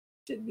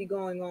should be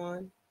going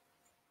on.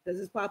 Does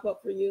this pop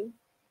up for you?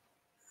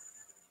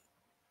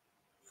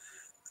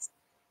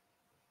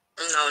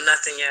 No,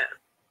 nothing yet.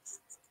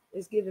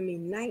 It's giving me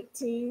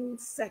 19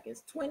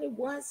 seconds,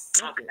 21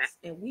 seconds,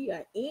 okay. And we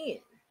are in.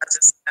 I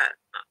just got.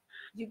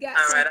 You got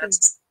all something?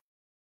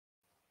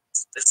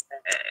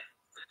 Right,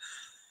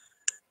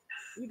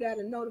 you got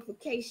a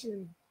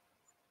notification?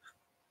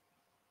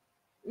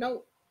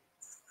 No.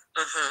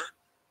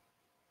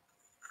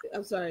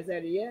 I'm sorry. Is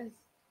that a yes?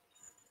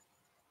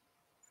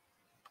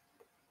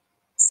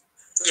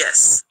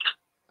 Yes.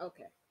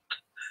 Okay.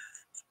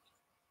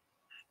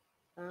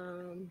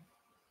 I'm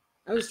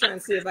just trying to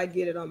see if I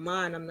get it on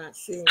mine. I'm not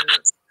seeing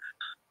it.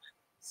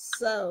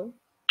 So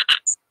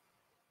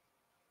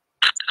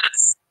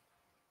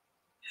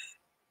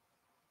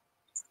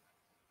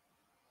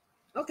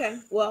okay,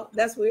 well,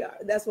 that's where we are.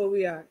 That's where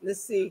we are.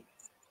 Let's see.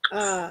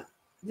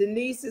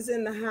 Denise is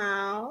in the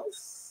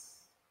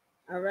house.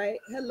 All right.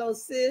 Hello,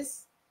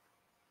 sis.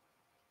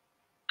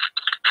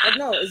 Oh,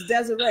 no, it's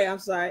Desiree. I'm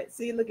sorry.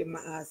 See, look at my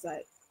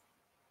eyesight.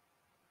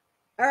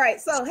 All right.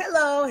 So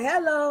hello.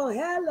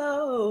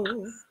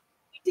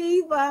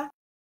 Diva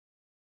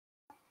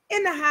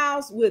in the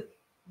house with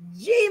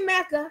G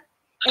Mecca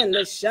and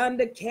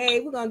LaShunda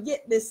K. We're gonna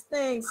get this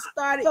thing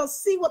started. You'll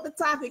see what the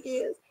topic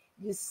is.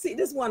 You see,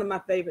 this is one of my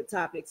favorite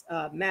topics,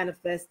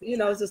 manifesting. You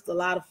know, it's just a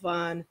lot of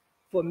fun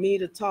for me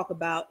to talk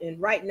about. And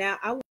right now,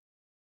 I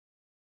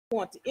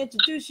want to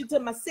introduce you to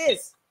my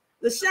sis,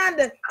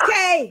 LaShunda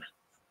K.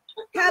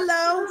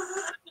 Hello.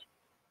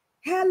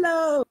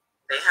 Hello.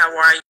 Hey, how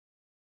are you?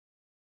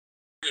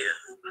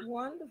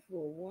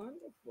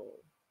 Wonderful.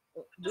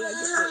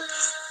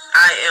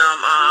 I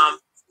am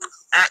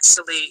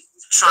actually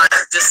trying to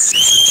just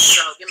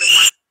so give me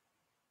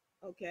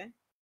one. Okay.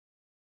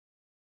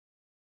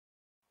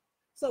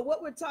 So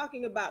what we're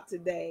talking about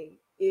today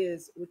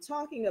is we're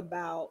talking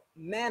about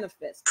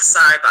manifesting.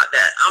 Sorry about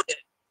that.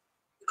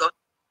 Go.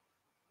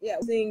 Yeah,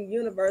 using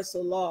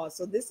universal laws.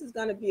 So this is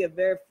going to be a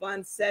very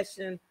fun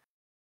session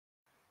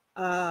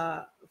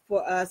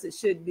for us. It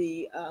should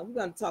be. We're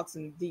going to talk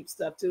some deep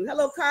stuff too.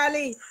 Hello,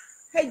 Carly.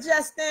 Hey,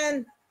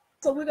 Justin.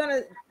 So we're going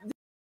to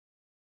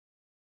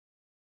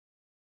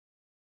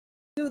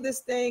do this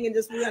thing and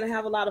we're going to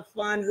have a lot of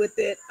fun with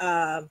it.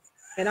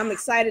 And I'm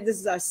excited. This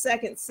is our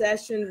second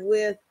session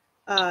with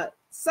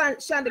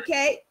Shunda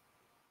K,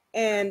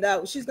 and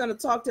she's going to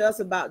talk to us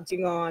about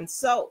Jing On.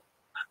 So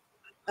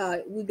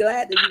we're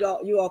glad that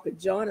you all could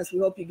join us. We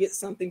hope you get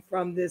something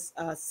from this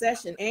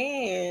session.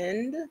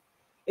 And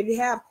if you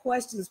have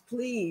questions,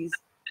 please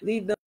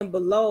leave them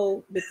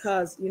below,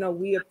 because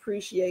we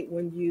appreciate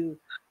when you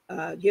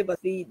give us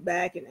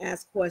feedback and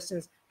ask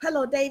questions.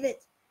 Hello, David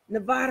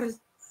Navarro.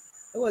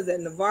 What was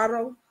that,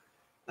 Navarro?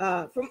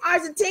 From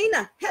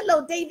Argentina.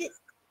 Hello, David.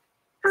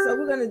 So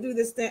we're gonna do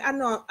this thing. I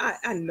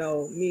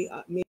know me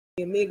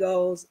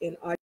amigos in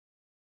Argentina.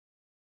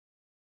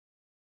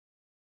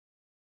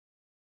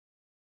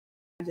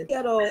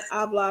 Quiero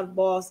hablar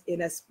vos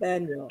en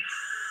español.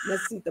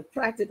 Necesito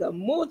practicar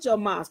mucho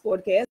más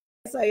porque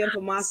esa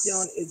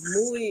información es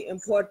muy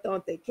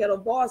importante. Quiero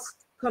vos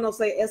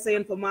conocer esa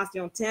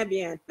información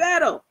también.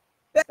 Pero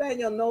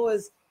español no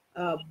es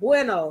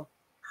bueno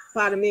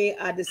para mí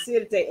a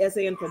decirte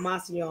esa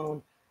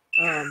información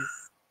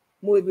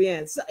muy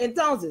bien.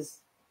 Entonces,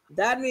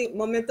 dame un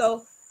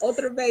momento,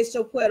 otra vez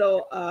yo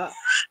puedo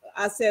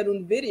hacer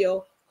un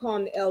video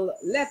con el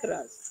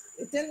letras.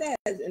 ¿Entiendes?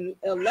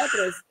 El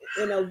letras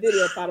en el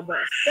video para vos.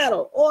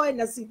 Pero hoy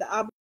necesito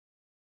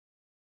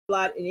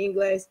hablar en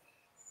inglés.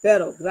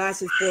 Pero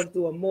gracias por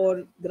tu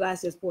amor.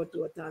 Gracias por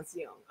tu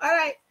atención. All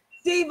right.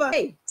 Diva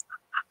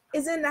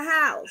is in the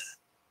house.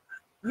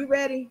 You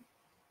ready?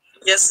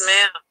 Yes,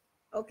 ma'am.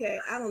 Okay.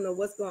 I don't know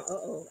what's going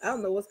on. I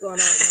don't know what's going on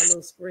with my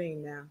little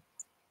screen now.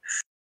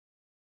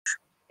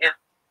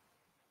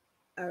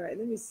 All right,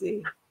 let me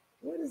see.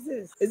 What is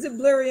this? Is it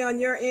blurry on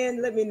your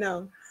end? Let me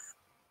know.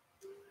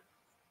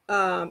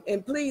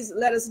 And please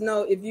let us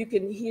know if you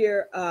can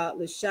hear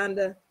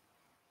LaShunda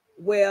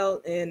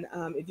well, and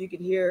if you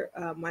can hear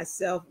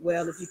myself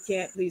well. If you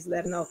can't, please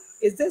let us know.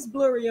 Is this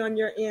blurry on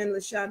your end,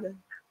 LaShunda?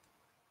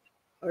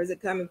 Or is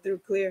it coming through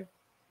clear?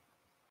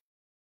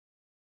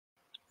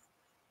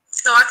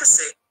 No, I can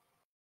see.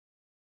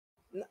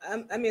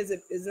 I mean,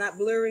 is not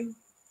blurry?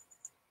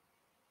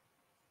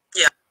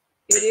 Yeah.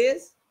 It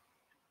is?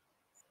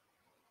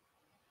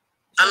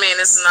 I mean,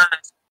 it's not,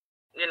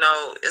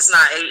 it's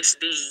not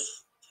HD,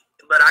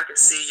 but I can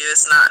see you.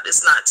 It's not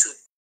too,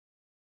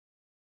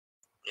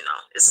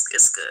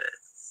 it's good.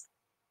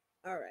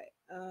 All right.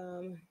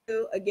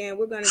 So again,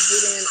 we're going to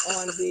get in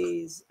on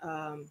these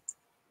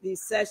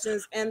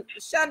sessions. And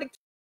Shunda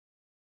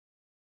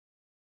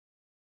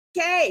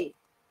K,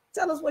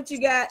 tell us what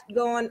you got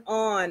going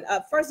on.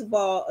 First of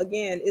all,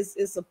 again,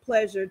 it's a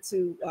pleasure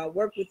to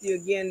work with you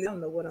again. I don't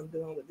know what I'm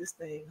doing with this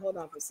thing. Hold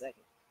on for a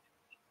second.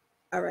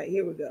 All right,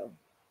 here we go.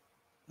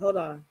 Hold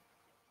on.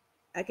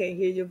 I can't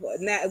hear your voice.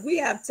 Now, if we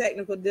have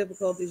technical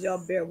difficulties,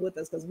 y'all bear with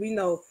us, because we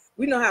know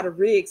how to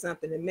rig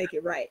something and make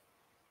it right.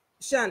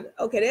 Shunda.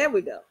 Okay, there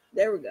we go.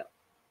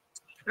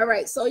 All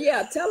right. So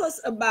yeah, tell us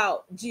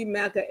about G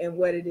Mecca and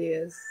what it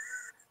is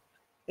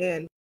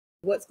and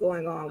what's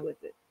going on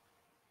with it.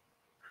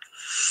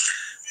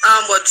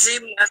 Well, G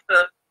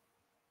Mecca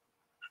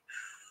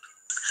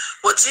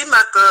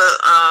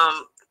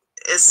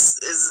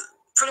is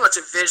pretty much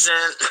a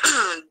vision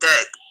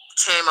that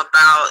came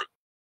about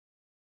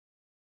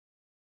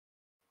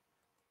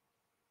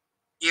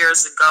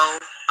years ago.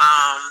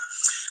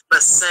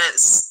 But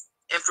since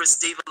Empress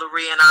Diva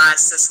Lyri and I,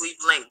 since we've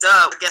linked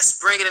up, I guess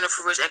bringing it into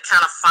fruition and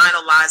kind of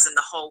finalizing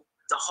the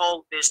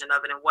whole vision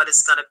of it and what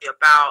it's going to be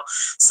about.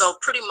 So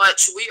pretty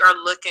much we are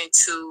looking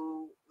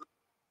to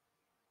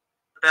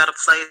a better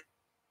place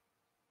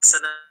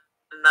in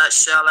a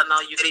nutshell. I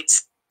know you're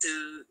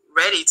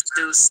ready to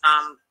do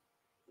some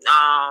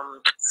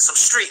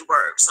street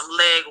work, some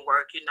leg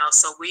work, you know.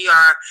 So we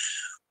are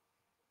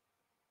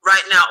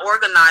right now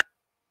organized.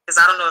 Because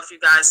I don't know if you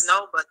guys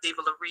know, but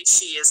Diva Lyri,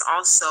 she is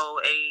also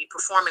a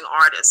performing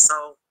artist.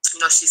 So, you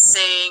know, she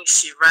sings,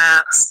 she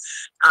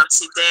raps,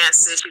 she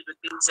dances, she's a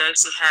DJ,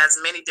 she has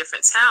many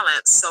different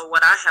talents. So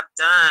what I have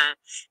done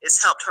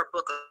is helped her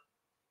book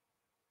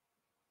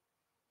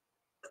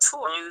a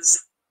tour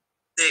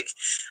music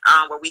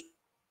where we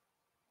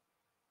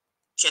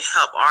can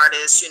help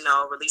artists, you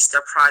know, release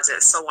their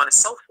projects, so on and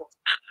so forth.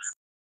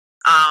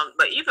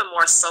 But even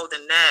more so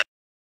than that,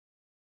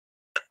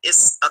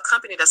 it's a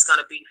company that's going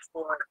to be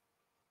for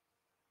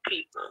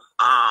people.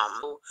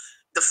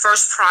 The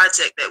first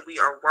project that we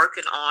are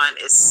working on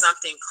is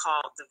something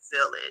called The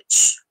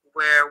Village,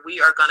 where we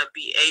are going to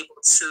be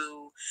able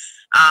to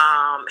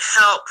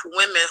help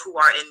women who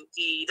are in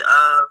need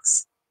of,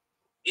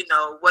 you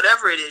know,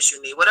 whatever it is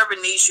you need, whatever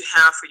needs you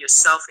have for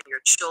yourself and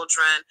your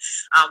children.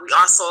 We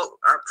also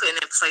are putting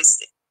in place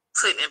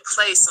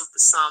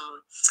some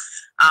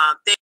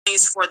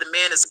things for the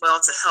men as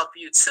well to help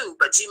you too.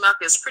 But G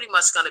Mecca is pretty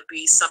much going to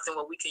be something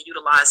where we can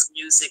utilize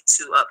music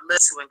to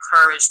uplift, to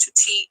encourage, to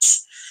teach,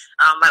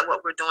 like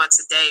what we're doing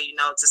today, you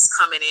know, just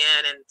coming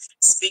in and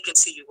speaking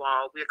to you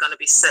all. We're going to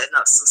be setting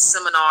up some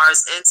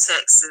seminars in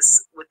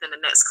Texas within the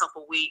next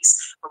couple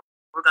weeks.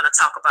 We're going to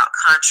talk about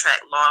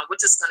contract law.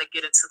 We're just going to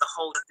get into the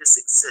whole of this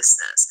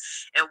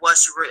existence and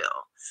what's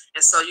real.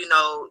 And so, you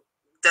know,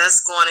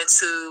 that's going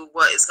into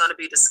what is going to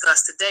be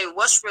discussed today.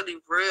 What's really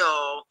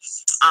real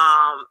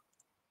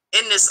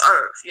in this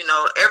earth? You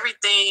know,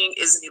 everything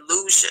is an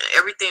illusion.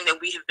 Everything that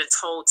we have been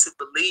told to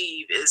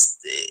believe is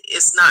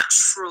not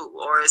true,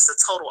 or is the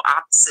total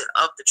opposite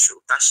of the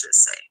truth, I should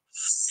say.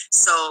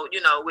 So,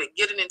 you know, we're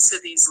getting into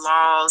these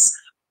laws.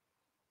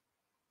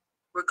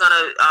 We're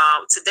gonna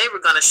today we're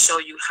gonna show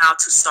you how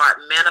to start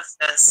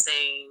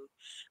manifesting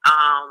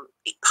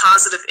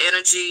positive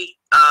energy,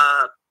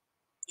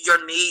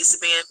 your needs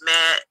being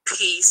met,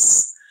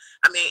 peace.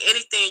 I mean,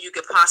 anything you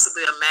could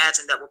possibly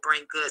imagine that will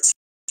bring good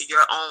to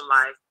your own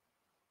life.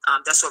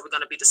 That's what we're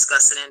going to be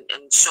discussing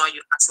and showing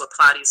you how to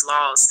apply these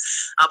laws.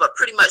 But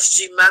pretty much,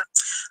 G Mecca,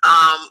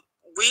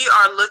 we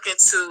are looking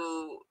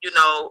to, you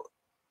know,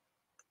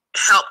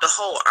 help the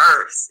whole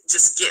earth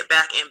just get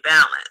back in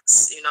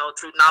balance, you know,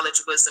 through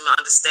knowledge, wisdom, and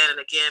understanding.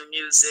 Again,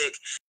 music,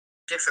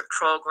 different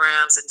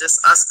programs, and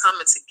just us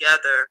coming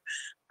together,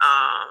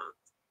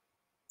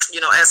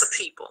 you know, as a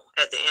people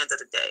at the end of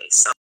the day.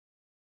 So,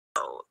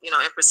 you know,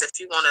 Empress, if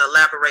you want to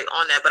elaborate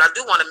on that, but I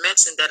do want to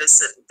mention that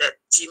that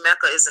G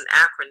Mecca is an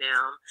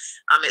acronym.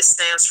 It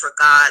stands for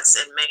God's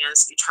and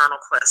Man's Eternal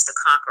Quest to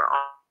Conquer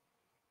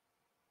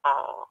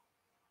All.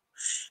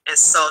 And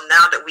so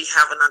now that we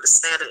have an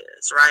understanding of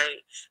this,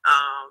 right,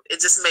 it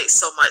just makes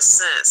so much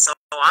sense. So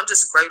I'm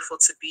just grateful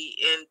to be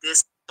in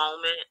this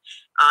moment,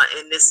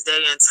 in this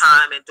day and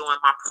time, and doing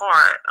my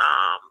part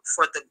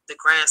for the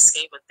grand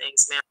scheme of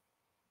things, man.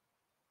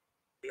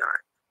 We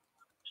are.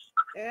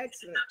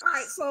 Excellent. All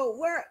right. So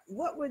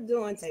what we're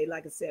doing today,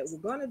 like I said, we're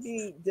going to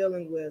be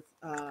dealing with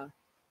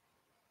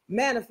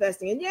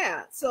manifesting, and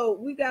yeah. So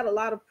we got a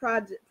lot of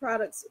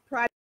projects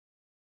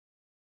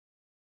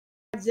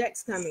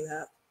coming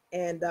up,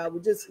 and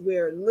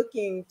we're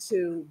looking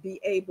to be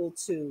able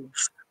to,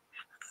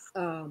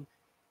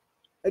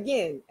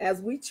 again,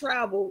 as we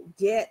travel,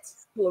 get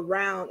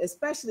around,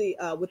 especially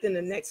within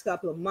the next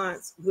couple of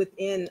months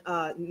within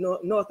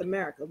North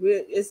America.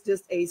 It's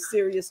just a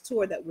serious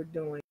tour that we're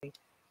doing.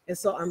 And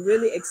so I'm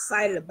really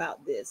excited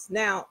about this.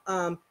 Now,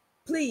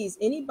 please,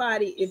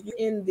 anybody, if you're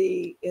in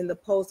the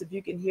post, if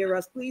you can hear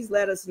us, please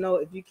let us know.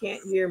 If you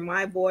can't hear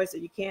my voice or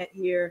you can't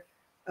hear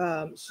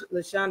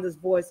LaShonda's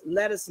voice,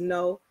 let us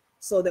know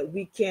so that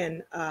we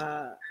can,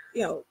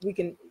 you know, we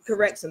can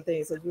correct some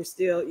things. So we're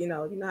still, you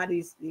know how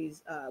these we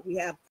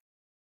have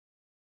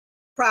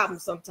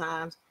problems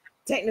sometimes,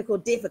 technical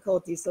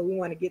difficulties. So we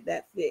want to get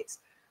that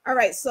fixed. All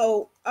right.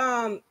 So,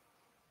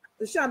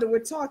 Shunda, we're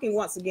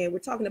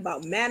talking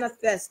about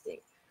manifesting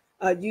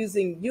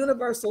using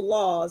universal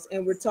laws,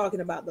 and we're talking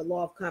about the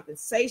law of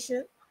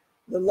compensation,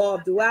 the law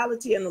of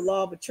duality, and the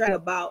law of attraction.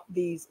 About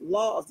these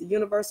laws, the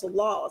universal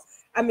laws.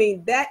 I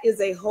mean, that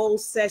is a whole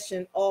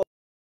session all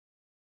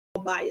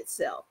by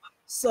itself.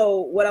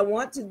 So what I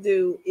want to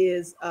do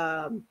is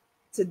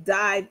to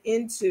dive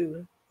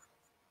into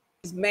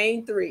these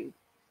main three.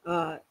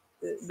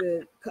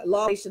 the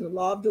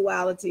law of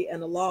duality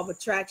and the law of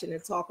attraction,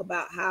 and talk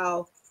about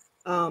how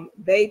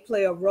they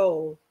play a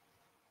role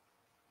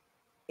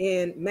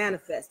in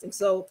manifesting.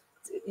 So,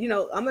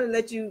 I'm going to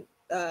let you,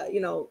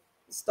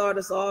 start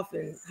us off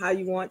and how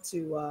you want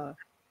to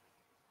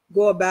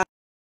go about,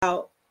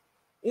 I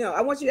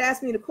want you to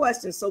ask me the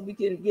questions so we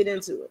can get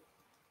into it.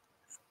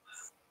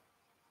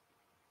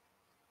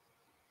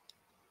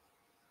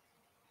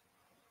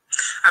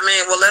 I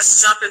mean, well,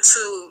 let's jump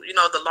into,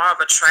 the law of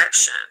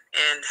attraction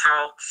and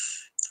how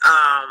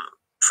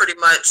pretty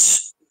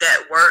much that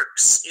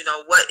works.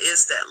 What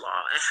is that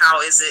law and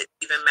how is it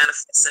even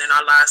manifesting in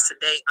our lives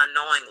today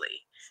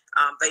unknowingly,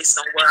 based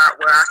on where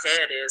our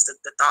head is,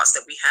 the thoughts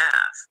that we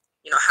have.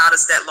 How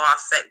does that law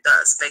affect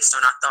us based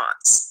on our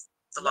thoughts,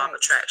 the law of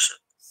attraction?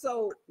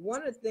 So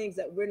one of the things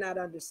that we're not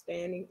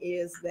understanding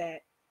is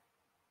that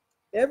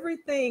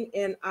everything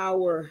in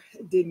our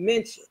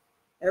dimension,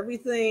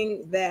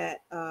 everything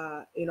that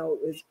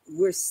is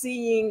we're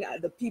seeing,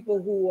 the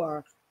people who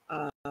are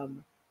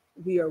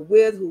we are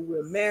with, who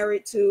we're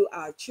married to,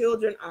 our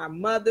children, our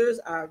mothers,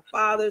 our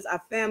fathers,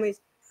 our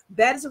families,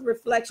 that is a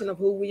reflection of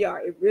who we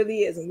are. It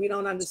really is. And we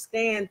don't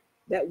understand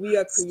that we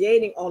are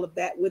creating all of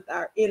that with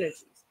our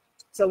energies.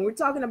 So when we're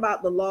talking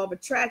about the law of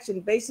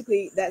attraction,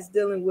 basically that's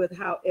dealing with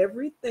how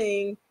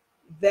everything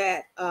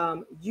that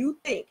you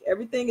think,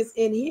 everything is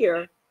in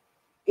here,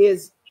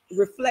 is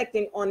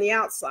reflecting on the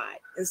outside.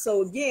 And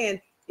so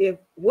again, if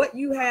what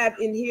you have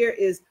in here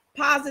is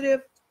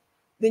positive,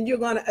 then you're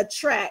going to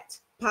attract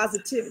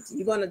positivity.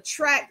 You're going to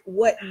attract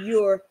what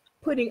you're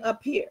putting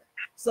up here.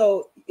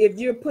 So if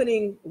you're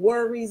putting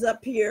worries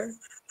up here,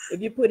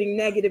 if you're putting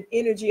negative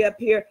energy up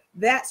here,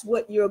 that's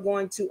what you're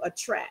going to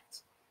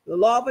attract. The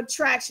law of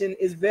attraction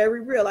is very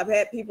real. I've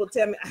had people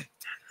tell me,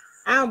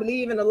 I don't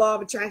believe in the law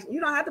of attraction.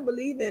 You don't have to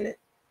believe in it.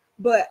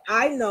 But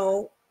I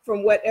know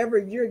from whatever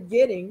you're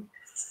getting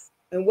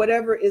and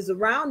whatever is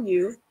around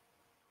you,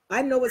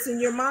 I know what's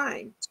in your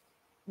mind,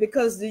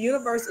 because the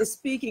universe is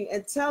speaking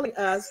and telling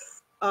us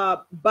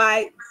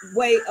by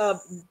way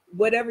of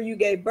whatever you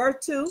gave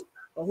birth to,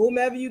 or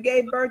whomever you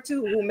gave birth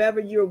to, whomever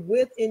you're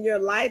with in your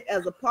life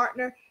as a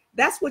partner,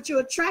 that's what you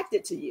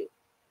attracted to you.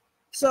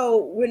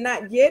 So we're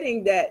not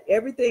getting that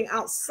everything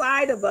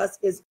outside of us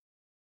is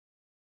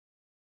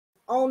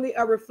only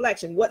a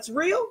reflection. What's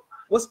real?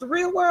 What's the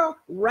real world?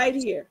 Right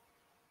here.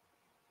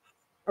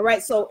 All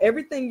right. So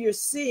everything you're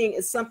seeing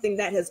is something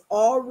that has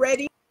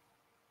already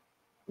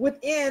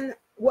within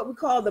what we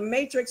call the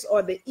matrix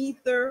or the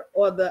ether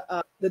or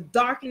the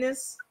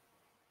darkness.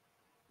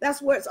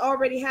 That's where it's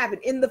already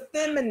happened. In the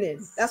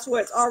feminine, that's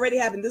where it's already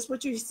happened. This,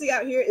 what you see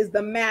out here, is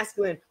the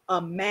masculine, a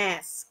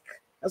mask.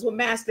 That's what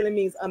masculine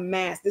means, a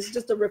mask. This is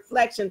just a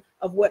reflection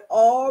of what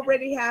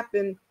already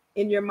happened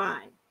in your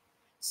mind.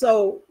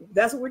 So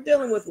that's what we're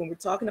dealing with when we're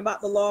talking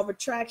about the law of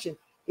attraction.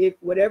 If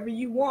whatever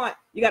you want,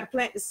 you got to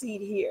plant the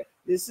seed here.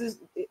 This is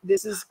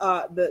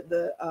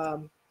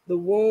the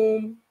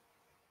womb,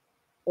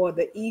 or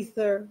the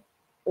ether,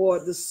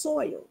 or the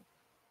soil.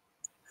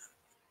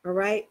 All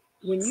right.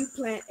 When you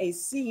plant a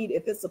seed,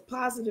 if it's a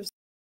positive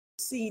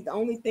seed, the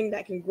only thing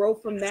that can grow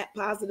from that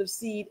positive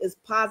seed is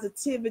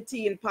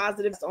positivity, and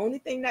positive is the only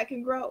thing that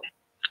can grow.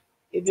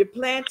 If you're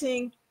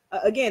planting,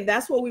 again,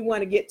 that's what we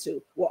want to get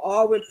to. Well,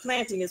 all we're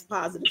planting is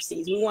positive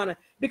seeds. We want to,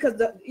 because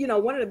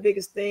one of the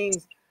biggest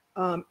things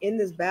in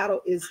this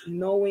battle is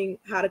knowing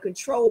how to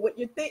control what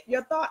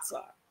your thoughts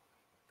are,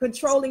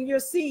 controlling your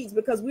seeds,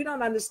 because we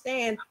don't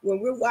understand when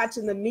we're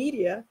watching the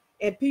media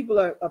and people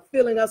are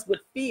filling us with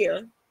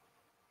fear,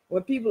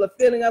 when people are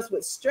filling us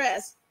with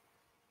stress,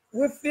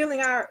 we're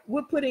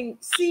putting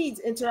seeds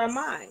into our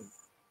mind.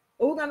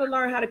 But we're going to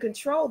learn how to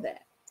control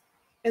that.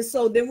 And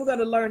so then we're going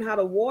to learn how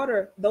to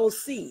water those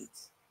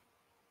seeds.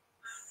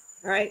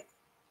 All right.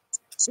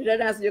 Did that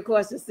answer your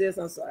question, sis?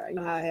 I'm sorry. I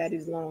know how I had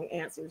these long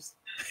answers.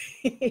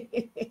 No,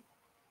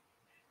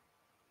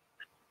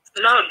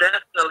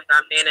 definitely.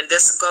 I mean, and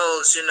this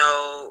goes, to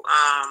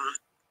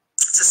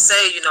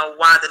say,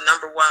 why the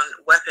number one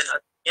weapon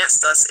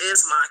against us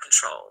is mind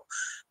control.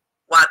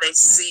 Why they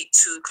seek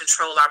to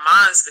control our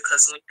minds,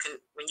 because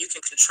when you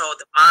can control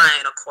the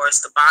mind, of course,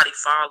 the body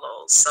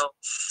follows. So,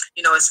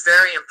 it's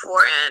very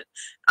important,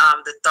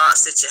 the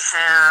thoughts that you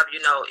have,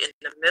 in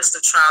the midst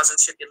of trials and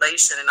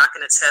tribulation. And I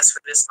can attest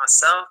for this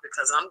myself,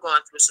 because I'm going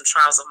through some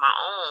trials of my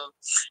own,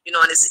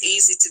 and it's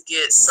easy to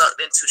get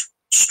sucked into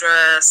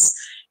stress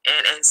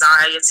and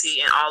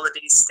anxiety and all of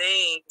these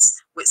things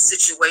with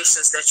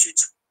situations that you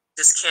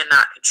just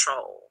cannot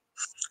control.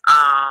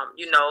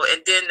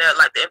 And then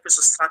like the Empress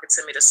was talking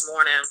to me this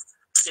morning,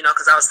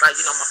 because I was like,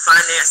 my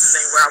finances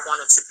ain't where I want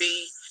them to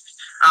be.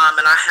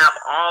 And I have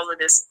all of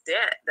this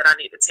debt that I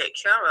need to take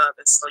care of.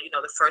 And so,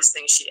 the first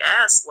thing she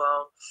asked,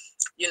 well,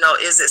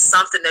 is it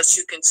something that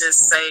you can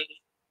just say,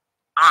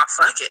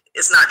 fuck it,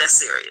 it's not that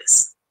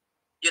serious,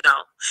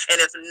 and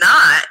if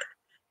not,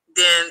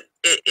 then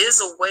it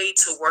is a way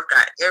to work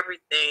out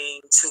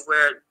everything to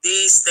where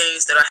these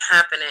things that are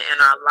happening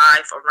in our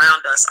life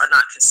around us are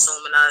not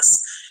consuming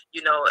us,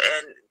 you know,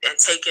 and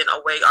taking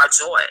away our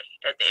joy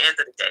at the end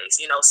of the day,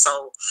 you know.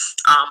 So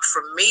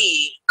for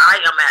me, I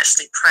am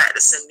actually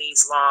practicing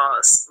these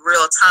laws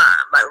real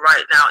time, like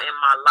right now in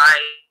my life,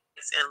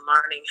 and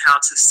learning how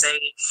to say,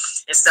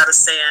 instead of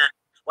saying,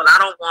 well, I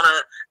don't want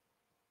to,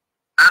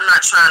 I'm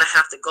not trying to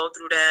have to go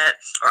through that,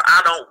 or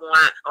I don't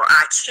want, or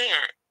I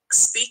can't,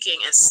 speaking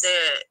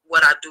instead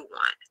what I do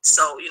want.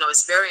 So, you know,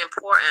 it's very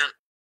important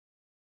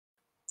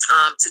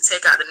to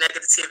take out the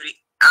negativity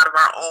out of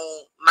our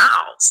own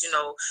mouths, you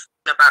know,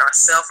 about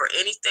ourselves or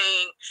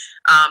anything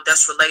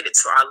that's related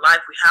to our life.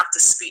 We have to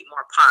speak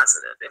more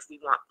positive if we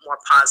want more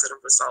positive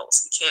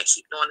results. We can't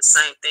keep doing the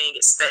same thing,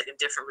 expecting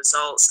different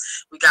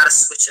results. We got to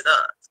switch it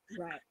up.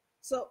 Right.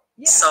 So,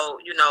 yeah. So,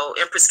 you know,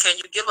 Empress, can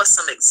you give us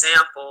some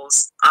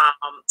examples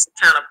to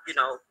kind of, you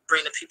know,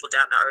 bring the people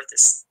down to earth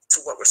as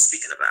to what we're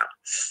speaking about?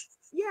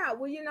 Yeah,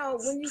 well, you know,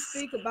 when you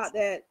speak about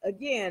that,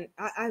 again,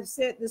 I've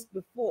said this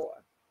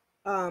before.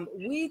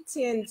 We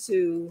tend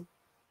to,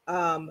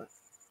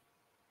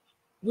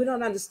 we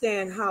don't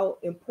understand how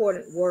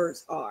important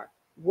words are.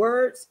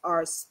 Words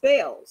are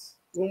spells.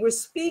 When we're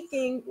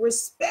speaking, we're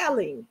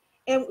spelling.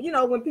 And, you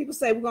know, when people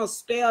say we're going to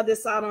spell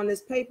this out on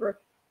this paper,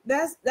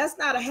 that's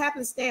not a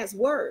happenstance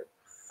word.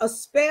 A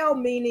spell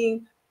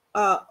meaning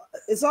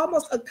it's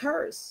almost a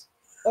curse,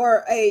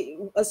 or a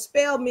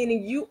spell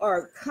meaning you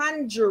are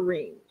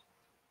conjuring.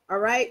 All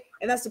right.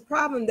 And that's the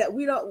problem, that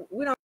we don't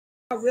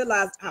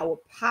realize our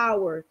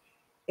power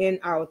in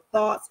our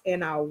thoughts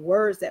and our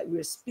words that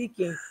we're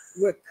speaking.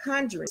 We're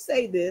conjuring.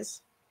 Say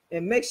this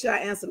and make sure I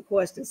answer the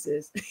question,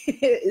 sis.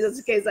 Just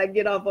in case I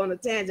get off on a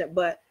tangent.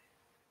 But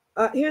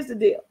here's the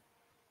deal.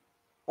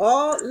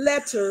 All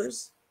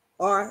letters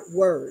are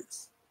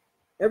words.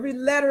 Every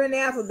letter in the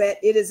alphabet,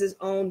 it is its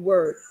own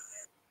word.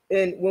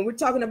 And when we're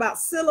talking about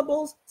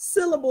syllables,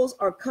 syllables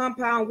are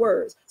compound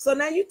words. So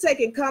now you're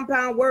taking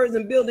compound words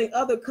and building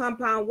other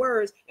compound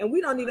words, and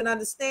we don't even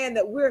understand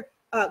that we're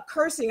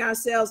cursing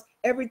ourselves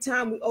every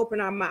time we open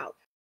our mouth.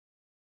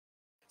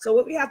 So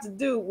what we have to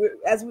do,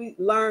 as we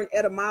learn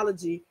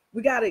etymology,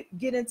 we got to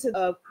get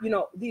into you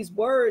know, these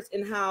words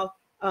and how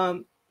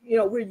you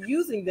know, we're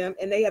using them,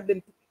 and they have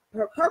been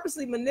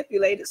purposely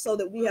manipulated so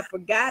that we have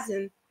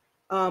forgotten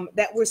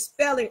that we're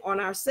spelling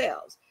on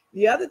ourselves.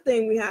 The other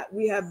thing we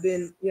have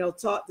been, you know,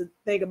 taught to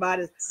think about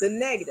is the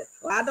negative.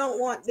 Well, I don't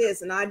want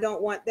this and I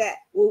don't want that.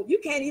 Well, you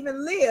can't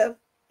even live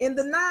in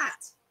the not.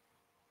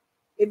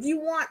 If you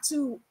want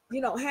to,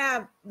 you know,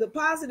 have the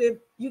positive,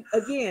 you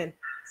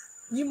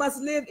must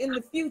live in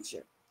the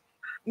future.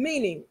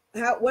 Meaning,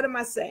 what am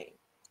I saying?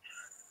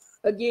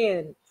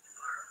 Again,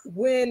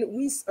 when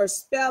we are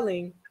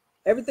spelling,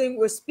 everything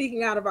we're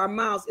speaking out of our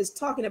mouths is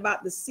talking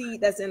about the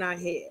seed that's in our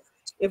head.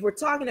 If we're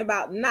talking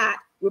about not,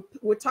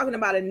 we're talking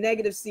about a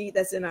negative seed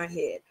that's in our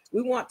head.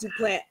 We want to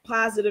plant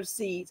positive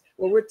seeds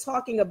where we're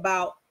talking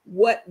about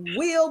what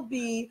will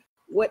be,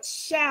 what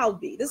shall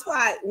be. That's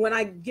why when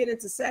I get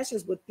into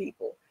sessions with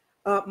people,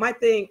 my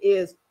thing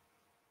is,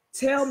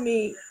 tell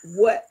me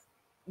what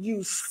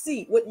you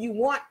see, what you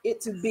want it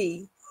to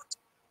be,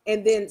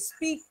 and then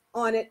speak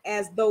on it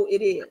as though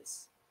it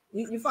is.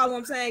 You follow what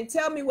I'm saying?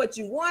 Tell me what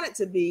you want it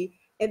to be,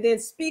 and then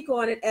speak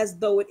on it as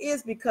though it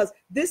is, because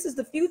this is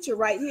the future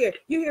right here.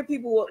 You hear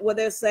people where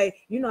they'll say,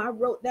 you know, I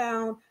wrote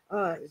down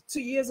 2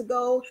 years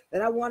ago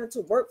that I wanted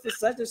to work for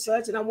such and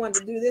such, and I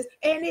wanted to do this,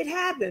 and it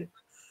happened.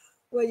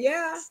 Well,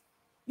 yeah,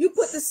 you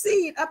put the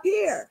seed up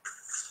here,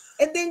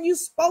 and then you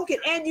spoke it,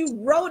 and you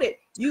wrote it.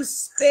 You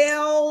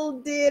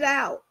spelled it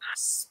out,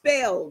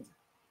 spelled.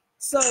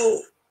 So,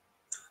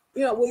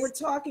 you know, when we're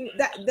talking,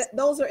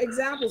 those are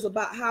examples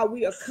about how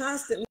we are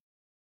constantly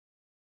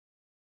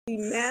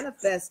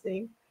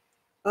manifesting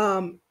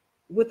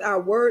with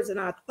our words and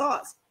our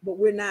thoughts, but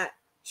we're not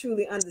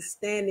truly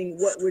understanding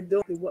what we're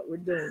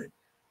doing.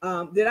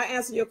 Did I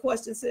answer your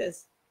question,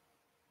 sis?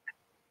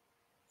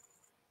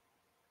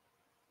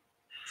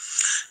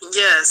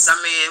 Yes, I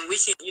mean, we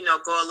can, you know,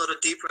 go a little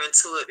deeper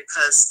into it,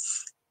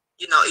 because,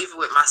 you know, even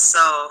with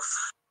myself,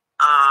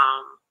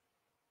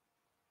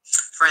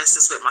 for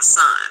instance, with my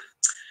son,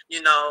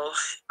 you know,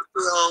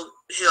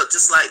 he'll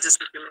just like this,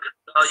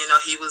 you know,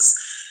 he was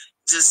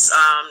just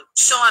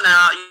showing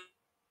out,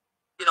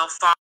 you know,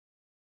 falling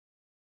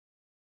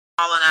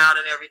out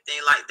and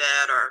everything like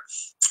that, or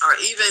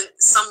even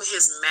some of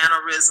his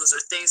mannerisms or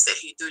things that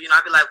he do, you know,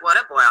 I'd be like, well,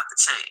 that boy off the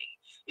chain,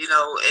 you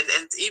know,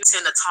 and even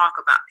tend to talk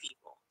about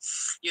people,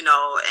 you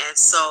know. And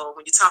so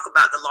when you talk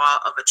about the law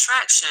of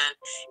attraction,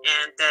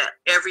 and that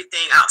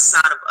everything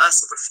outside of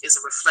us is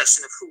a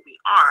reflection of who we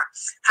are,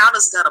 how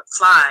does that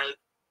apply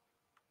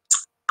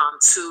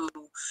to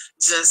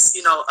just,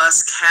 you know,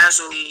 us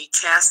casually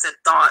casting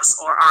thoughts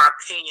or our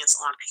opinions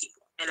on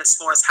people, and as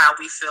far as how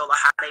we feel or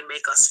how they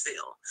make us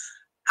feel?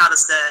 How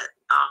does that,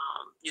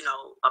 you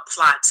know,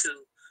 apply to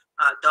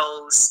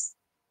those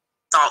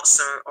thoughts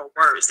or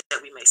words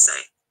that we may say?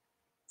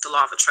 The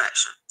law of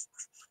attraction.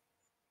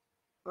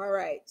 All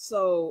right.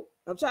 So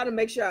I'm trying to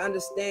make sure I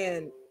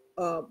understand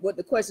what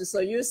the question. So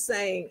you're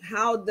saying,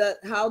 how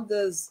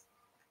does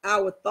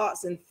our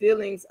thoughts and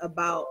feelings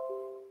about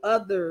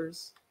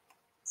others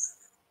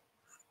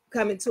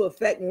come into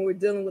effect when we're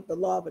dealing with the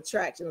law of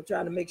attraction. I'm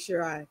trying to make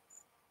sure I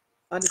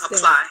understand.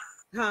 Apply.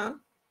 Huh?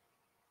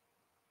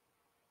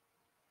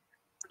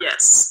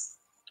 Yes.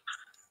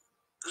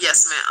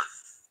 Yes,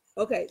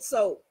 ma'am. Okay,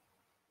 so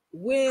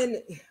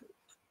when,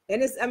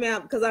 and it's, I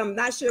mean, because I'm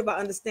not sure if I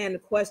understand the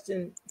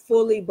question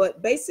fully,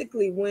 but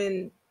basically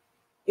when,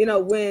 you know,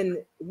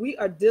 when we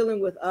are dealing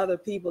with other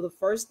people, the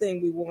first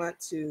thing we want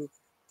to,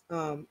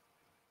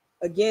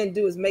 again,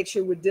 do is make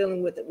sure we're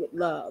dealing with it with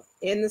love,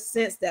 in the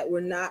sense that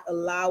we're not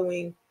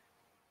allowing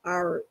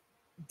our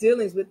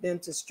dealings with them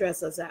to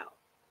stress us out.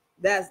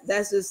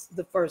 That's just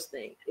the first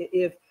thing.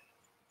 If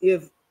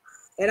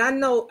and I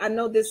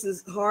know this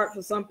is hard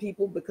for some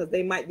people, because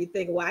they might be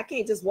thinking, well, I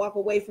can't just walk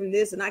away from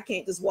this and I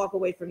can't just walk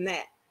away from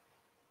that.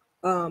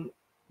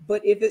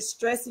 But if it's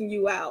stressing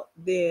you out,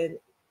 then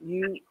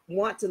you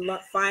want to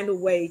find a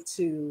way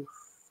to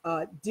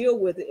deal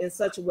with it in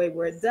such a way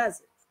where it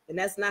doesn't. And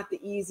that's not the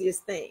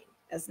easiest thing.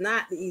 That's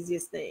not the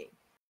easiest thing.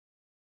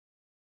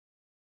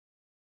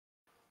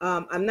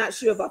 I'm not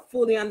sure if I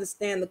fully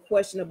understand the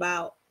question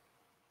about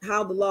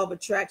how the law of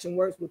attraction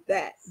works with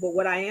that. But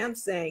what I am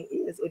saying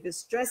is, if it's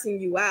stressing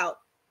you out,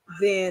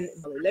 then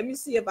let me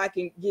see if I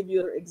can give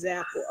you an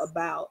example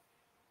about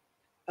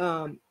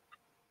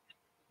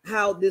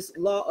how this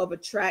law of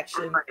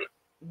attraction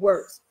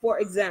works. For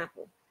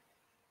example,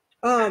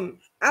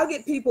 I'll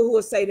get people who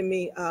will say to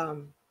me,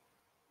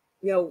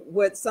 you know,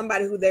 with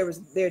somebody who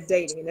they're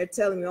dating, and they're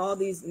telling me all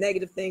these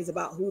negative things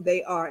about who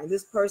they are, and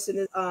this person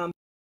is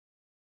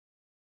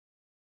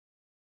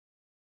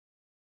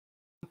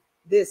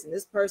this, and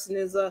this person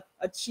is a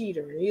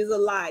cheater, and he's a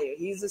liar,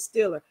 he's a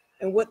stealer.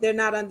 And what they're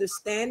not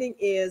understanding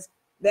is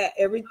that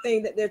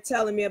everything that they're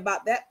telling me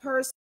about that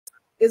person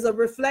is a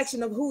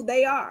reflection of who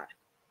they are.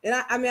 And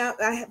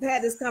I have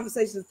had this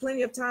conversation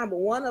plenty of time, but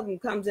one of them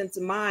comes into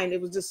mind.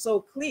 It was just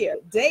so clear.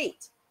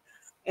 Date,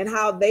 and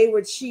how they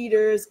were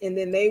cheaters, and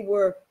then they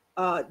were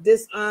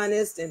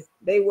dishonest, and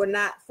they were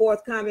not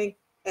forthcoming.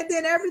 And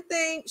then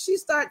everything she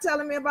started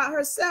telling me about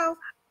herself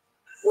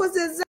was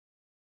the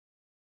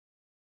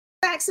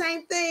exact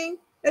same thing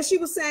that she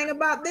was saying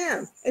about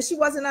them. And she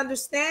wasn't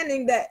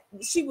understanding that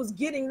she was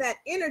getting that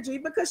energy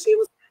because she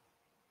was.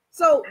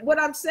 So what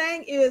I'm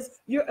saying is,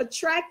 you're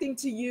attracting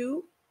to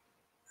you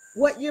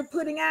what you're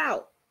putting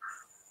out.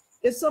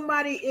 If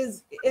somebody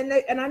is, and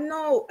I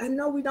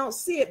know we don't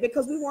see it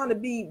because we want to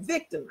be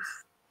victims.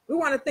 We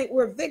want to think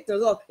we're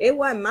victims. Oh, it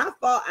wasn't my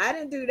fault. I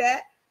didn't do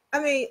that. I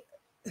mean,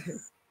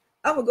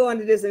 I'm gonna go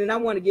into this, and then I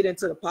want to get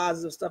into the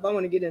positive stuff. I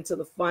want to get into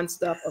the fun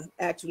stuff of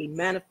actually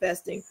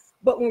manifesting.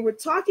 But when we're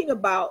talking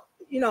about,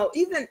 you know,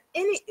 even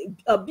any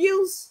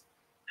abuse,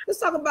 let's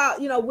talk about,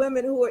 you know,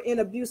 women who are in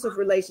abusive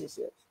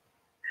relationships.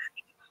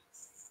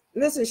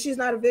 Listen, she's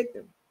not a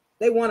victim.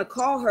 They want to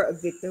call her a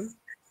victim,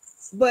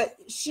 but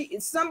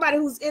somebody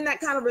who's in that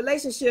kind of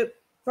relationship,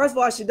 first of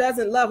all, she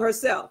doesn't love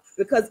herself,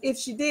 because if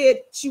she did,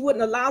 she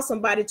wouldn't allow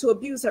somebody to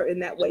abuse her in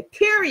that way,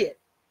 period.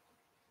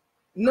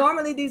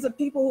 Normally, these are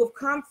people who have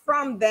come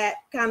from that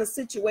kind of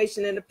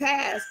situation in the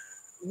past,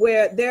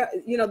 where there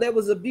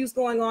was abuse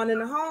going on in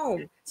the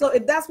home. So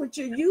if that's what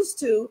you're used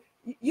to,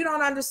 you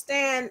don't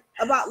understand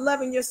about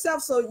loving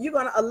yourself, so you're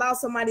going to allow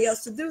somebody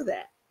else to do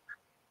that.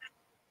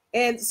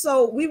 And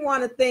so we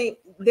want to think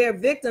they're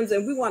victims,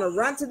 and we want to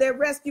run to their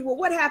rescue. Well,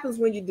 what happens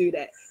when you do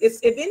that? If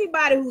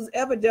anybody who's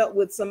ever dealt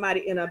with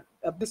somebody in an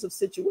abusive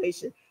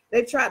situation,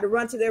 they've tried to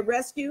run to their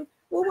rescue,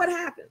 well, what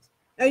happens?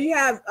 And you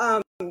have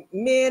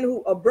men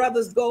who are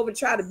brothers go over and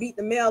try to beat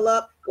the male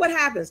up. What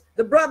happens?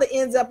 The brother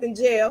ends up in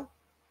jail,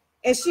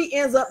 and she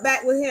ends up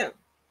back with him.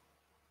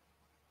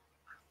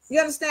 You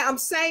understand? I'm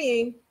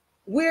saying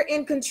we're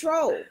in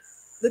control.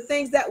 The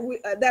things that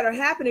are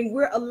happening,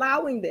 we're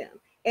allowing them.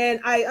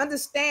 And I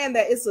understand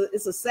that it's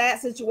a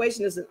sad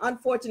situation, it's an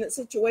unfortunate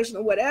situation,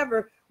 or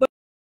whatever, but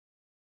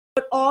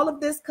all of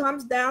this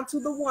comes down to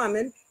the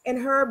woman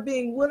and her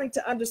being willing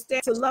to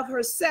understand, to love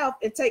herself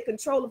and take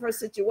control of her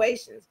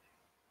situations,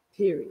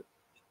 period.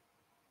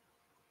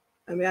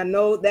 I mean, I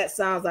know that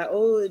sounds like,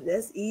 oh,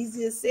 that's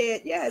easier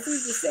said. Yeah, it's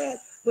easier said.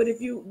 But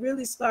if you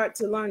really start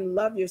to learn to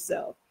love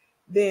yourself,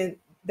 then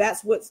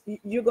that's what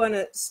you're going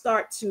to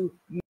start to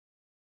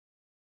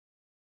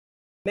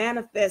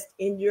manifest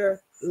in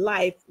your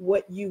life,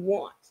 what you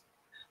want.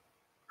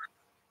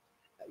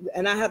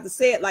 And I have to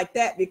say it like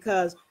that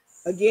because,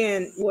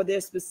 again, for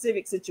their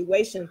specific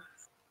situation,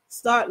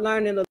 start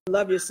learning to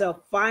love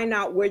yourself. Find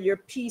out where your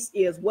peace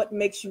is, what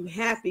makes you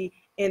happy,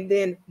 and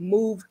then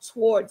move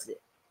towards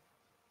it.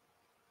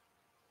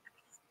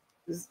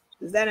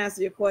 Does that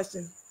answer your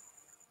question?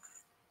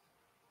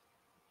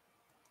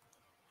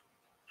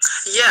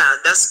 Yeah,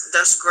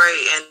 that's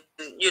great. And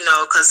you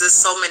know, because there's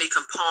so many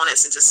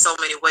components and just so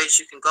many ways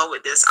you can go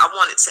with this. I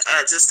wanted to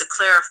add, just to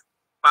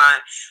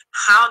clarify,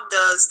 how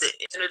does the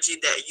energy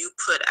that you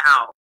put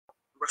out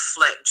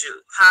reflect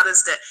you? How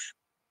does that,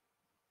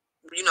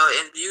 you know,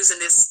 in using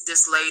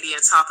this lady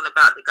and talking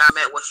about the guy I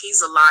met, well,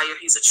 he's a liar,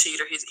 he's a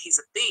cheater, he's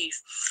a thief.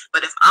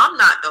 But if I'm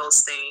not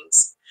those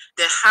things,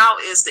 then how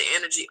is the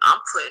energy I'm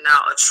putting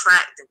out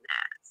attracting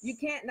that? You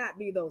can't not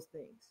be those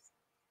things.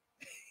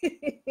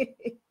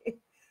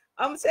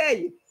 I'm gonna tell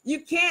you,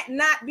 you can't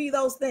not be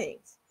those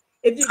things.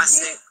 If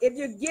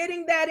you're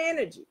getting that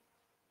energy,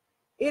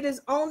 it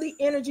is only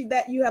energy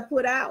that you have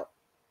put out.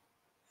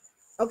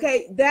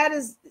 Okay, that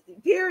is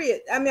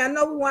period. I mean, I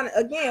know we want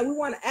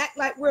to act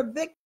like we're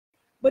victims,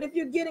 but if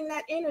you're getting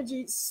that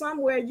energy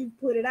somewhere, you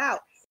put it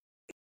out.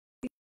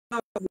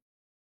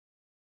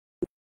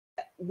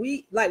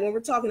 We, like when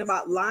we're talking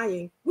about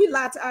lying, we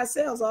lie to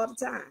ourselves all the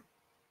time,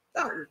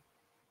 don't we?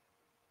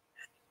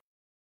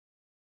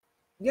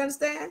 You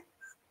understand?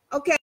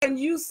 Okay, and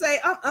you say,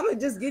 I'm gonna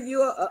just give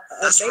you a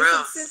basic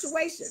real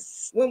situation.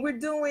 When we're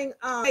doing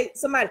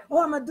somebody,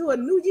 I'm gonna do a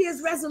New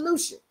Year's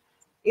resolution,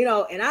 you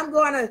know, and I'm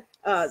gonna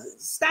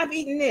stop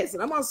eating this,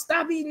 and I'm gonna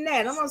stop eating that,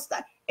 and I'm gonna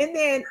stop, and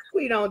then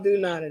we don't do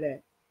none of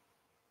that.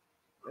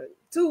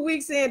 2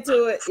 weeks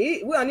into it,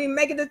 we don't even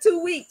make it to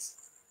 2 weeks.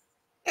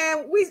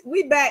 And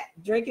we back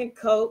drinking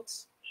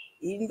Cokes,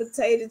 eating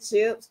potato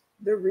chips,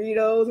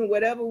 Doritos, and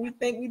whatever we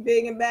think we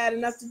big and bad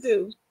enough to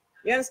do.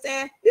 You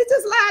understand? You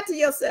just lied to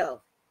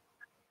yourself.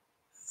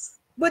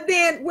 But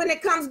then when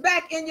it comes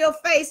back in your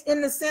face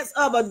in the sense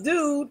of a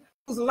dude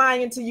who's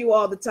lying to you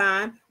all the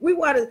time, we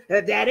want to,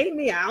 that ain't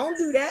me. I don't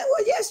do that.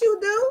 Well, yes, you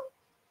do.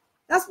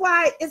 That's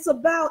why it's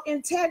about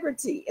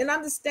integrity and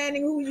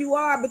understanding who you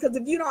are. Because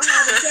if you don't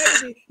have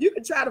integrity, you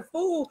can try to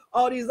fool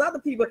all these other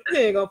people. You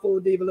ain't gonna fool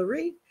Diva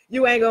Lyri.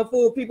 You ain't gonna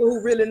fool people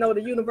who really know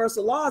the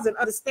universal laws and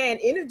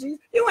understand energies.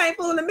 You ain't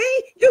fooling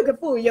me. You can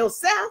fool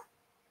yourself.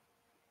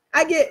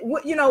 I get,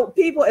 you know,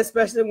 people,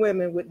 especially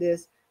women with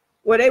this,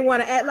 where they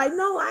want to act like,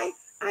 no, I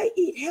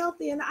eat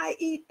healthy and I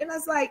eat, and I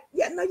was like,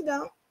 yeah, no, you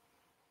don't.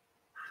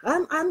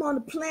 I'm on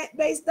a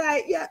plant-based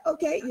diet. Yeah,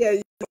 okay, yeah,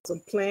 you want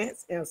some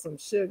plants and some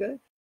sugar.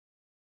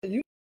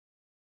 You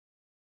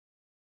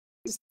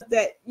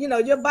that, you know,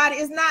 your body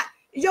is not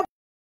your,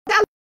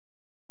 that's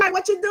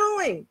what you're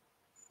doing.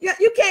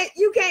 You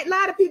can't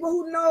lie to people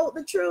who know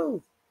the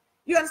truth.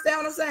 You understand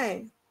what I'm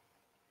saying?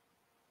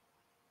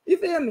 You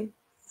feel me?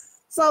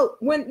 So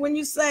when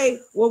you say,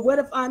 well, what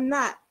if I'm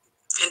not?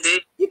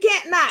 Indeed. You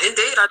can't not.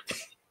 Indeed.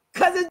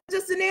 Because it's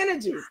just an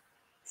energy.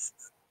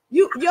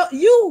 You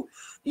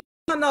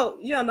don't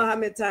know how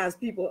many times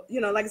people,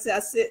 you know, like I said, I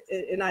sit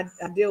and I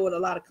deal with a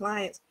lot of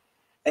clients,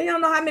 and you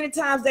don't know how many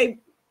times they,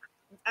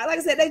 like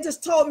I said, they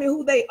just told me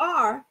who they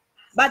are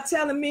by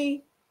telling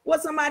me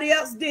what somebody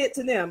else did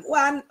to them.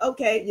 Well,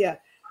 okay, yeah.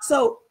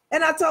 So,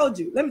 and I told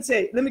you, let me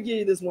give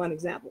you this one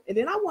example. And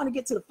then I want to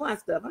get to the fun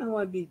stuff. I don't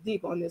want to be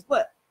deep on this,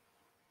 but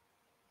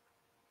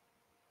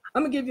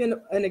I'm gonna give you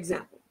an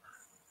example.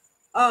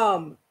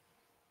 I've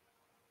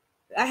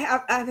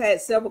had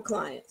several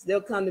clients.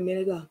 They'll come to me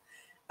and they go,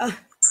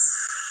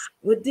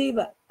 well,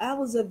 Diva, I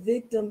was a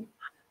victim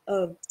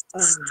of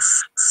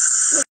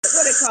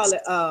what they call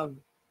it,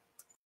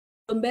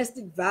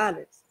 domestic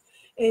violence,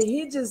 and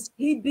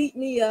he beat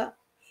me up,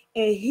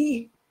 and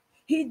he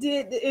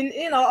did, and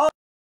you know,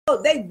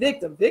 oh, they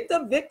victim,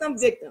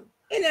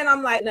 and then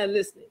I'm like, now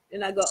listening,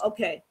 and I go,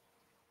 okay,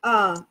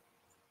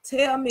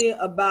 tell me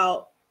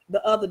about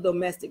the other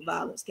domestic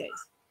violence case,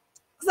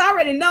 because I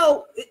already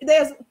know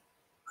there's,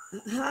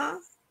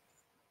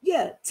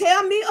 yeah,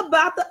 tell me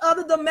about the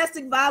other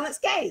domestic violence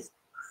case.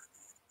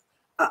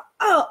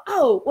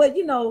 Well,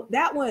 you know,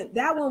 that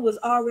one was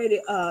already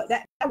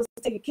that was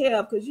taken care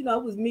of, because you know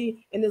it was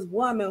me and this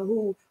woman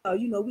who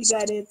you know, we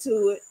got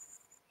into it,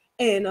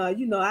 and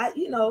you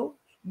know,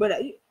 but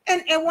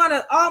and want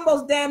to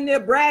almost damn near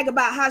brag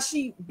about how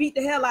she beat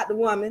the hell out the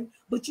woman,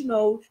 but you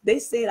know, they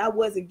said I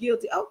wasn't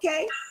guilty.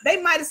 Okay,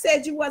 they might have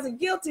said you wasn't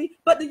guilty,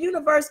 but the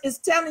universe is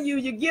telling you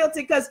you're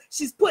guilty because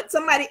she's put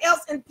somebody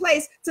else in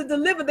place to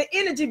deliver the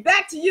energy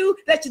back to you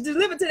that you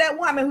delivered to that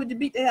woman who you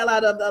beat the hell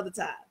out of the other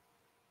time.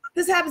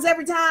 This happens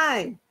every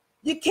time.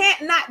 You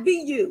can't not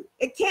be you.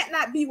 It can't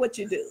not be what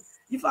you do.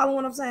 You follow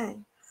what I'm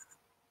saying?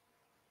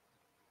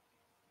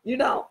 You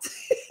don't.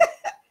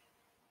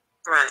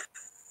 Right.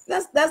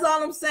 That's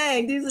all I'm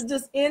saying. These are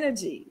just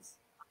energies.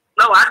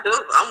 No, I do.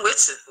 I'm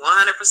with you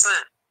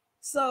 100%.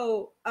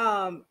 So,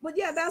 but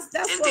yeah, that's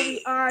where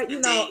we are.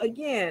 You know,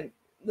 again,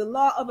 the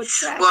law of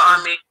attraction. Well,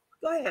 I mean,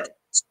 go ahead.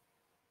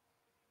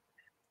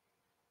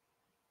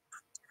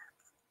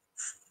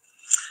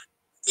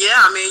 Yeah,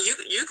 I mean,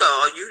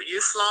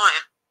 you flowing,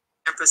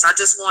 Empress. I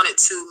just wanted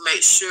to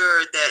make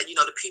sure that, you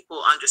know, the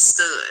people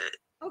understood.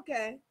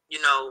 Okay.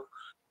 You know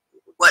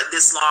what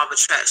this law of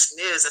attraction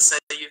is, and so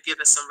you've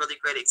given some really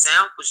great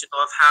examples, you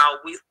know, of how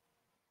we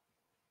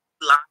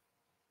lie.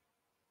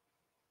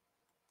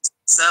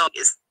 So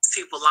it's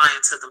people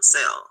lying to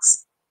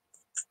themselves.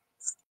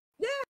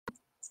 Yeah.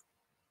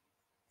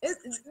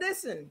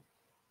 Listen.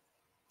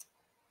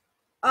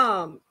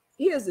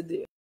 Here's the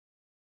deal.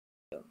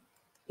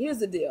 Here's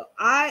the deal.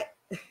 I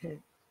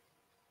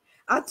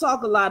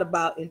talk a lot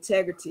about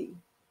integrity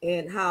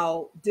and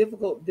how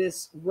difficult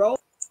this role.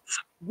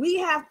 We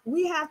have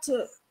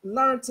to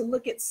learn to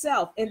look at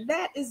self, and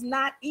that is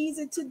not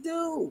easy to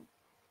do.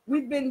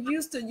 We've been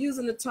used to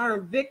using the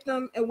term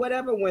victim and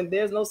whatever when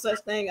there's no such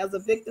thing as a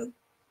victim,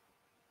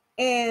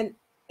 and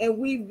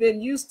we've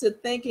been used to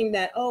thinking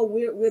that, oh,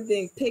 we're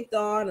being picked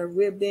on, or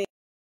we're being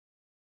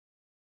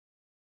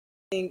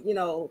you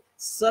know,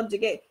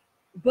 subjugate.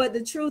 But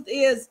the truth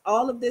is,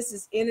 all of this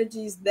is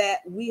energies that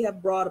we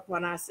have brought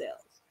upon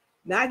ourselves.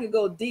 Now I can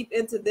go deep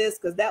into this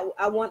because that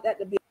I want that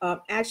to be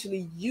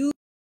actually using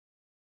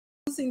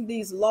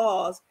these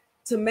laws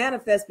to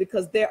manifest,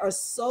 because there are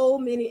so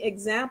many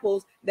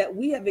examples that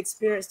we have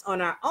experienced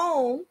on our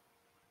own.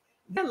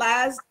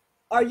 Realize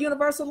are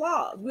universal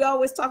laws. We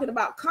always talking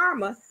about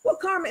karma. Well,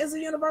 karma is a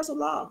universal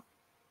law.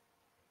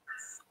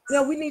 You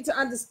know, we need to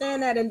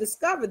understand that and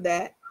discover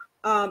that.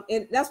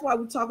 And that's why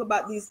we talk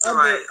about these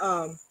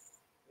other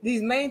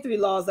these main three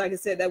laws, like I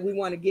said, that we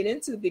want to get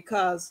into,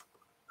 because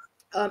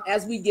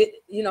as we get,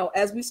 you know,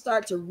 as we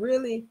start to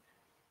really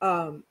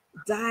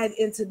dive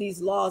into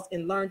these laws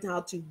and learn how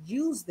to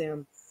use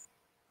them,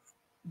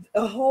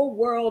 a whole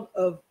world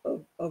of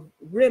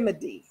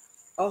remedy,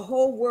 a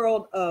whole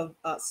world of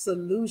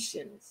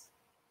solutions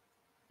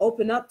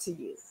open up to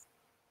you.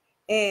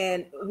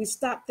 And we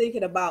stop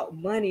thinking about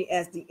money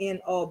as the end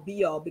all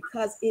be all,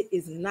 because it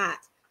is not.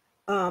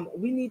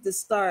 We need to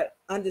start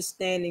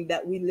understanding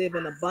that we live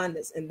in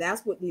abundance, and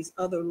that's what these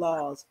other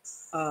laws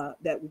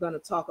that we're going to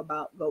talk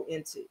about go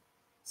into.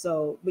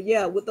 So, but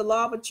yeah, with the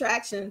law of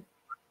attraction,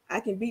 I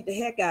can beat the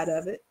heck out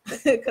of it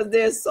because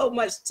there's so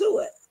much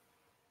to it.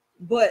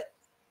 But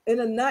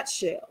in a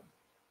nutshell,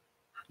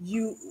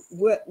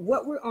 what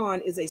we're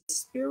on is a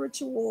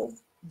spiritual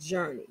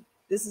journey.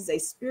 This is a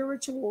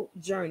spiritual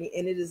journey,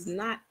 and it is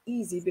not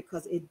easy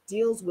because it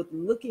deals with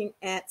looking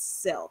at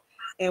self.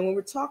 And when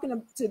we're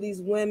talking to these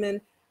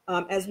women,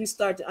 as we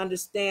start to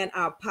understand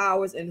our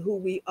powers and who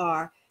we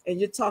are, and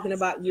you're talking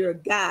about you're a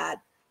God,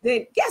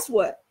 then guess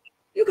what?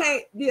 You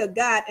can't be a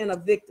God and a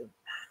victim.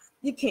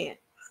 You can't.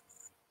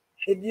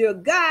 If you're a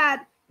God,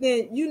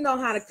 then you know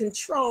how to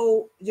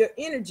control your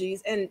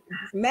energies and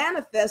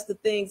manifest the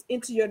things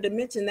into your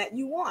dimension that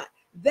you want.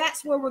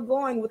 That's where we're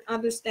going with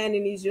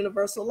understanding these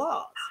universal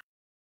laws.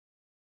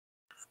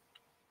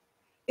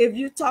 If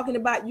you're talking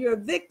about you're a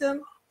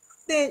victim,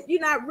 then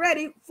you're not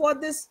ready for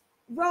this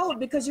road,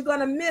 because you're going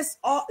to miss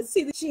all.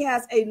 See, she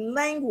has a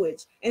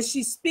language and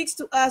she speaks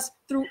to us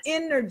through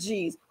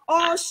energies.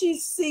 All she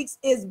seeks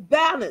is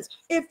balance.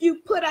 If you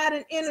put out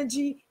an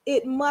energy,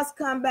 it must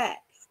come back.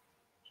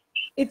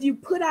 If you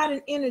put out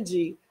an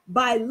energy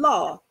by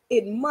law,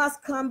 it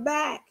must come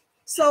back.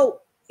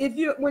 So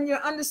when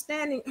you're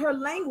understanding her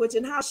language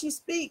and how she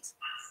speaks,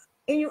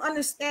 and you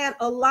understand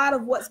a lot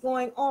of what's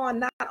going on,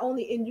 not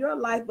only in your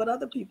life, but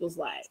other people's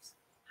lives.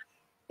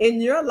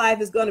 In your life,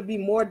 it's going to be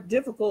more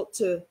difficult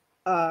to,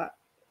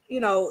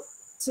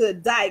 to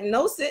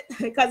diagnose it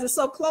because it's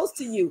so close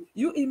to you.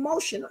 You're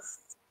emotional.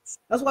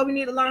 That's why we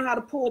need to learn how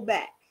to pull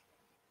back.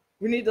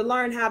 We need to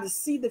learn how to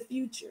see the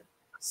future,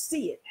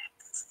 see it.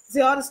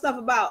 See all the stuff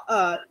about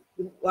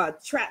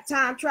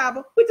time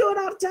travel. We do it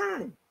all the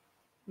time.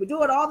 We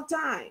do it all the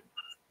time.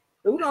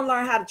 But we're going to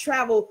learn how to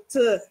travel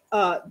to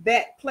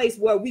that place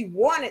where we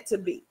want it to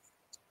be.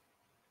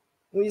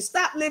 When you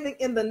stop living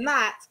in the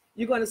knot,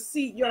 you're going to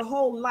see your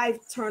whole life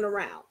turn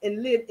around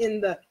and live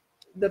in the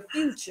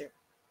future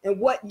and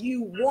what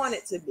you want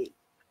it to be.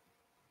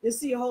 You'll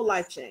see your whole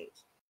life change.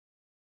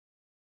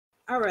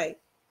 All right.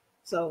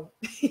 So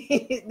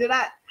did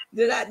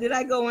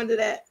I go into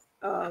that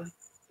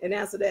and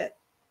answer that?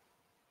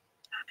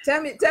 Tell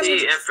me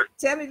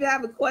if you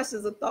have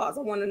questions or thoughts.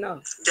 I want to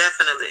know.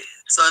 Definitely.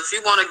 So if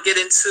you want to get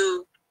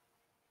into,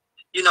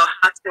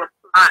 how to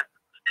apply.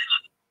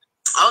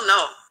 Oh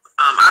no,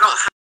 I don't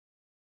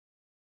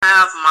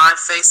have my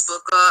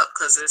Facebook up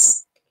because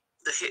it's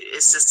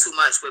just too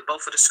much with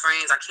both of the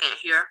screens. I can't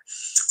hear.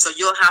 So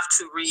you'll have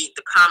to read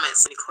the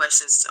comments, any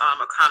questions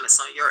or comments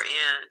on your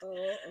end.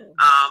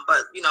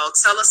 But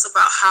tell us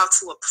about how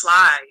to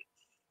apply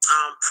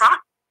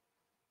properly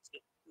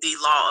the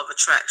law of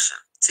attraction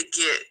to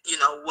get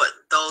what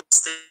those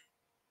things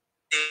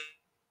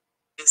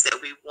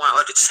that we want,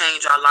 or to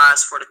change our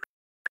lives for the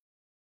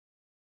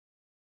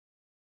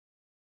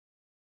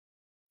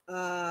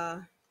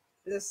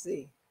let's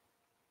see.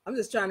 I'm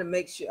just trying to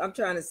make sure. I'm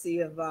trying to see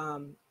if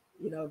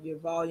if your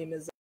volume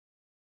is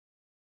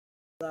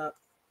up,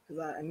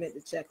 because I meant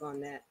to check on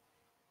that.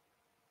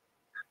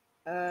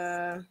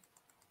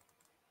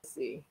 Let's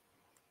see.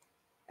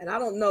 And I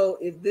don't know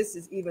if this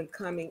is even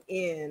coming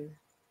in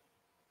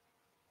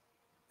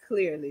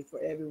clearly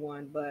for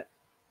everyone, but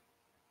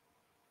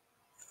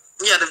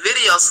yeah, the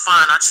video's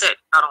fine. I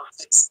checked out on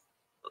Facebook.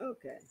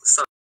 Okay.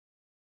 So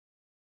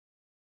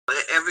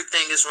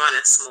everything is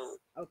running smooth.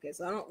 Okay,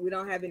 so we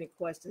don't have any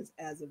questions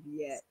as of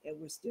yet, and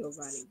we're still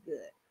running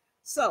good.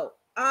 So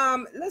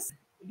let's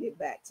get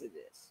back to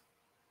this.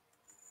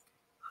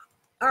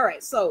 All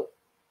right, so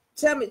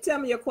tell me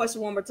your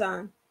question one more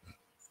time.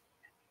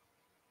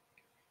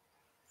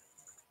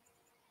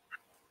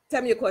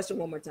 Tell me your question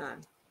one more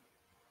time.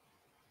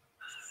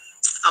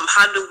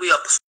 How do we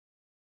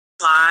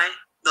apply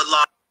the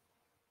law of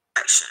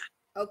attraction?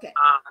 Okay.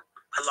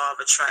 The law of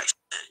attraction,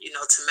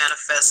 to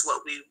manifest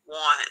what we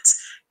want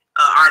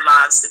our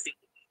lives to be.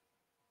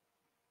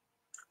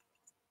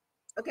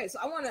 Okay, so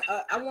I want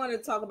to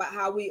talk about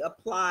how we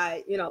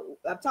apply.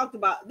 I've talked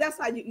about that's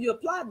how you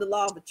apply the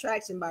law of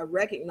attraction by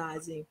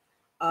recognizing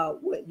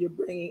what you're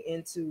bringing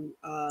into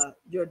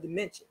your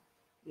dimension.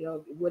 You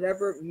know,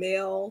 whatever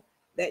male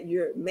that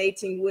you're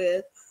mating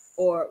with,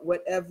 or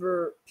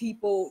whatever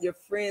people, your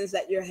friends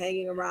that you're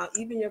hanging around,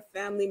 even your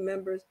family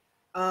members.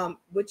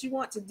 What you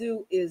want to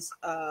do is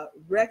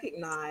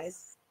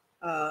recognize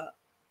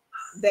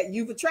that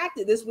you've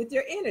attracted this with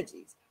your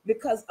energies.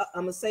 Because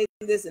I'm gonna say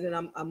this, and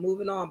then I'm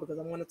moving on, because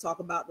I want to talk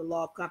about the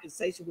law of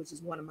compensation, which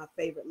is one of my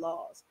favorite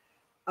laws.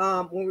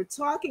 When we're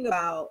talking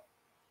about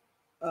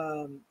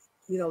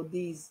you know,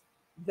 these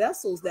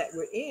vessels that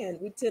we're in,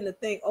 we tend to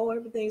think, oh,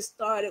 everything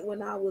started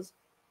when I was,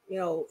 you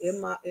know,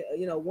 in my,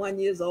 you know, 1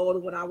 year old, or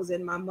when I was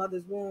in my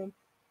mother's womb.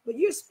 But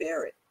you're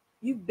spirit,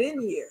 you've been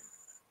here.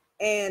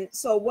 And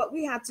so what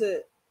we have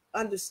to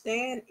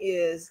understand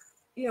is,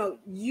 you know,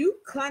 you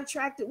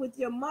contracted with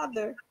your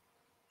mother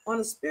on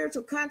a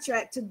spiritual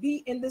contract to be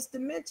in this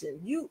dimension.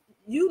 You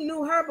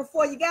knew her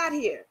before you got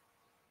here.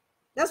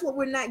 That's what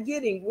we're not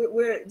getting.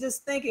 We're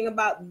just thinking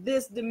about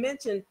this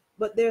dimension,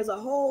 but there's a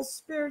whole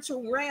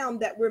spiritual realm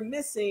that we're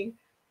missing,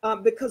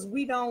 because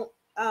we don't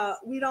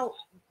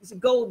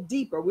go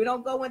deeper. We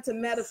don't go into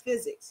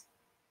metaphysics.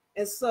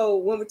 And so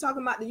when we're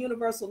talking about the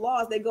universal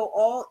laws, they go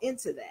all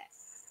into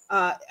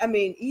that. I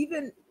mean,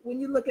 even when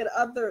you look at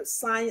other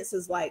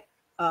sciences like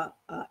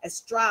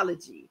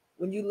astrology,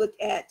 when you look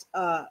at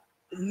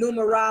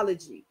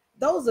numerology,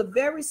 those are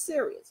very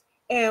serious.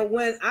 And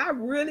when I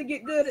really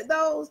get good at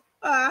those,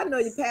 I know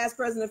your past,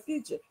 present, and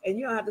future, and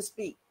you don't have to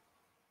speak,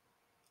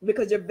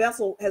 because your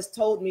vessel has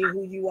told me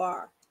who you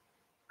are.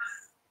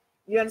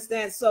 You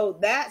understand? So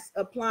that's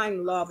applying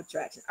the law of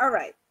attraction. All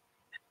right.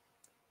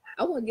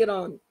 I want to get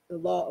on the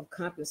law of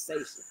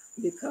compensation,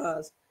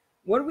 because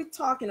what are we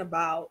talking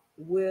about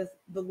with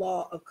the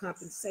law of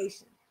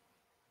compensation?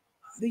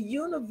 The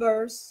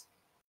universe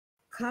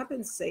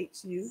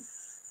compensates you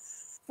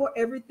for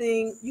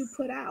everything you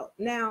put out.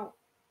 Now,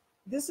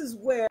 this is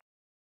where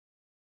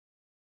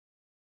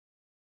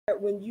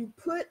when you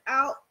put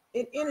out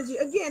an energy,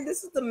 again,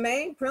 this is the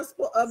main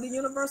principle of the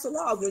universal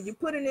laws. When you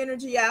put an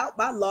energy out,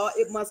 by law,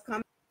 it must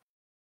come.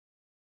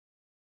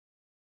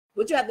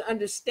 What you have to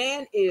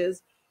understand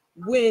is,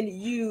 when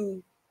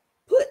you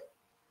put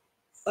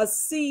a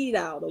seed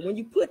out, or when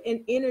you put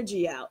an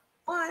energy out,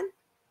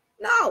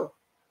 no,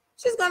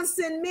 she's going to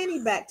send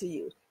many back to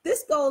you.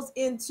 This goes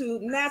into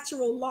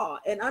natural law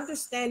and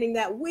understanding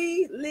that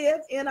we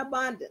live in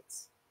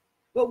abundance.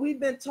 But we've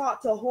been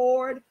taught to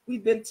hoard.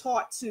 We've been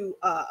taught to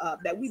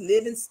that we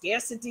live in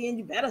scarcity, and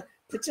you better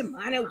put your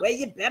money away.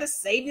 You better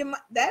save your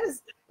money. That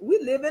is, we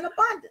live in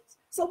abundance.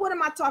 So what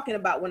am I talking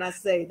about when I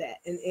say that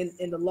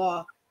in the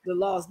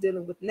laws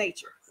dealing with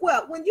nature?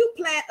 Well, when you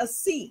plant a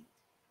seed,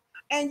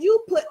 and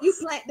you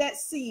plant that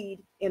seed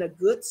in a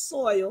good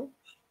soil,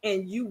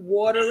 and you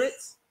water it,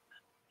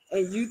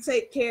 and you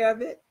take care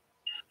of it,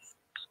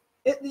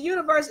 the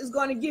universe is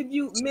going to give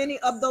you many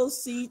of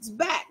those seeds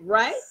back,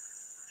 right?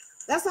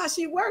 That's how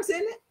she works,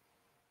 isn't it?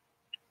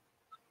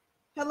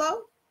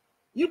 Hello?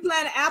 You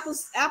plant an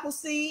apple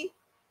seed,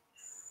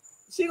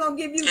 she gonna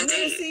give you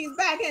many seeds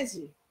back,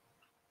 isn't she?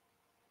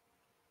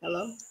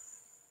 Hello?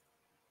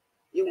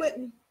 You with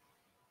me?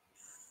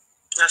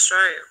 That's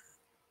right.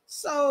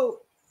 So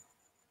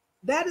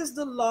that is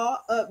the law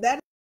of, that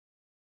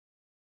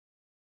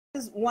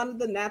is one of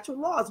the natural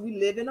laws. We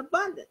live in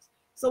abundance.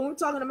 So when we're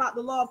talking about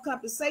the law of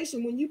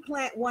compensation, when you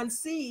plant one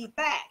seed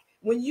back,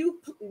 when you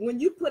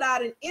put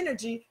out an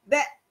energy,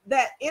 that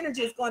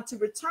energy is going to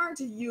return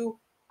to you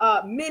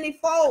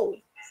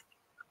manyfold.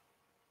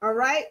 All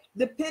right,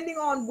 depending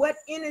on what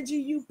energy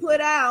you put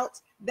out,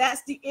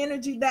 that's the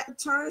energy that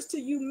returns to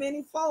you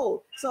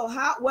manyfold. So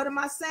what am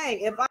I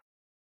saying? If I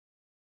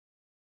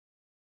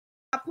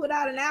put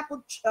out an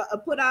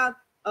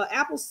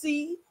apple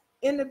seed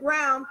in the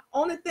ground,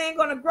 only thing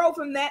going to grow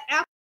from that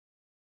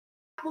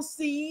apple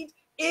seed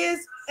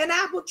is an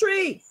apple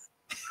tree.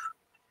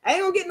 I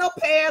ain't gonna get no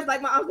pears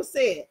like my uncle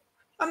said.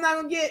 I'm not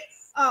gonna get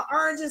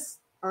oranges.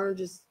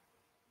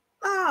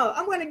 No,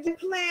 I'm gonna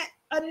plant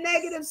a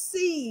negative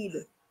seed.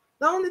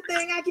 The only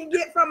thing I can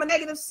get from a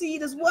negative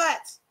seed is what?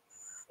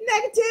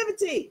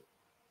 Negativity.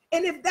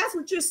 And if that's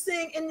what you're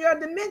seeing in your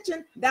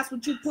dimension, that's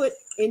what you put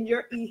in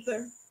your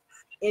ether,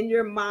 in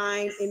your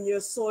mind, in your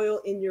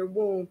soil, in your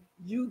womb.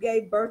 You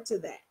gave birth to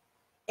that,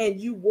 and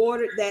you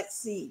watered that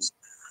seed.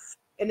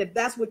 And if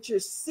that's what you're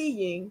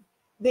seeing,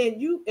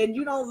 then you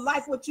don't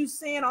like what you're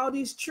seeing, all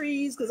these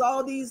trees, because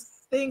all these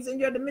things in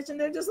your dimension,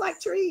 they're just like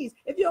trees.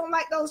 If you don't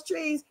like those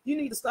trees, you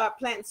need to start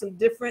planting some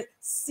different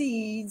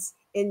seeds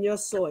in your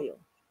soil.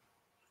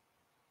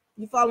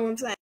 You follow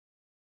what I'm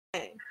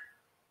saying?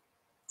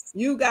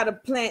 You got to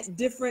plant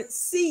different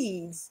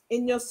seeds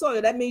in your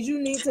soil. That means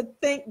you need to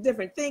think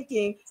different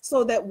thinking,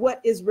 so that what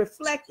is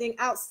reflecting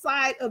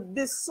outside of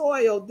this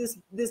soil, this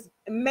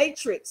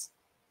matrix,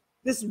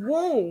 this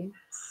womb,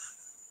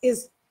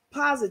 is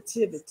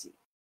positivity.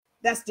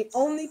 That's the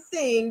only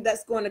thing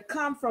that's going to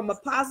come from a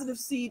positive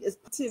seed, is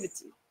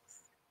positivity.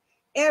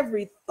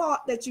 Every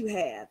thought that you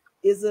have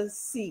is a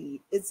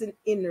seed. It's an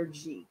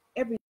energy.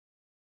 Every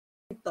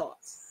thought,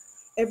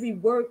 every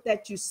word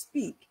that you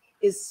speak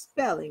is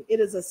spelling. It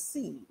is a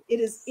seed. It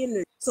is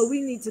energy. So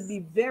we need to be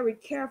very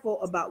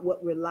careful about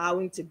what we're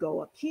allowing to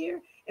go up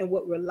here and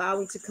what we're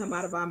allowing to come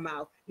out of our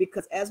mouth,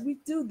 because as we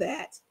do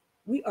that,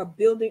 we are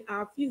building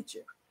our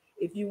future.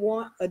 If you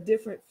want a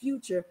different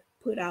future,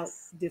 put out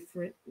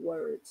different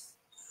words,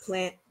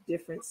 plant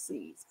different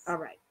seeds. All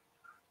right.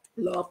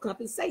 Law of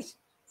compensation.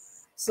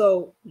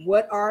 So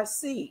what are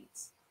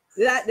seeds?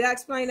 Did I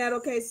explain that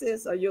okay,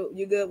 sis? Are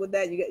you good with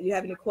that? You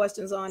have any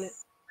questions on it?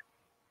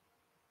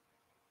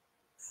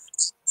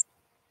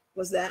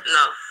 What's that?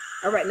 No.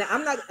 All right. Now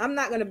I'm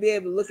not going to be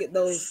able to look at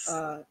those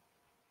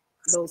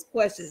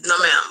questions. No,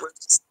 ma'am.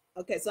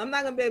 Okay, so I'm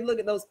not going to be able to look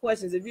at those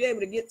questions. If you're able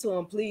to get to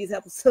them, please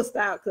help a sister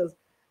out, because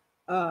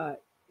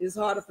it's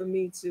harder for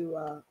me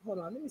to hold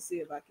on. Let me see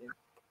if I can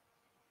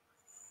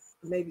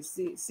maybe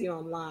see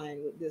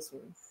online with this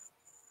one.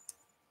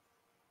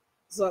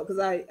 So, because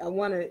I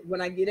want to,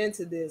 when I get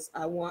into this,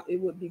 it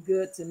would be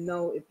good to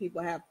know if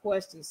people have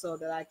questions so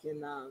that I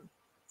can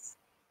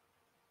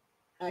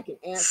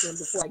answer them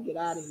before I get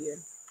out of here.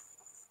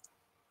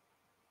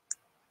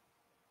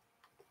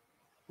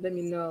 Let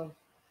me know.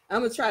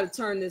 I'm gonna try to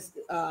turn this.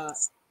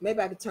 Maybe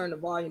I can turn the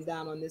volume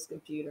down on this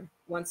computer.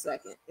 1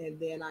 second, and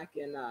then I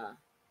can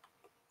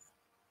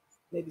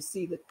maybe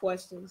see the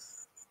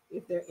questions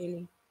if there are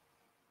any.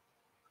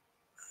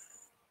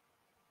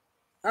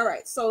 All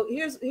right, so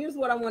here's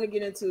what I want to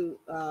get into.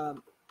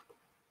 Can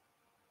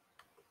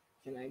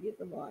I get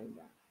the volume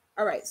down?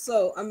 All right,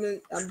 so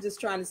I'm just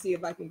trying to see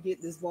if I can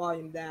get this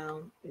volume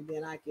down, and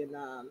then I can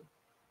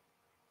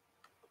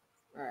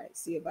all right,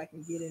 see if I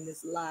can get in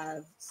this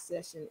live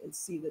session and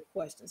see the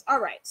questions.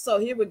 All right, so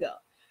here we go.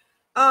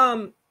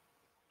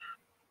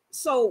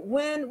 So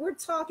when we're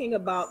talking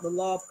about the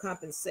law of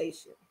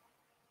compensation,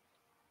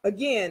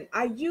 again,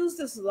 I use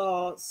this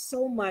law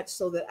so much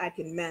so that I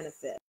can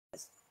manifest.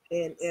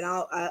 And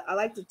I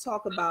like to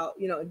talk about,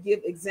 give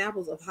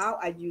examples of how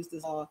I use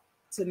this law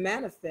to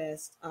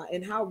manifest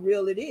and how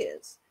real it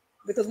is.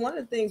 Because one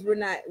of the things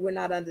we're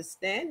not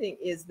understanding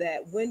is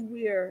that when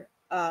we're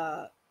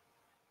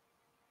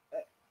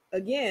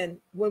again,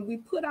 when we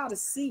put out a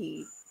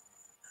seed,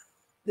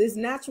 these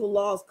natural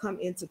laws come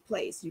into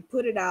place. You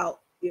put it out,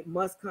 it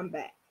must come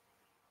back.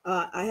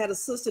 I had a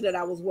sister that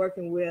I was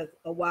working with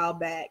a while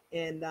back,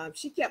 and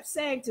she kept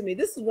saying to me,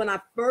 this is when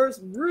I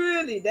first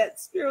really, that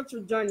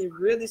spiritual journey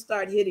really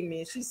started hitting me.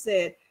 And she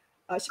said,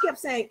 she kept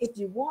saying, if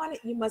you want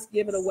it, you must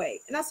give it away.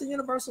 And that's a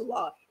universal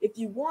law. If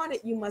you want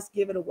it, you must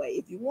give it away.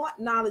 If you want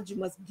knowledge, you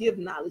must give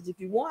knowledge. If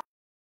you want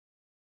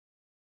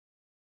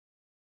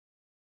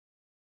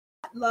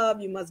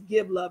love, you must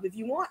give love. If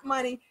you want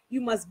money,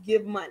 you must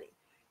give money.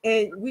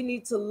 And we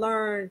need to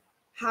learn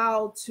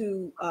how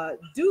to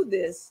do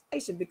this,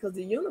 because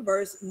the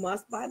universe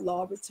must by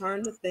law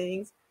return the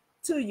things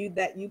to you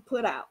that you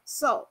put out.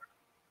 So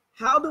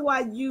how do I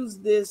use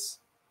this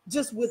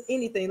just with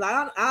anything?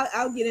 Like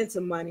I'll get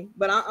into money,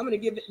 but I'm going to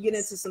get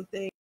into some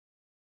things.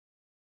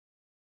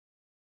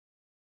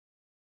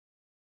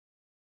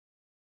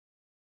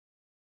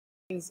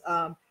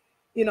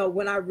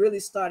 When I really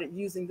started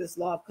using this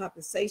law of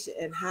compensation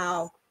and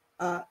how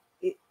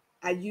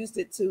I used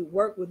it to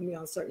work with me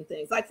on certain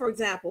things. Like, for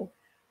example,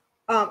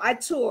 I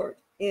toured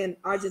in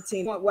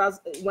Argentina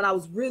when I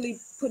was really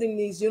putting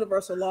these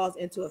universal laws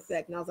into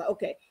effect. And I was like,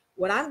 okay,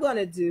 what I'm going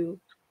to do,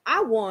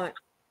 I want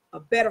a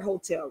better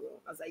hotel room.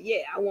 I was like,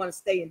 yeah, I want to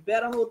stay in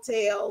better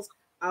hotels.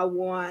 I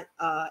want,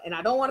 and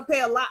I don't want to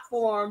pay a lot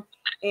for them.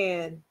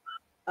 And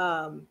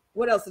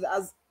what else?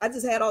 I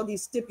just had all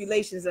these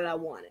stipulations that I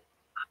wanted.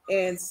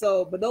 And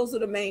so, but those are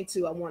the main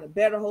two. I want a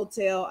better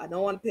hotel. I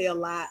don't want to pay a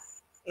lot.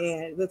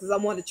 And because I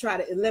want to try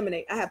to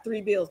eliminate, I have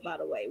 3 bills, by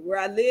the way: where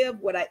I live,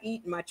 what I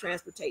eat, and my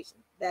transportation.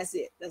 That's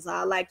it. That's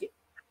how I like it.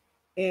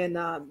 And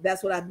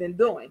that's what I've been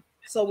doing.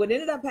 So what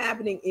ended up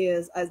happening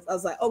is I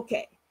was like,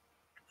 okay,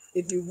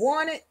 if you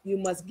want it, you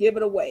must give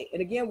it away.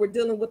 And again, we're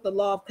dealing with the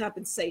law of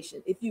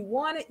compensation. If you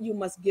want it, you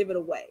must give it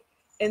away.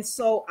 And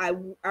so I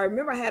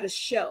remember I had a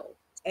show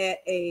at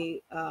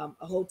a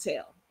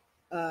hotel,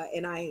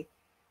 and I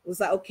was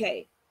like,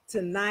 okay,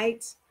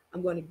 tonight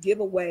I'm going to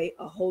give away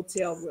a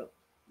hotel room.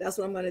 That's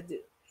what I'm going to do.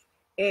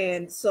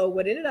 And so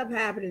what ended up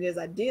happening is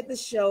I did the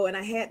show, and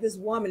I had this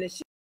woman, and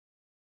she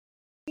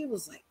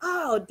was like,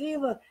 oh,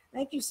 Diva,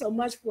 thank you so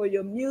much for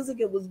your music.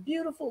 It was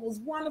beautiful. It was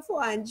wonderful.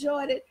 I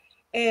enjoyed it.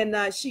 And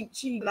she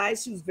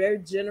was very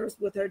generous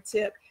with her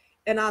tip.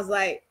 And I was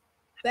like,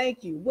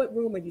 thank you. What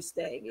room are you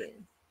staying in?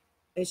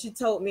 And she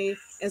told me.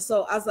 And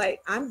so I was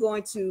like, I'm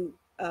going to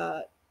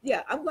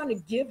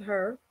give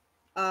her,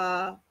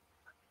 I'm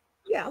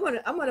going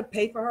to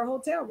pay for her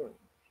hotel room.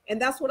 And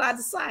that's what I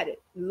decided.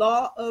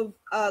 Law of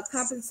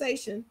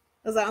compensation.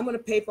 I was like, I'm going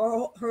to pay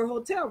for her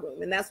hotel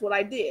room. And that's what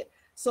I did.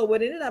 So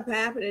what ended up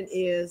happening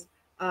is,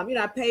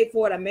 I paid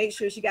for it. I made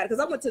sure she got it,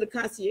 because I went to the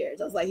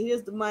concierge. I was like,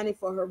 here's the money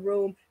for her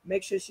room.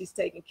 Make sure she's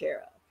taken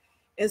care of.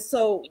 And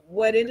so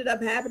what ended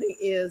up happening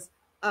is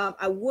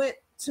I went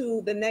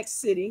to the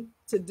next city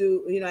to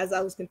do, as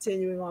I was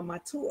continuing on my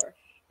tour,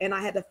 and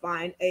I had to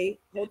find a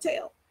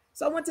hotel.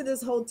 So I went to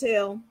this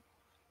hotel,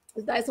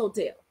 this nice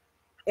hotel.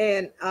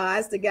 And I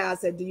asked the guy, I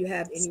said, do you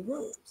have any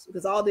rooms?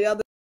 Because all the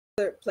other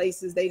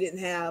places, they didn't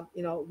have,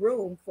 you know,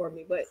 room for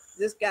me. But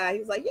this guy, he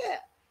was like, yeah,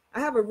 I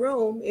have a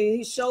room. And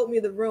he showed me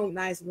the room,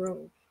 nice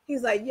room.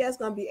 He's like, yeah, it's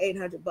going to be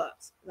 $800.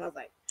 And I was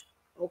like,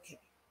 okay.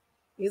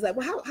 He's like,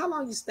 well, how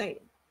long you staying?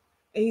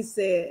 And he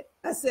said,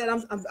 I said,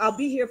 I'll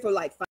be here for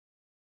like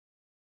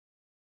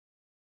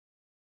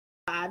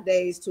 5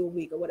 days to a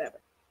week or whatever.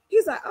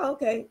 He's like, oh,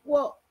 okay.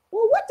 Well,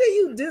 what do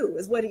you do?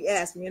 Is what he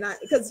asked me. And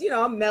because, you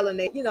know, I'm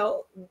melanated, you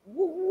know,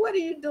 what are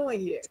you doing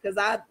here? Because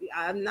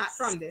I'm not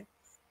from there.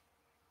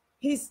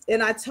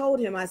 And I told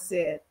him, I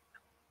said,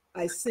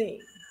 I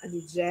sing. I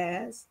do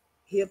jazz,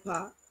 hip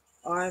hop,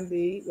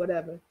 R&B,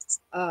 whatever,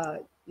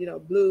 you know,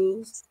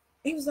 blues.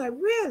 He was like,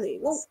 really?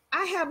 Well,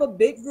 I have a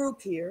big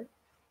group here.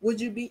 Would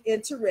you be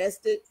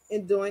interested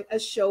in doing a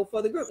show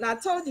for the group? Now,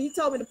 he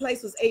told me the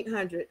place was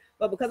 800,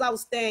 but because I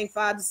was staying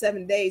 5 to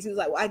 7 days, he was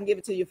like, well, I can give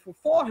it to you for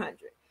 400.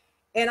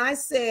 And I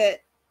said,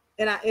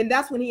 and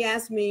that's when he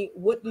asked me,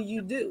 what do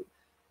you do?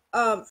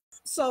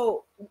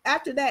 So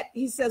after that,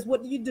 he says,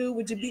 what do you do?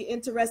 Would you be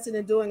interested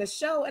in doing a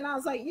show? And I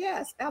was like,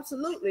 yes,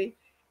 absolutely.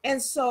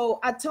 And so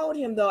I told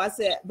him, though, I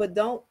said, but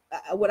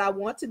what I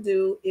want to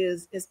do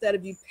is, instead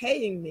of you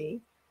paying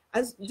me,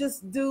 I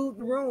just do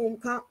the room,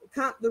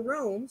 comp the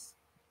rooms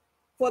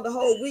for the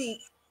whole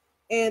week,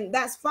 and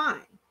that's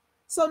fine.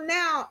 So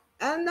now,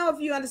 I don't know if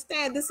you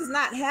understand, this is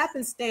not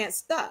happenstance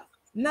stuff.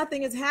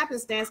 Nothing is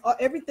happenstance, or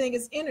everything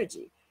is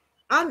energy.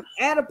 I'm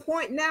at a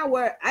point now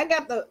where I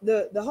got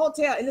the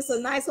hotel, and it's a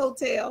nice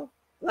hotel,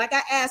 like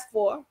I asked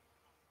for,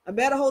 a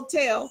better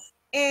hotel,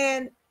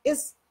 and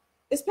it's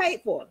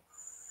paid for.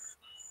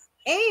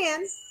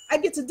 And I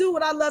get to do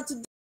what I love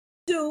to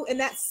do, and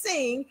that's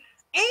sing.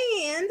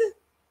 And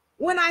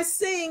when I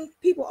sing,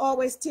 people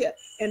always tip,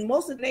 and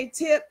most of they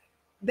tip,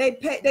 they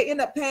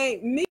end up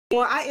paying me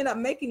more. I end up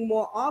making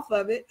more off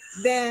of it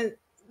than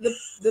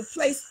the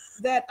place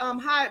that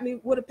hired me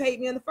would have paid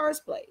me in the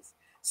first place.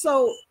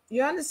 So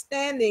you're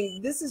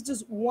understanding, this is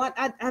just one.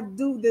 I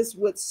do this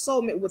with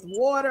with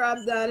water.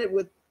 I've done it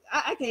with,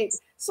 I can't,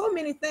 so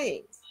many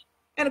things.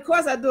 And of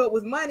course I do it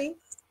with money.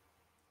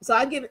 So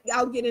I'll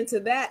get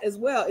into that as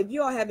well. If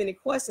you all have any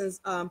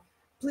questions,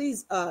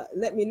 please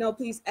let me know.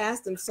 Please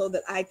ask them so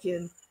that I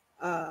can,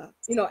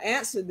 you know,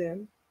 answer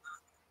them.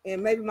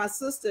 And maybe my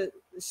sister,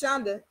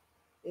 Shunda,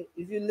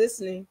 if you're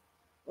listening,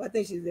 well, I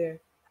think she's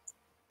there.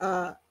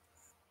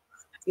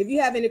 If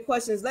you have any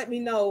questions, let me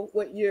know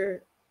what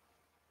your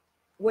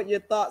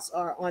thoughts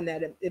are on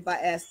that. If I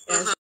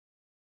answer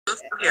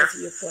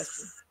your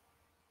question.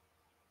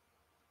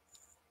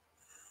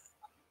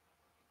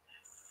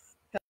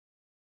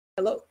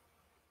 Hello,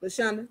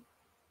 LaShonda?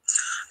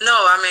 No,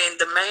 I mean,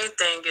 the main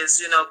thing is,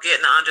 you know,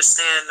 getting an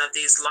understanding of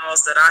these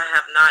laws that I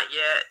have not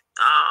yet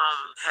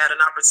had an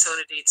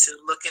opportunity to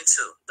look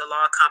into, the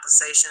law of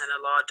compensation and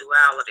the law of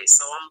duality.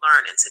 So I'm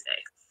learning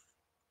today.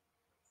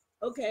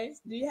 Okay.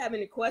 Do you have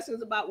any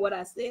questions about what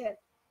I said?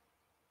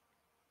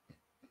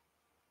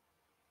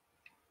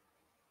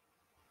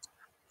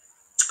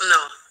 No,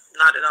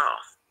 not at all.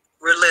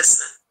 We're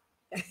listening.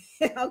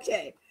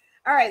 Okay.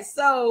 All right.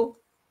 So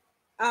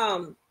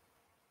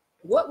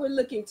what we're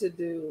looking to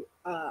do,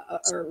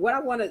 or what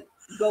I want to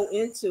go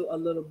into a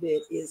little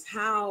bit, is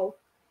how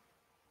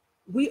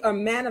we are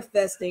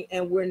manifesting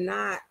and we're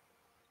not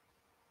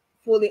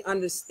fully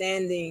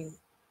understanding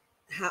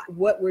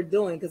what we're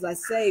doing. Because I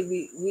say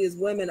we as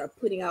women are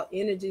putting out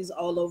energies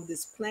all over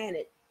this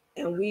planet,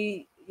 and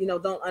we, you know,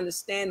 don't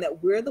understand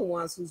that we're the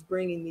ones who's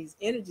bringing these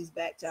energies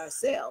back to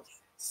ourselves.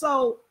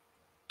 So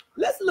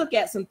let's look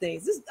at some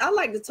things. I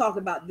like to talk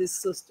about this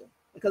sister,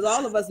 because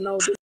all of us know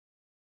this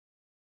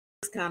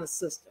kind of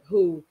sister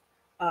who,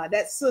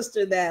 that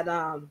sister that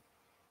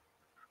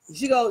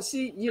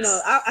she you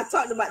know, I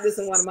talked about this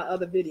in one of my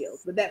other videos,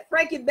 but that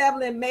Frankie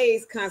Beverly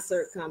Mays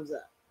concert comes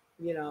up,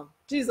 you know,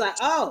 she's like,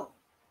 oh,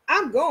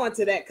 I'm going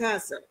to that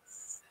concert,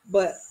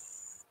 but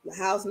the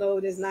house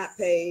note is not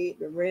paid,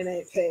 the rent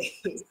ain't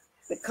paid,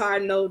 the car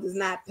note is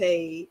not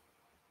paid.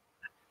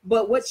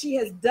 But what she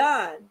has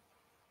done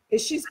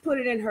is she's put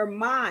it in her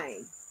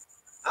mind,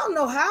 I don't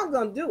know how I'm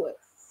gonna do it,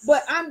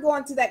 but I'm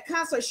going to that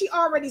concert. She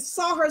already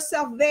saw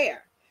herself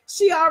there.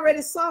 She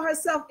already saw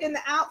herself in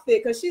the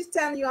outfit, because she's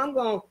telling you, I'm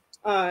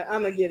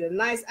gonna get a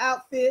nice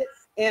outfit,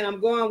 and I'm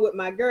going with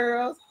my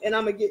girls, and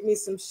I'm gonna get me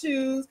some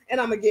shoes,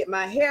 and I'm gonna get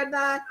my hair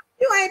done.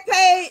 You ain't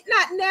paid,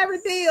 not in every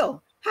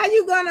bill. How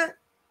you gonna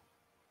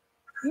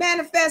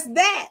manifest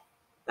that?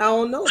 I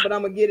don't know, but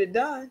I'm gonna get it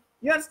done.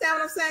 You understand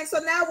what I'm saying? So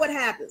now what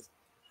happens?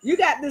 You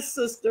got this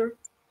sister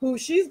who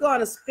she's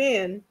gonna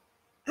spend.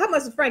 How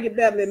much does Frankie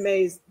Beverly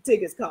Mays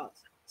tickets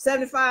cost?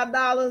 $75,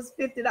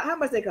 $50. How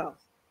much they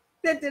cost?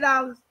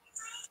 $50.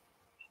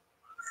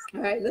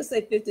 All right, let's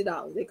say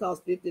 $50. They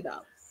cost $50.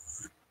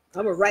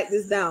 I'm gonna write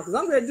this down because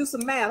I'm gonna do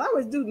some math. I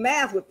always do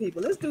math with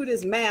people. Let's do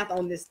this math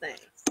on this thing.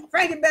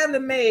 Frankie Beverly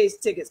Mays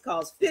tickets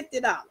cost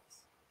 $50,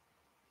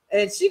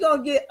 and she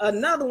gonna get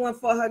another one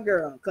for her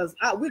girl, because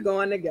we're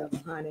going together,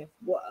 honey.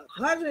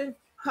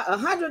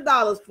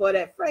 $100 for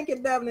that Frankie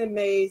Beverly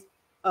Mays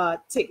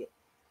ticket.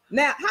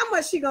 Now, how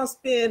much she gonna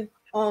spend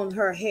on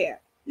her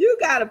hair. You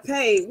gotta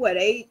pay what,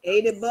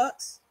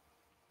 $80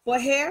 for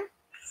hair?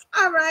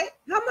 All right,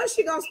 how much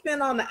she gonna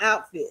spend on the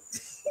outfit?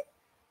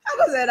 How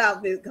much that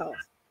outfit cost?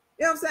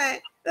 You know what I'm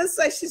saying? Let's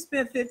say she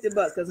spent $50,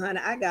 because honey,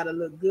 I gotta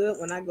look good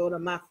when I go to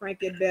my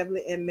Frankie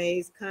Beverly and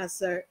Mays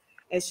concert,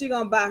 and she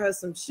gonna buy her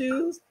some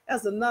shoes.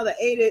 That's another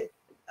 80.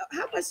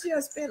 How much she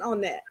gonna spend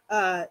on that?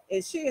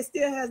 And she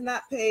still has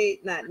not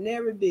paid not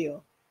nary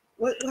bill.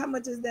 What? How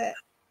much is that?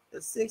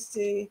 The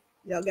 60.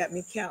 Y'all got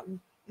me counting.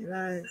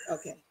 And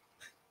okay.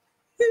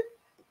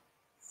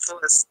 So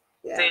it's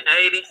Yeah.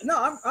 80.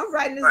 No, I'm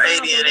writing this or down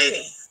 80 and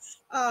 80.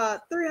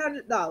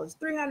 $300,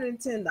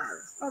 $310.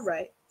 All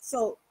right.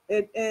 So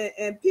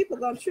and people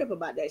gonna trip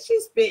about that. She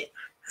spent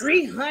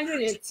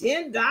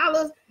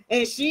 $310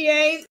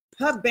 and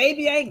her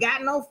baby ain't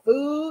got no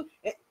food.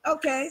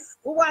 Okay,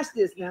 well, watch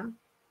this now.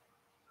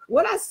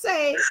 What I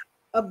say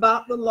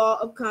about the law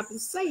of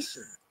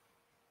compensation.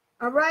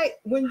 All right,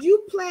 when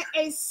you plant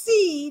a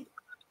seed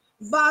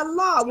by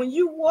law, when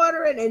you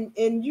water it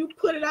and you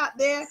put it out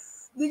there,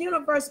 the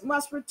universe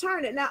must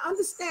return it. Now,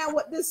 understand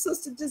what this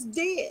sister just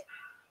did.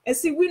 And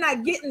see, we're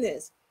not getting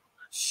this.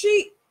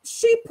 She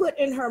put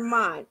in her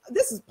mind,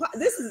 this is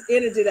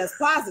energy that's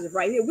positive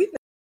right here. We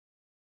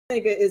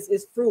think it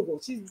is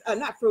frugal. She's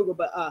not frugal,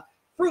 but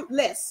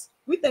fruitless.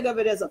 We think of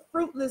it as a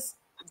fruitless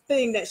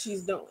thing that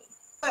she's doing.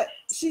 But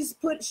she's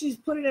put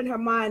it in her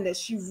mind that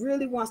she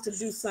really wants to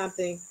do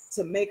something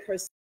to make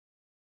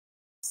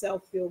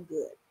herself feel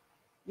good.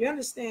 You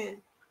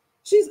understand?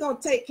 She's gonna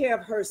take care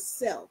of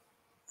herself.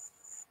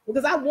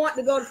 Because I want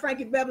to go to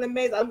Frankie Beverly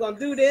Mays. I'm gonna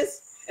do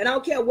this, and I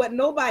don't care what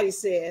nobody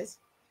says.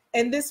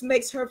 And this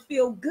makes her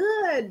feel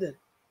good.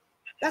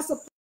 That's a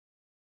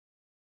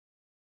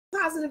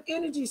positive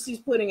energy she's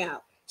putting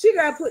out. She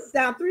gotta put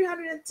down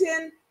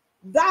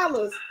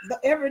 $310,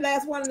 every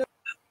last one of them.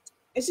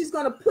 And she's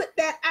going to put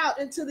that out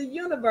into the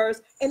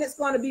universe, and it's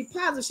going to be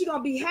positive. She's going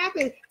to be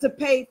happy to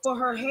pay for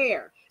her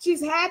hair.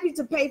 She's happy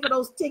to pay for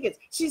those tickets.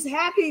 She's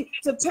happy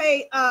to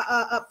pay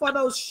for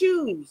those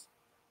shoes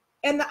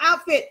and the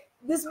outfit.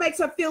 This makes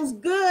her feel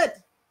good.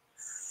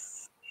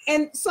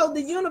 And so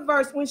the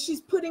universe, when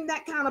she's putting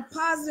that kind of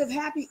positive,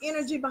 happy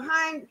energy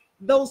behind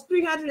those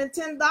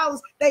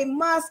 $310, they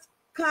must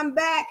come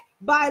back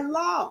by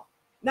law.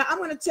 Now, I'm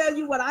going to tell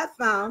you what I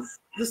found.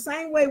 The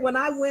same way when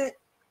I went,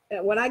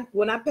 when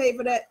I paid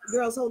for that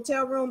girl's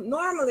hotel room,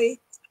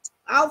 normally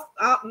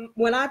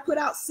when I put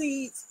out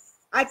seeds,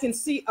 I can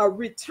see a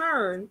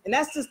return, and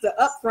that's just the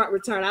upfront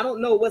return. I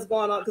don't know what's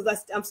going on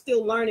because I'm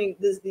still learning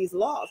these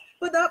laws.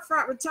 But the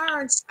upfront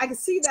return, I can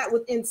see that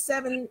within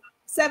seven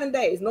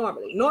days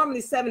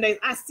normally 7 days,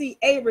 I see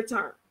a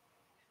return.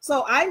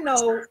 So I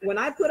know when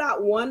I put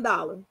out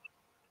 $1,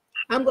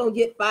 I'm going to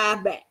get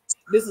 5 back.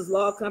 This is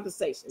law of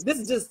compensation. This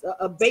is just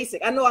a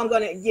basic. I know I'm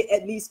going to get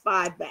at least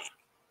 5 back.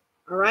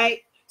 All right.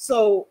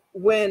 So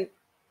when,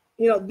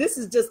 this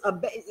is just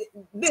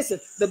listen,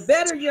 the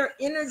better your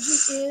energy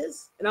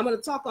is, and I'm going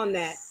to talk on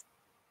that,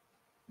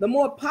 the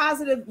more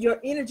positive your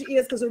energy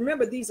is, because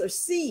remember, these are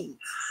seeds.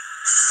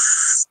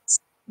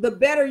 The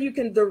better you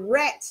can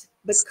direct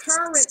the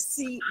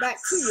currency back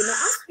to you. Now,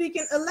 I'm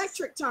speaking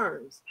electric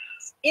terms,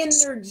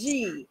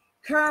 energy,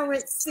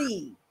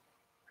 currency.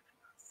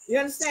 You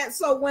understand?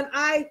 So when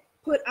I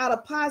put out a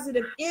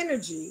positive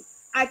energy,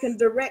 I can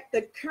direct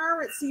the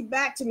currency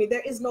back to me.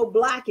 There is no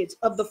blockage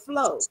of the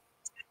flow.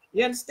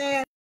 You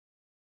understand?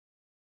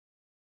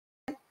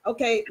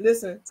 Okay,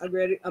 listen,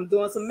 I'm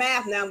doing some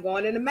math now. I'm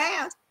going into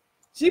math.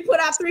 She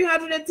put out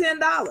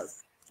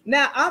 $310.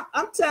 Now,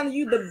 I'm telling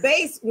you the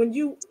base, when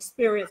you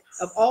experience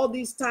of all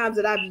these times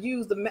that I've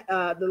used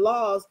the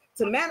laws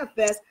to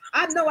manifest,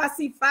 I know I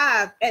see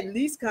 5 at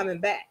least coming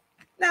back.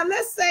 Now,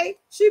 let's say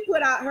she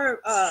put out her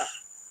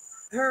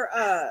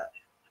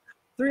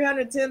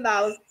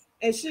 $310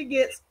 and she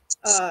gets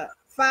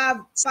 5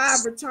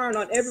 return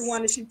on every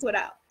one that she put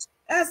out.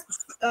 That's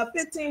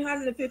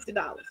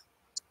 $1,550.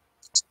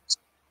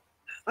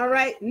 All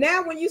right.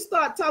 Now, when you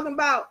start talking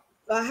about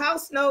a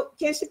house note,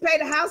 can she pay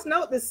the house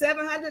note that's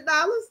 $700?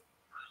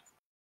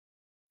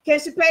 Can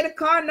she pay the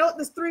car note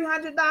that's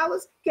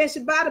 $300? Can she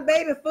buy the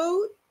baby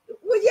food?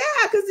 Well,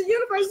 yeah, because the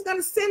universe is going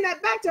to send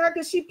that back to her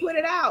because she put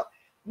it out.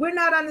 We're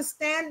not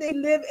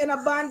understanding, live in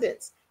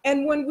abundance.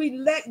 And when we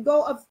let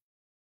go of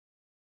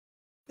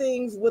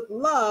things with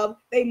love,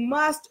 they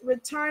must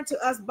return to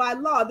us by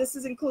law. This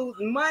includes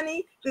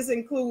money. This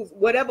includes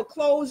whatever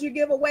clothes you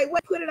give away.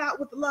 Put it out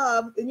with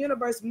love. The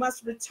universe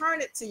must return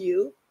it to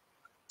you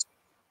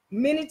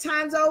many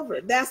times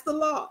over. That's the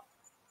law.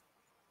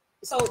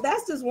 So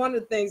that's just one of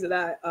the things that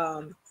I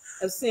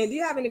have seen. Do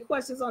you have any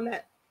questions on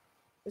that,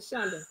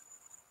 Shunda?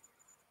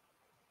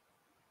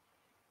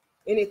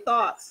 Any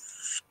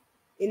thoughts?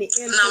 Any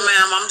input? No,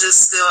 ma'am. I'm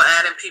just still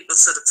adding people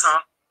to the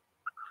talk.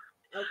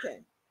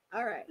 Okay.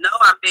 All right. No,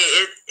 I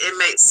mean, it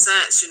makes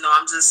sense.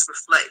 I'm just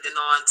reflecting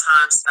on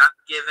times that I've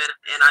given,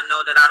 and I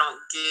know that I don't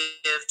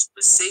give to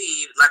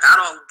receive. Like, I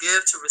don't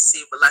give to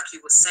receive, but like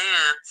you were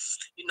saying,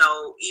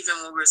 even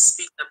when we're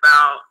speaking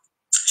about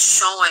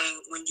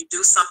showing when you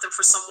do something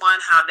for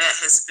someone, how that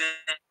has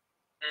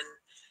been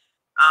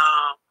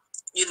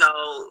You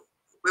know,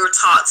 we were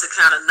taught to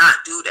kind of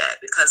not do that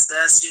because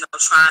that's, you know,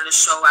 trying to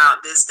show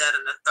out this, that,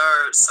 and the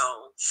third.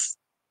 So,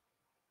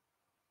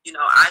 you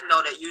know, I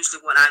know that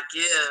usually when I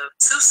give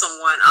to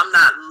someone, I'm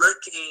not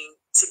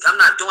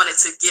doing it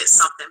to get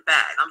something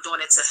back. I'm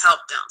doing it to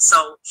help them.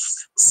 So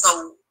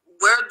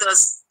where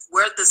does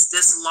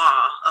this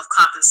law of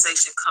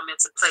compensation come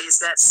into play? Is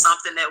that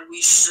something that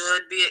we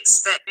should be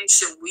expecting?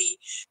 Should we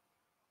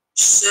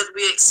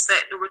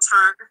expect a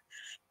return?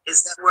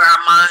 Is that where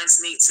our minds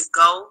need to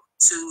go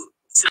to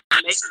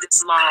make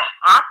this law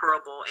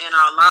operable in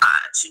our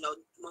lives? You know,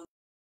 when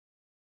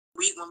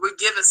we're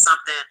given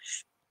something,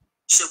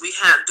 should we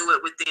do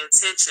it with the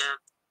intention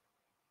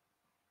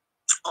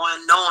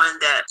on knowing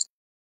that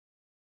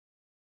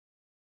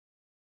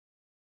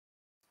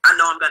I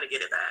know I'm going to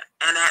get it back,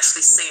 and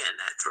actually seeing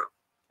that through?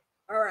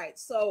 All right.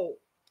 So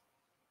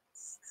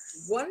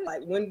when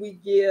we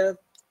give,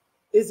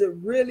 is it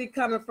really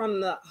coming from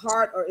the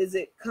heart, or is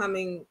it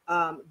coming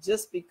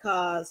just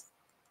because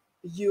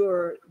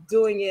you're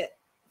doing it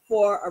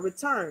for a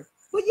return?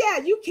 But yeah,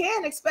 you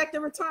can expect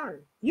a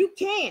return. You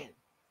can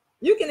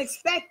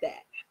expect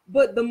that.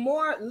 But the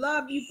more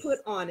love you put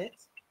on it,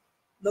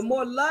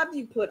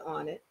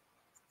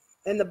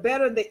 and the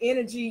better the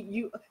energy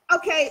you,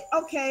 okay,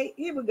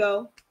 here we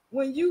go.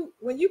 When you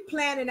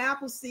plant an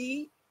apple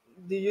seed,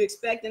 do you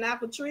expect an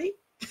apple tree?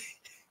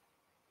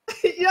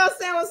 You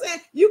understand what I'm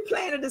saying? You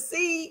planted a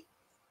seed.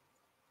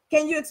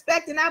 Can you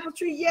expect an apple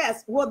tree?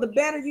 Yes. Well, the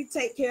better you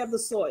take care of the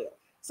soil.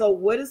 So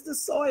what is the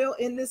soil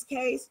in this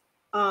case?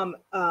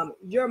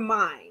 Your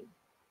mind.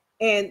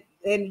 And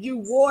you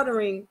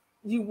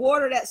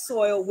water that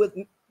soil with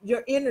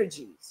your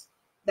energies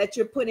that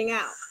you're putting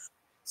out.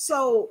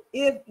 So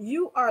if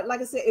you are, like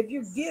I said, if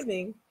you're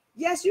giving,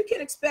 yes, you can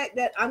expect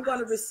that I'm going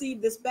to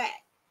receive this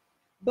back.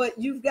 But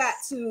you've got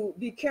to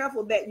be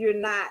careful that you're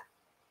not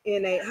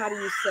in a, how do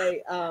you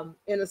say,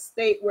 in a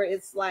state where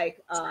it's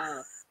like,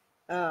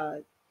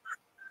 what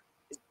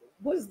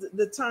is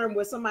the term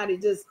where somebody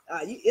just,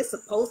 it's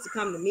supposed to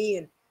come to me,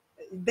 and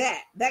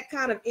that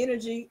kind of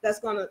energy that's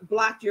going to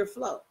block your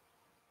flow.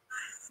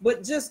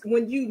 But just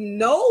when you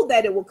know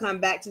that it will come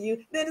back to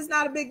you, then it's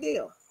not a big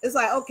deal. It's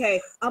like,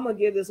 okay, I'm going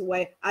to give this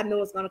away. I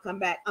know it's going to come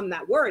back. I'm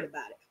not worried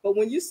about it. But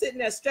when you're sitting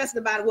there stressing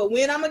about it, well,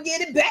 when I'm going to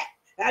get it back?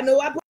 I know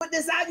I put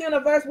this out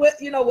universe with,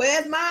 you know,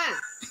 where's mine?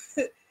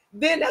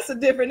 Then that's a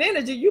different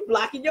energy. You're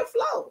blocking your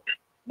flow.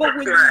 But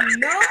when you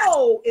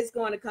know it's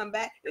going to come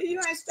back, you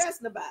ain't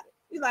stressing about it.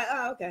 You're like,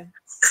 oh, okay,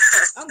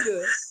 I'm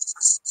good.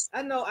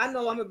 I know I'm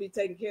going to be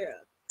taken care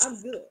of. I'm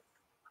good.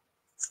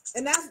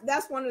 And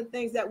that's one of the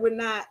things that we're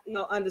not, you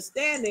know,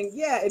 understanding.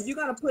 Yeah, if you're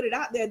going to put it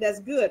out there, that's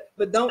good.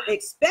 But don't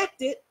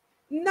expect it.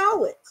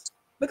 Know it.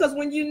 Because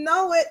when you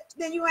know it,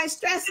 then you ain't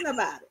stressing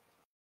about it.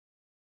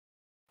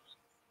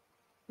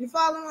 You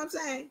follow what I'm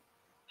saying?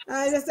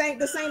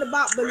 This ain't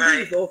about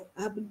belief. Oh,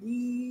 I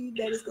believe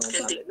that it's going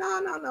to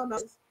come. No.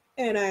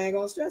 And I ain't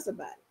going to stress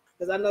about it.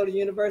 Because I know the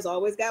universe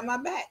always got my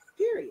back,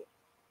 period.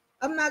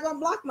 I'm not going to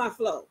block my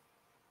flow.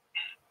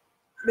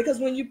 Because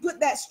when you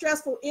put that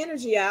stressful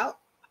energy out,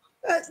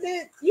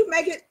 then you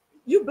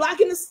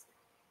blocking this.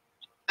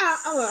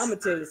 I'm going to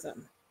tell you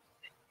something.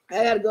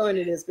 I got to go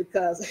into this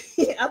because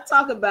I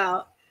talk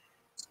about,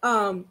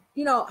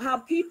 you know, how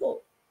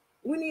people,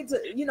 we need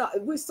to, you know,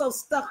 we're so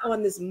stuck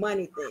on this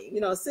money thing.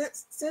 You know,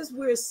 since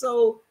we're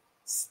so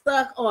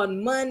stuck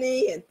on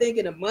money and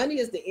thinking of money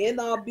is the end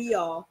all be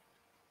all,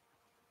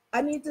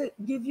 I need to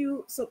give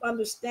you some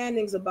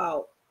understandings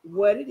about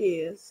what it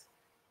is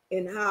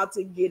and how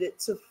to get it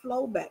to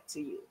flow back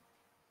to you.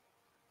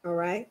 All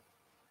right.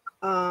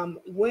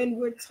 When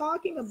we're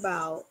talking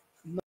about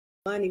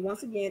money,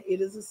 once again,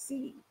 it is a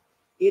seed.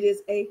 It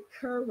is a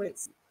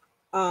currency.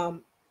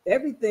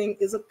 Everything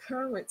is a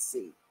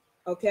currency.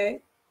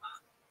 Okay.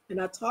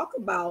 And I talk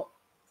about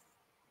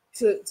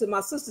to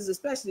my sisters,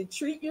 especially,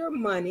 treat your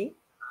money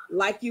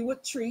like you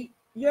would treat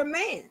your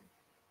man.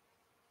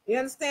 You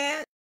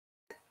understand?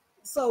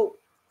 So,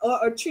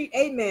 or treat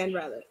a man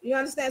rather. You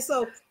understand?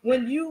 So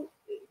when you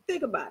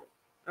think about it,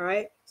 all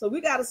right. So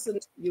we got to,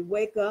 you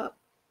wake up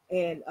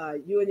and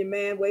you and your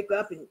man wake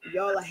up and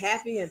y'all are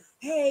happy and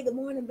hey, good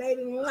morning,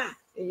 baby,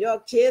 and y'all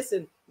kiss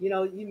and you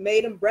know you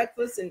made them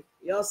breakfast and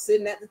y'all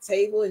sitting at the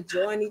table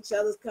enjoying each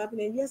other's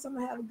company. And yes, I'm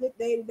gonna have a good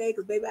day today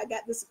because baby, I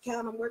got this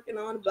account I'm working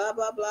on, blah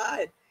blah blah.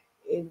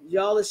 And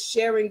y'all are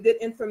sharing good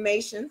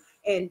information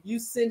and you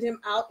send him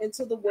out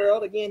into the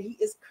world. Again, he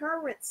is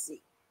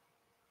currency.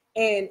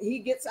 And he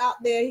gets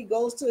out there, he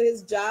goes to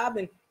his job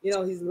and, you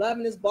know, he's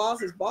loving his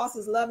boss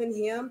is loving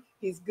him.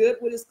 He's good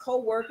with his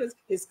co-workers.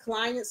 His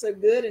clients are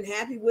good and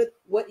happy with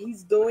what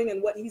he's doing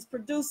and what he's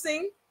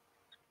producing.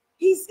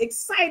 He's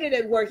excited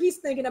at work. He's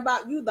thinking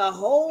about you the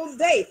whole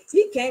day.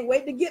 He can't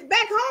wait to get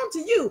back home to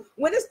you.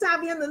 When it's time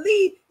for him to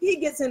leave, he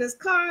gets in his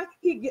car.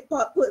 He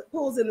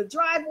pulls in the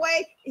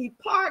driveway. He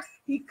parks.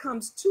 He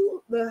comes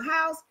to the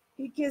house.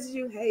 He kisses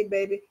you. Hey,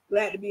 baby,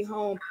 glad to be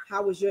home.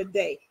 How was your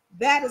day?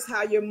 That is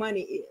how your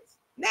money is.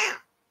 Now,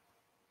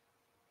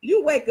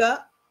 you wake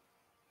up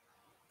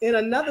in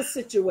another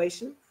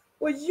situation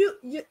Well,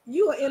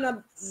 you are in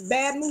a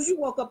bad mood. You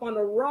woke up on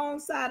the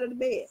wrong side of the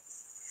bed.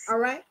 All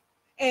right.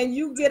 And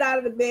you get out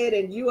of the bed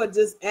and you are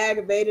just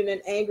aggravated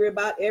and angry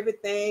about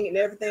everything and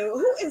everything.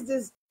 Who is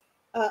this?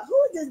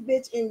 Who is this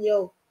bitch in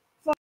your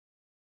phone?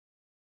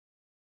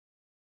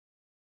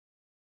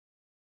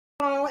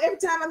 Every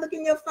time I look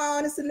in your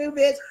phone, it's a new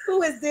bitch.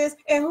 Who is this?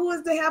 And who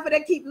is the helper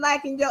that keep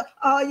liking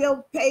all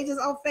your pages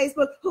on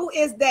Facebook? Who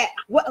is that?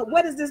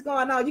 What is this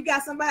going on? You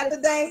got somebody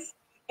today?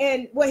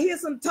 And well, here's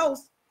some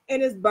toast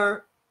and it's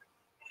burnt.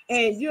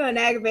 And you done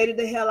aggravated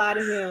the hell out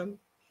of him.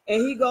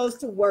 And he goes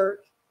to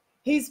work.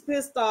 He's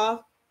pissed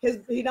off.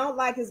 He don't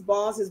like his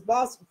boss. His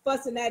boss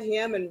fussing at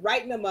him and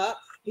writing him up.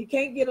 He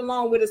can't get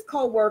along with his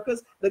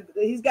co-workers.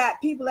 He's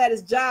got people at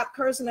his job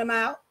cursing him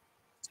out.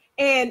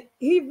 And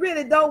he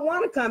really don't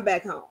want to come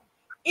back home.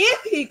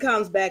 If he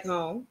comes back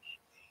home,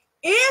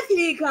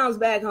 he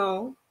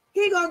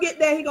gonna get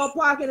there. He gonna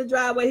park in the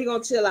driveway. He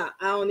gonna chill out.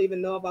 I don't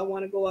even know if I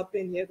want to go up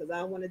in here because I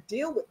don't want to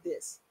deal with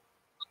this.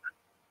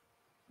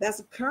 That's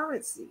a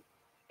currency.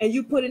 And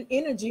you put an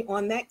energy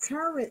on that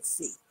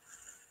currency.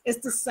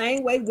 It's the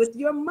same way with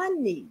your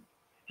money.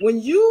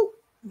 When you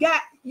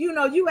got,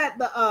 you at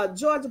the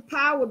Georgia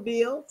Power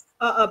Bill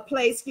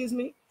place,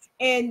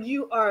 and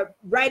you are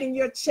writing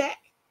your check,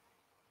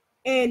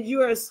 and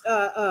you're,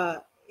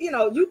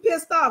 you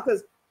pissed off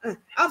because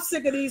I'm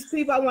sick of these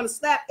people. I want to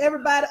slap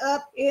everybody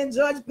up in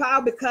Georgia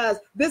Power because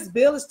this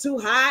bill is too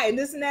high and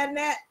this and that and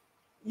that.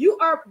 You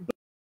are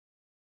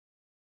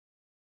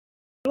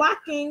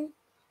blocking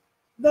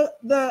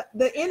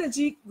the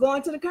energy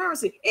going to the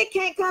currency. It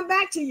can't come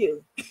back to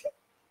you.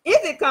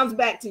 If it comes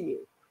back to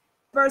you,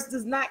 first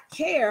does not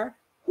care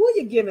who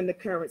you're giving the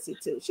currency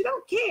to. She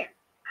don't care.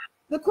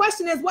 The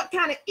question is, what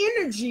kind of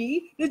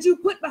energy did you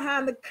put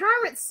behind the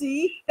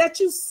currency that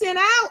you sent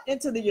out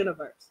into the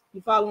universe? You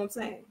follow what I'm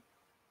saying?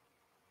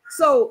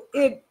 So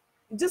it,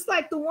 just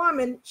like the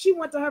woman, she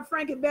went to her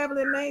Frankie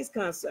Beverly and Mays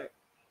concert.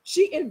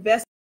 She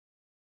invested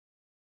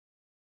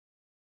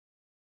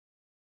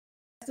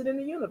in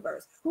the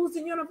universe. Who's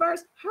the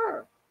universe?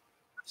 Her.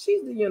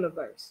 She's the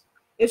universe.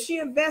 If she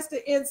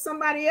invested in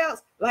somebody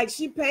else, like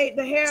she paid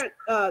the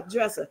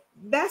hairdresser,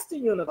 that's the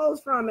universe.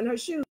 From in her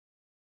shoes,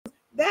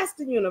 that's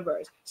the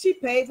universe. She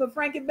paid for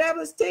Frankie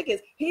Beverly's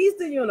tickets. He's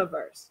the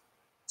universe.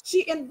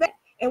 She invested,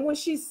 and when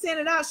she sent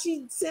it out,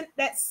 she sent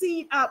that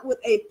seed out with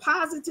a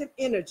positive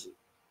energy.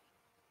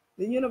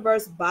 The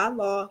universe, by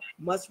law,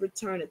 must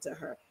return it to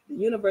her. The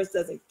universe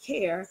doesn't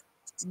care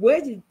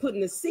where you're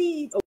putting the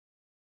seed or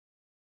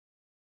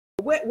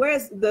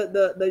where's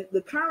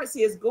the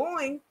currency is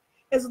going.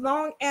 As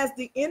long as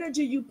the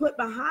energy you put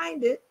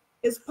behind it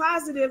is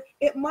positive,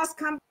 it must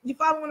come. You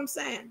follow what I'm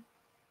saying?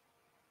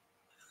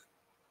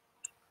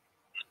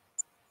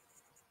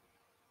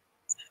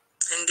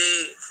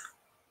 Indeed.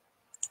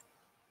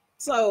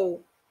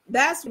 So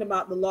that's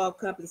about the law of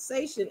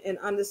compensation and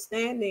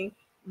understanding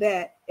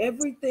that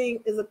everything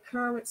is a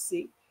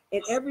currency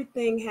and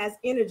everything has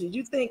energy.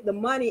 You think the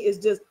money is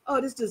just,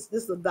 this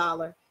is a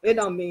dollar. It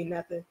don't mean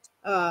nothing.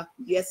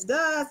 Yes, it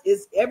does.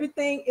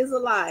 Everything is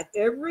alive.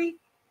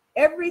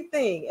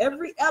 Everything,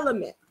 every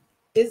element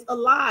is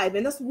alive.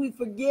 And that's what we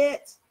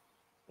forget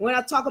when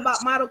I talk about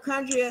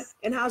mitochondria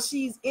and how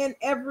she's in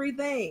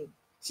everything.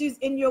 She's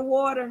in your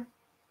water.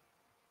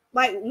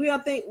 Like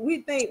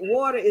we think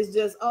water is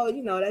just,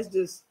 that's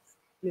just,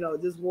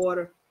 just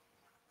water.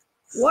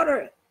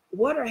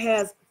 Water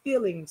has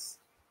feelings.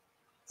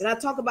 And I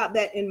talk about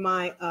that in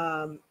my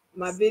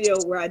my video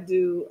where I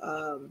do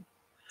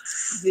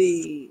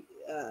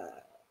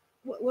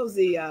what was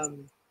the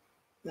I'm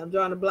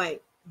drawing a blank,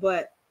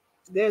 but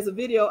there's a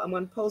video, I'm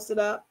going to post it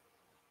up,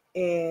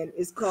 and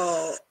it's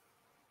called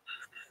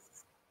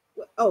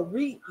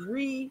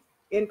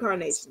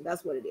reincarnation.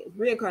 That's what it is,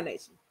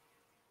 reincarnation.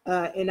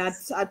 And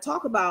I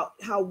talk about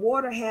how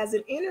water has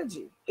an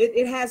energy.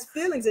 It has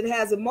feelings. It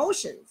has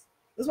emotions.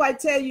 That's why I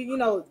tell you,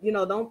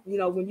 don't,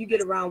 when you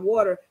get around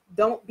water,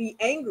 don't be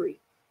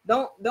angry.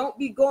 Don't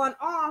be going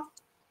off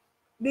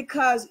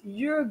because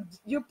you're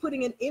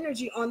putting an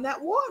energy on that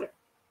water.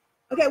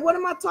 Okay, what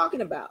am I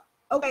talking about?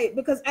 Okay,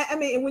 because I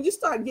mean, and when you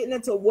start getting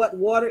into what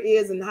water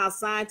is and how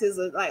scientists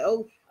are like,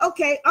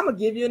 okay, I'm gonna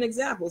give you an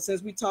example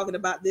since we're talking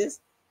about this,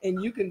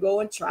 and you can go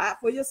and try it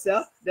for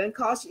yourself. Doesn't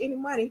cost you any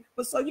money,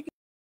 but so you can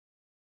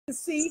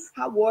see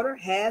how water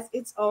has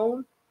its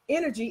own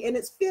energy and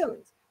its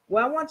feelings.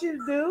 What I want you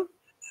to do,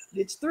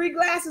 get 3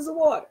 glasses of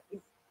water.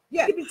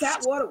 Yeah, keep your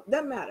tap water,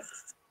 doesn't matter.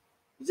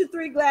 Get your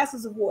 3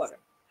 glasses of water,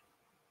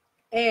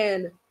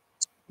 and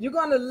you're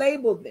gonna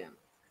label them.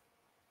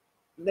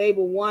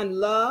 Label 1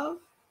 love,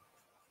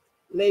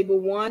 label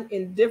 1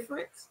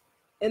 indifference,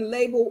 and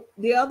label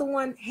the other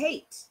one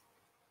hate.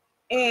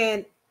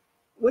 And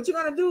what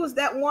you're gonna do is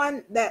that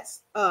one that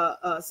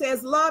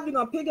says love, you're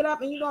gonna pick it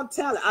up and you're gonna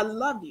tell it, I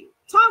love you.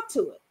 Talk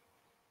to it.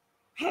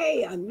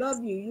 Hey, I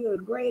love you. You're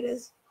the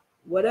greatest.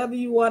 Whatever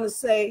you want to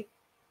say,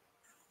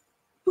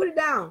 put it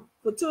down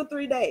for 2 or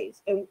 3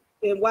 days and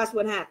watch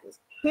what happens.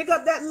 Pick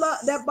up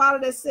that bottle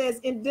that says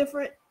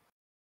indifferent.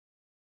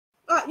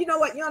 you know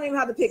what? You don't even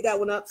have to pick that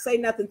one up. Say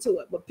nothing to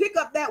it. But pick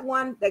up that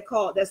one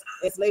that's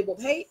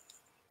labeled hate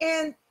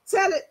and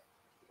tell it,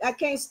 I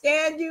can't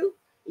stand you.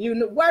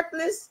 You're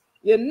worthless.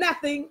 You're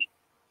nothing.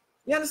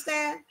 You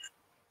understand?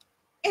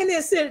 And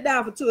then sit it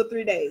down for 2 or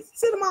 3 days.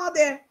 Sit them all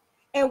there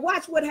and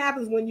watch what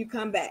happens when you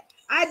come back.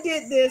 I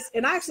did this,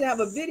 and I actually have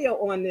a video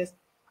on this.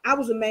 I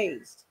was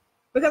amazed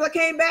because I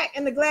came back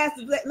and the glass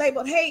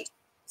labeled hate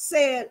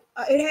said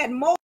it had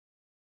mold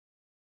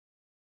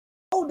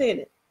in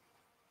it.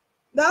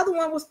 The other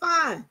one was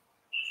fine.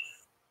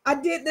 I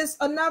did this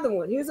another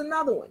one. Here's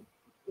another one.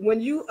 When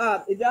you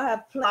if y'all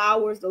have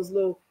flowers, those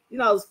little, you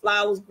know, those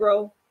flowers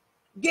grow.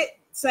 Get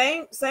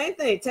same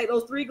thing. Take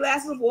those 3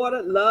 glasses of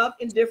water, love,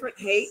 indifferent,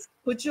 hate.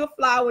 Put your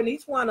flower in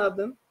each one of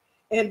them,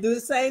 and do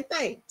the same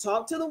thing.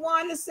 Talk to the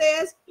one that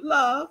says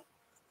love.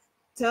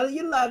 Tell it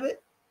you love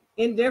it.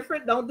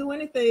 Indifferent, don't do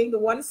anything. The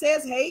one that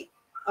says hate,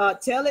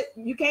 tell it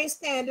you can't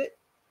stand it,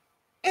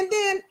 and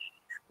then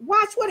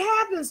watch what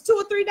happens 2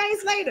 or 3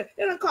 days later.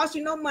 It don't cost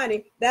you no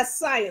money. That's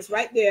science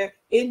right there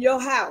in your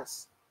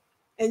house.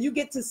 And you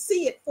get to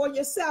see it for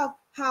yourself,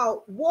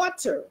 how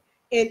water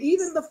and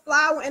even the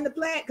flower and the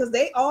plant, because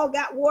they all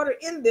got water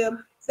in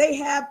them, they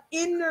have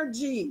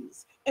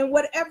energies. And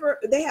whatever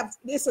they have,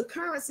 it's a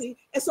currency.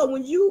 And so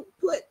when you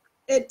put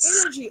an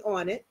energy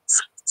on it,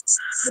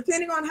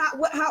 depending on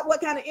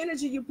what kind of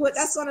energy you put,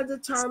 that's going to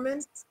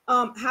determine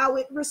how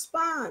it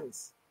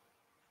responds.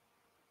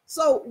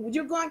 So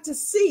you're going to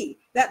see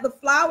that the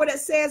flower that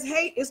says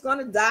hate is going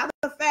to die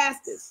the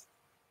fastest.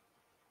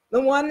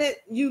 The one that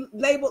you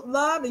labeled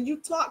love and you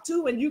talked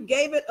to and you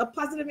gave it a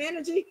positive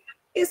energy,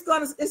 it's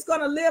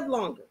gonna live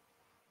longer.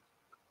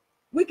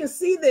 We can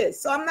see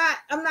this. So I'm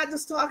not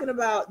just talking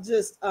about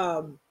just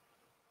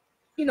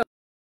you know,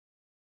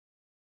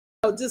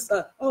 just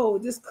oh,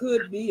 this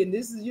could be, and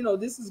this is, you know,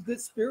 this is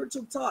good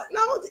spiritual talk.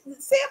 No,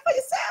 say it for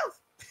yourself.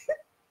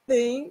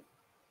 Thing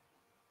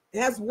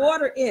has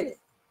water in it.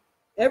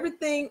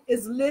 Everything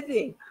is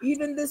living.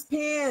 Even this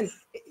pen,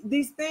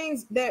 these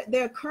things,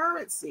 they're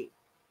currency.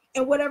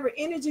 And whatever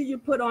energy you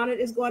put on it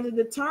is going to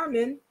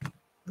determine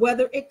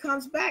whether it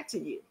comes back to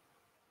you.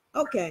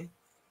 Okay.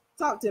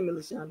 Talk to me,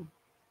 LaShonda.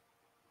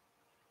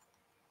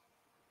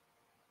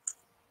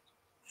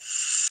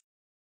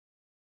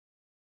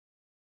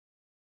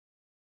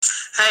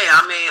 Hey,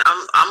 I mean,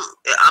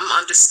 I'm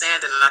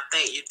understanding, and I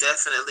think you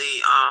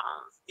definitely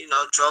you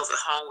know, drove it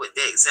home with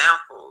the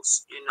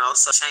examples, you know,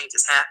 so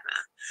changes happen.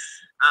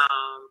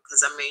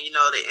 Because I mean, you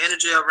know, the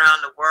energy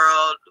around the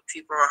world, the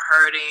people are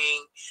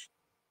hurting,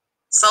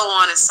 so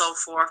on and so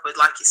forth. But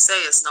like you say,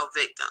 it's no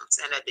victims.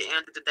 And at the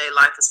end of the day,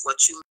 life is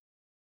what you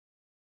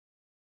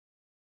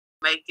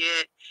make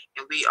it,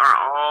 and we are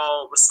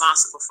all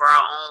responsible for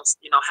our own,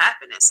 you know,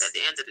 happiness at the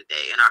end of the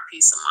day and our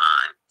peace of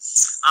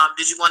mind.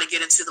 Did you want to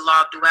get into the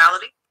law of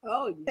duality?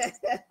 Oh,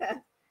 yeah.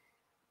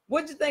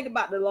 What'd you think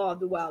about the law of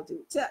duality?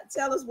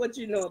 Tell us what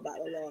you know about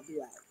the law of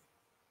duality.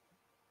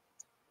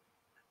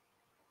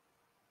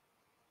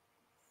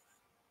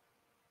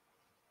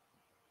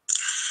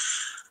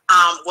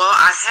 Well,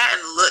 I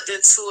hadn't looked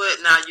into it.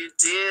 Now you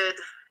did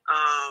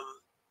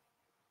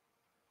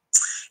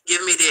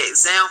give me the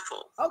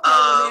example of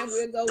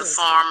the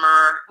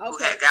farmer who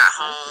had got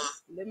home.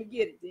 Let me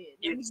get it then.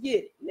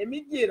 Let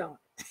me get on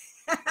it.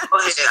 Go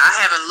ahead. I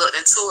haven't looked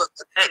into it,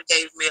 but that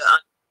gave me an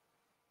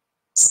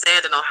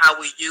understanding on how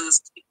we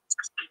use it.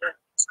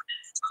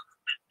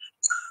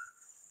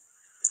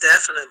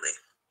 Definitely.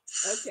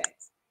 Okay.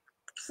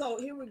 So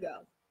here we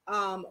go.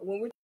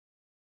 When we're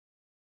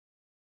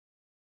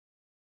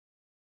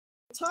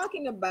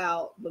talking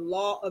about the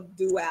law of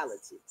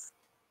duality,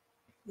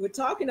 we're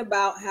talking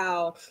about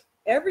how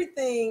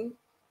everything,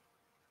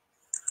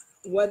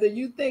 whether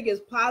you think is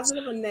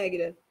positive or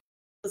negative,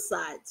 there's a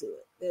side to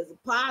it. There's a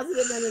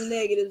positive and a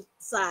negative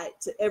side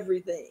to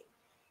everything.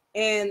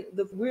 And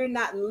we're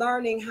not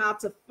learning how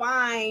to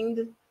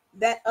find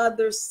that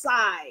other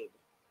side.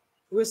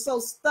 We're so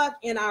stuck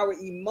in our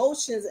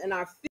emotions and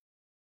our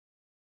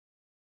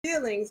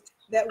feelings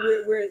that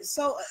we're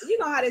so, you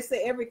know how they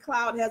say every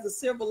cloud has a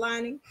silver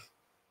lining?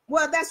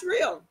 Well, that's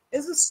real.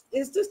 It's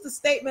just a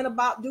statement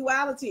about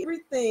duality.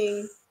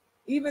 Everything,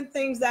 even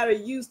things that are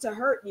used to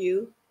hurt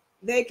you,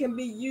 they can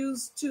be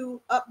used to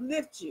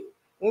uplift you.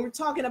 When we're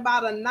talking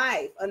about a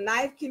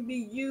knife can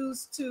be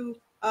used to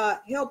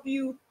help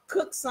you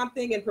cook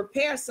something and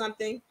prepare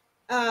something,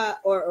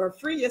 or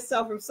free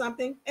yourself from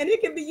something, and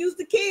it can be used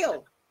to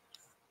kill.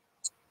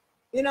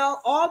 You know,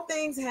 all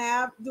things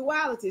have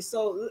duality.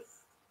 So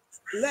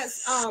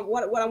let's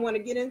what I want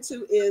to get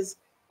into is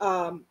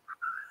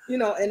you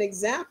know, an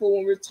example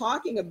when we're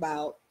talking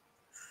about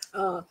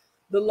the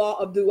law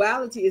of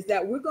duality is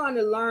that we're going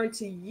to learn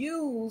to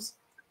use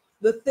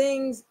the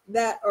things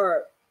that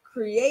are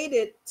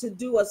created to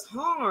do us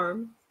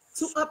harm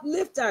to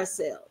uplift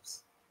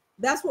ourselves.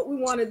 That's what we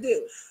want to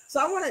do. So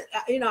I want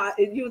to, you know,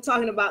 you were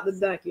talking about the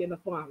donkey and the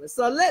farmer.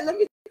 So let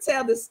me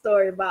tell this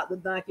story about the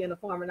donkey and the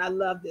farmer. And I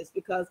love this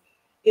because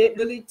it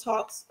really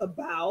talks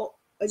about,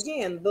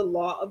 again, the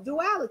law of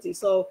duality.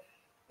 So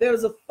there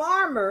was a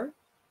farmer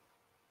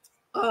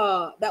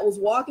that was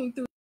walking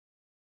through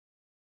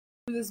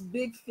this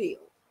big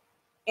field.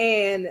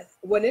 And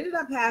what ended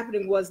up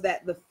happening was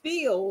that the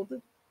field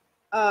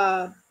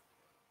had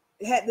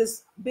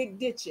this big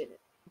ditch in it.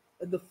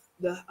 The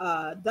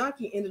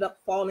donkey ended up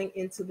falling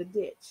into the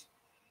ditch.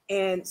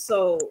 And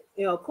so,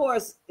 you know, of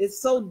course, it's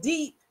so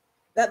deep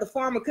that the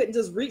farmer couldn't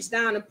just reach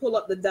down and pull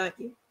up the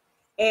donkey.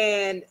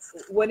 And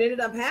what ended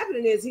up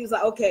happening is he was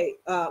like, okay,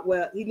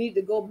 well, he needed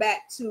to go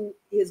back to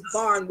his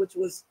barn, which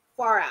was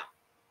far out.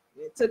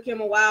 It took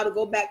him a while to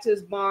go back to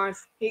his barn.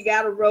 He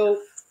got a rope.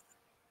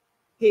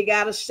 He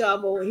got a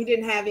shovel. He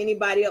didn't have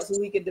anybody else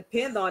who he could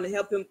depend on to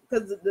help him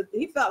because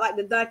he felt like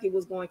the donkey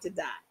was going to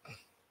die.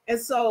 And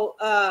so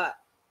at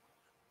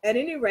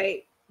any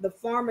rate, the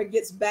farmer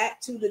gets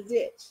back to the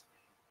ditch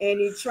and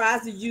he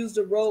tries to use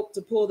the rope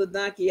to pull the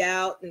donkey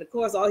out. And of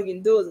course, all he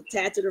can do is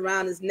attach it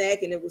around his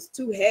neck, and it was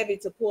too heavy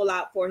to pull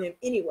out for him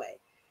anyway.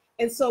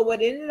 And so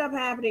what ended up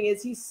happening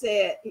is he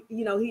said,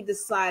 you know, he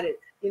decided,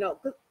 you know,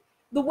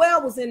 the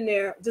well was in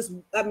there.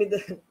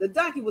 The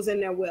donkey was in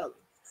there welling.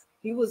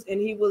 He was,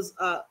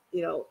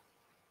 you know,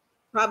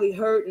 probably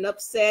hurt and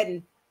upset,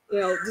 and, you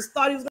know, just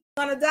thought he was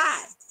going to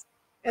die.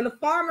 And the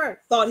farmer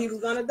thought he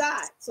was going to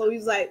die. So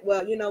he's like,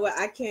 well, you know what?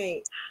 I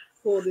can't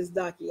pull this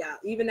donkey out.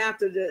 Even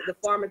after the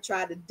farmer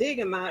tried to dig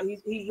him out,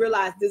 he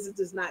realized this is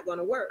just not going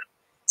to work.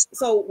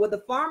 So what the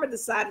farmer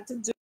decided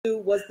to do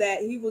was that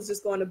he was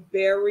just going to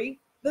bury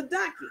the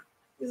donkey.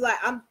 He's like,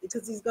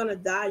 because he's going to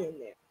die in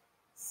there.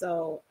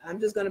 So I'm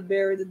just going to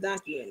bury the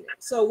donkey in there.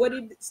 So what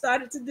he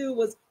started to do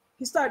was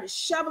he started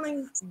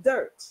shoveling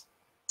dirt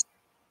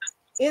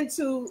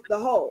into the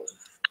hole.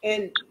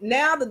 And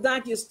now the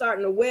donkey is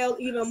starting to wail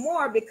even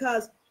more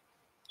because,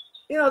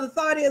 you know, the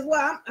thought is,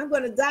 well, I'm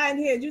going to die in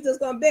here and you're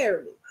just going to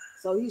bury me.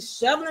 So he's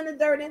shoveling the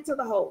dirt into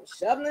the hole,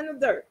 shoveling the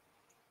dirt.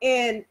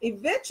 And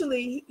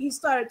eventually he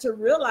started to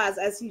realize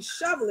as he's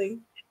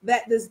shoveling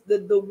that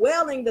the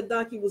wailing the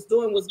donkey was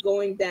doing was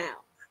going down.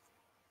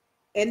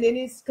 And then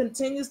he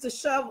continues to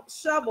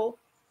shovel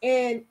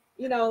and,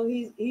 you know,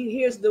 he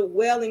hears the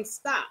wailing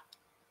stop.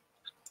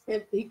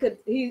 And he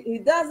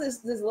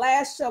does this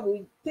last shovel.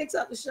 He picks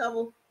up the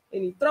shovel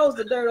and he throws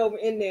the dirt over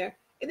in there.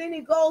 And then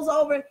he goes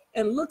over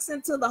and looks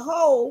into the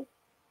hole,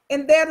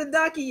 and there the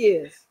donkey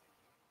is,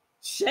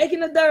 shaking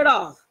the dirt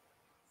off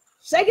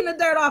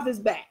his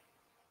back.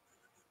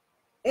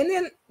 And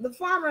then the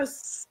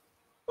farmer's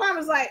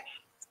like,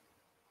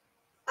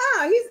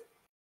 I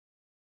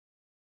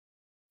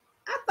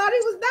thought he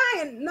was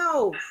dying.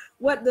 No,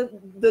 what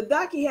the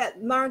donkey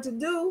had learned to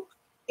do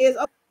is,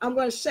 oh, I'm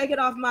going to shake it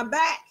off my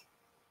back,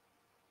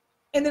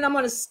 and then I'm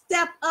going to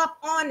step up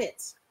on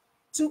it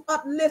to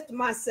uplift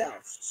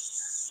myself.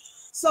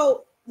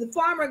 So the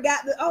farmer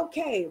got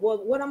okay,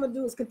 well, what I'm going to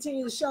do is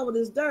continue to shovel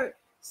this dirt,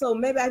 so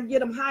maybe I can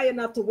get him high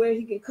enough to where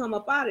he can come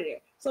up out of there.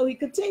 So he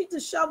continued to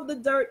shovel the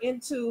dirt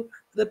into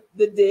the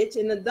ditch,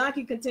 and the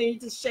donkey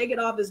continued to shake it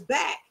off his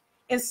back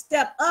and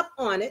step up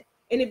on it.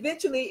 And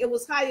eventually it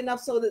was high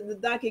enough so that the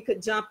donkey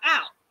could jump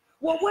out.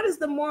 Well, what is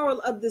the moral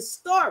of this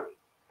story?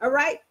 All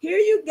right, here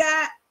you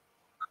got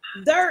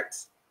dirt,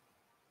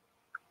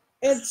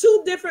 and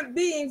two different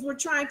beings were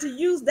trying to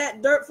use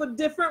that dirt for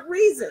different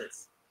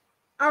reasons.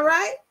 All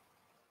right.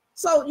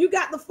 So you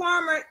got the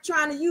farmer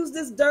trying to use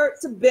this dirt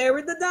to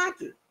bury the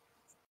donkey.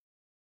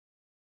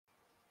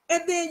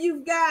 And then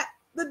you've got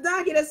the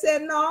donkey that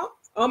said, no,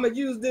 I'm going to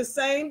use this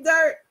same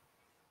dirt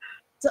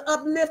to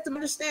uplift and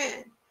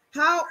understand.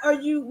 How are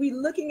we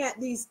looking at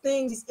these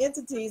things, these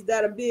entities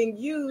that are being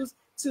used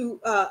to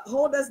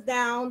hold us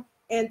down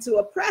and to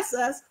oppress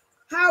us?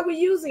 How are we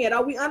using it?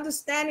 Are we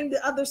understanding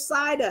the other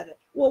side of it?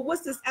 Well,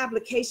 what's this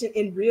application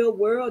in real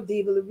world,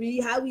 Diva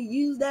Lyri? How we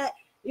use that?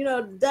 You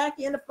know, the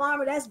donkey and the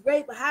farmer, that's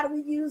great, but how do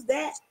we use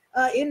that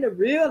in the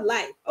real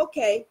life?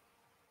 Okay,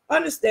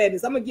 understand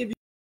this. I'm going to give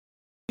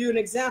you an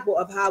example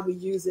of how we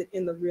use it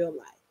in the real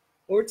life.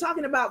 When we're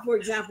talking about, for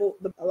example,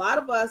 a lot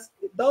of us,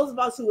 those of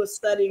us who are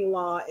studying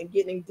law and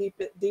getting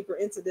deeper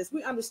into this,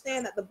 we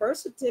understand that the birth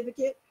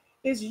certificate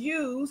is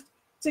used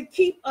to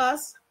keep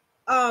us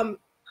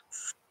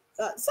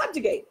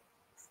subjugated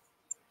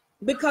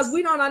because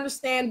we don't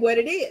understand what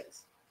it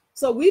is.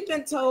 So we've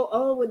been told,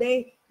 oh, well,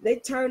 they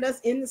turned us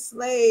into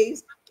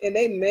slaves and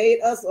they made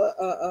us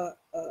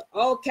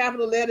all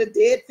capital letter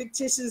dead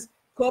fictitious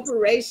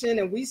corporation,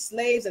 and we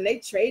slaves, and they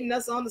trading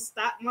us on the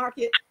stock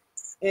market.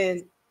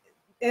 And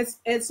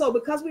so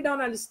because we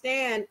don't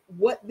understand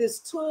what this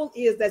tool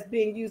is that's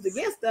being used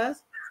against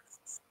us,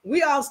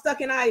 we all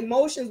stuck in our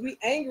emotions. We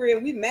angry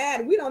and we mad,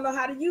 and we don't know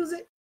how to use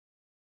it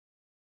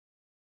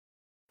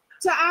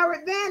to our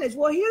advantage.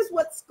 Well, here's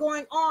what's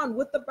going on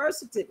with the birth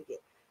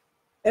certificate.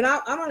 And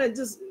I'm going to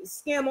just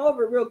skim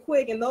over it real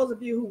quick. And those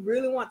of you who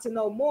really want to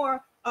know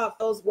more of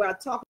those where I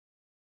talk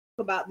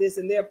about this,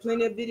 and there are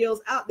plenty of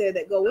videos out there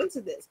that go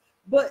into this.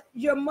 But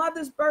your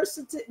mother's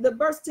the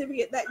birth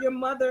certificate that your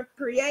mother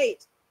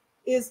creates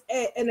is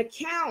an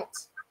account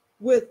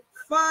with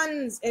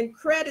funds and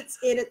credits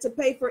in it to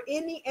pay for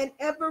any and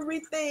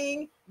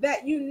everything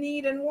that you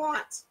need and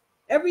want.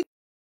 Everything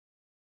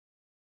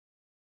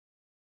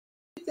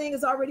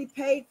is already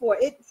paid for.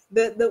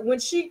 When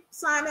she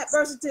signed that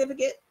birth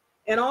certificate,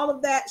 and all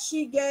of that.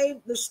 She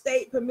gave the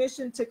state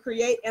permission to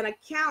create an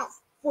account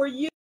for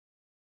you.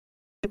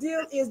 The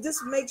deal is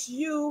this makes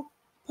you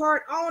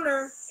part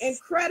owner and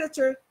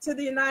creditor to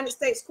the United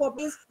States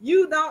corporations.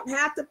 You don't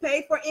have to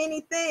pay for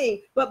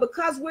anything, but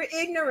because we're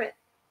ignorant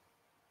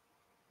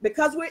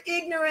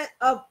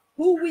of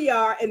who we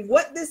are and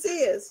what this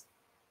is,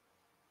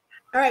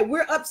 all right,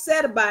 we're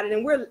upset about it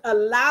and we're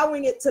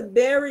allowing it to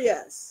bury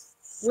us.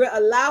 We're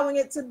allowing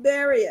it to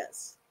bury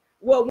us.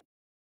 Well,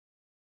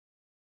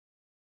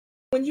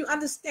 when you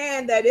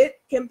understand that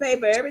it can pay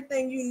for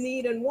everything you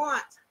need and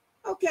want,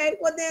 okay,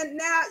 well then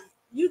now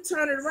you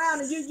turn it around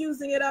and you're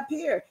using it up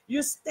here.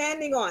 You're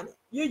standing on it.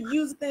 You're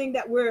using the thing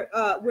that we're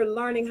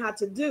learning how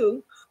to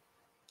do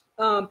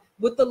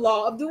with the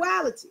law of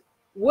duality.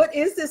 What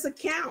is this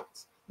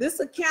account? This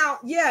account,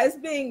 yeah, it's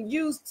being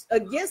used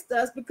against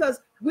us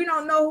because we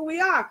don't know who we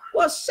are.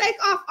 Well,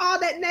 shake off all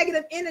that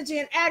negative energy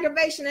and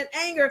aggravation and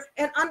anger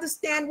and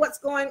understand what's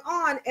going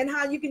on and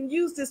how you can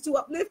use this to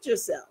uplift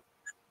yourself.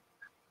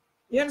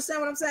 You understand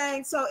what I'm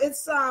saying? So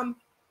it's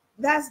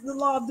that's the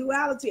law of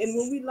duality. And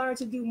when we learn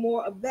to do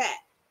more of that,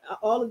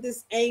 all of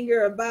this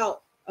anger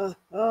about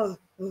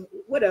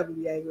whatever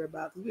we anger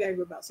about, because we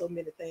anger about so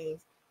many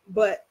things.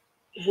 But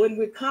when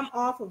we come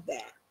off of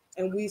that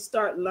and we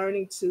start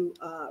learning to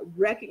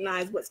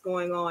recognize what's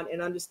going on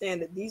and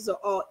understand that these are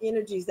all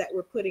energies that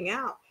we're putting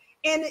out.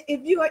 And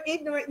if you are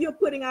ignorant, you're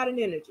putting out an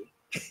energy.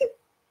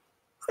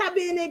 Stop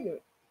being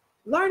ignorant.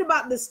 Learn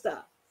about this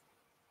stuff.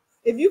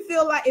 If you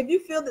feel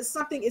that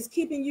something is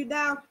keeping you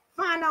down,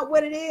 find out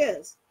what it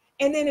is.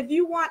 And then if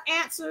you want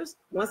answers,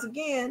 once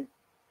again,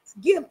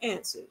 give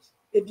answers.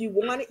 If you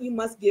want it, you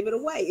must give it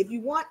away. If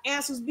you want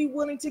answers, be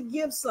willing to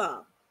give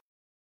some.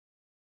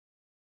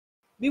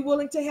 Be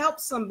willing to help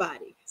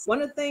somebody.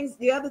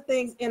 The other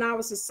things in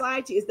our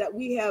society is that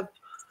we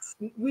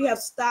have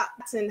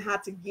stopped in how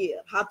to give,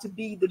 how to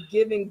be the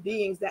giving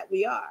beings that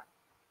we are.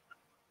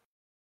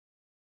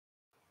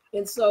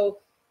 And so,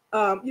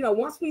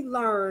 once we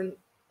learn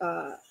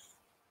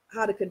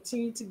how to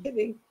continue to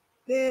giving,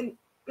 then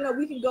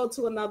we can go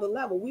to another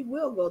level. We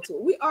will go to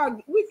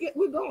it.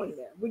 We're going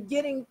there. We're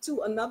getting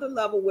to another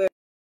level where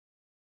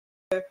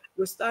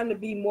we're starting to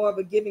be more of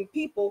a giving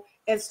people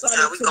and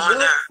starting to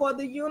work for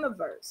the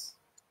universe.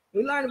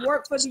 We learn to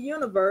work for the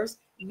universe,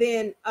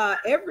 then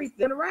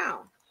everything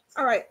around.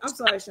 All right, I'm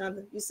sorry,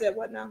 Shunda. You said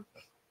what now?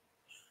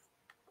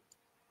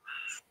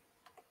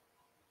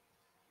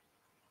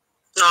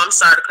 No, I'm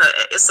sorry to cut.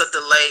 It's a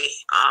delay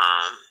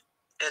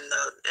in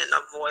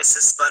the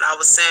voices, but I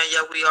was saying,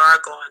 yeah, we are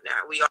going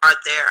there. We are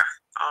there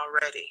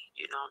already.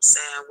 You know what I'm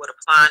saying? With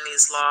applying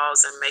these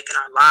laws and making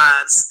our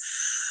lives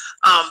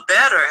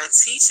better and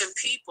teaching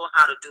people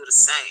how to do the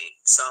same.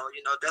 So,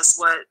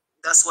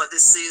 that's what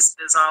this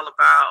season is all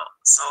about.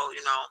 So,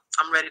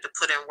 I'm ready to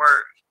put in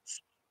work.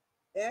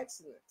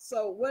 Excellent.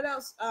 So what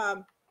else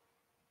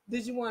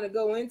did you want to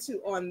go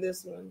into on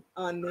this one,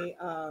 on the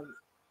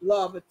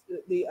law of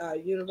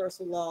the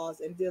universal laws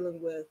and dealing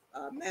with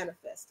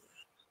manifesting?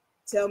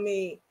 Tell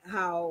me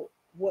how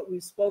what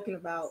we've spoken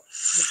about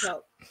has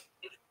helped.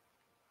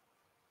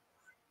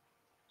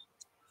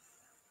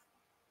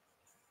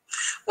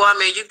 Well, I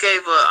mean, you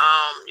gave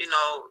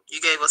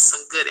us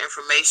some good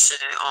information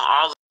on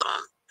all of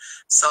them.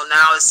 So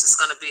now it's just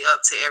going to be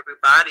up to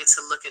everybody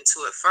to look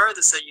into it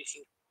further so you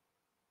can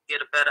get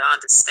a better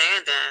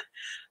understanding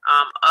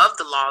of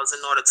the laws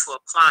in order to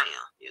apply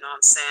them. You know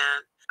what I'm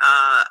saying?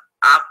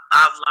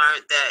 I've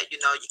learned that, you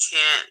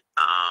can't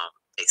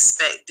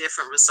expect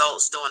different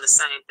results doing the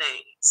same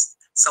things.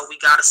 So we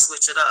got to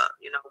switch it up.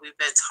 We've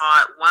been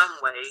taught one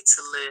way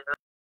to live,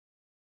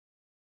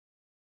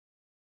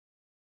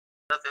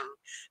 and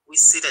we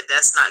see that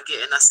that's not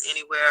getting us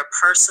anywhere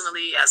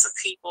personally as a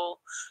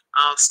people.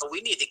 So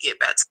we need to get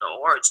back to the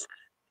origin.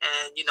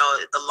 And,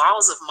 the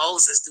laws of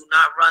Moses do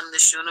not run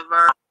this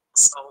universe.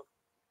 So,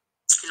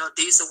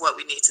 these are what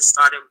we need to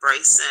start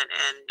embracing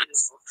and,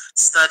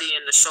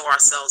 studying to show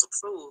ourselves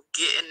approved,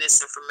 getting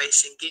this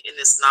information, getting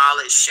this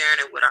knowledge, sharing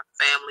it with our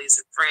families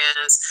and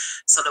friends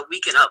so that we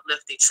can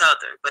uplift each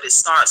other. But it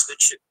starts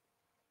with you,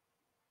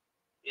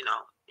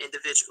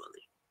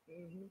 individually.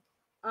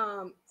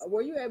 Mm-hmm.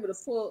 Were you able to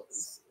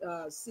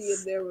see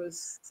if there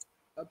was,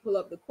 pull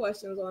up the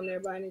questions on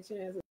there by any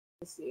chance?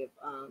 Let's see if,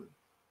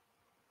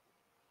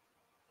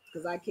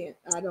 because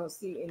I don't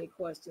see any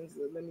questions.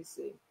 Let me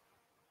see.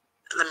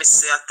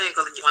 I think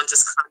one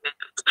just commented.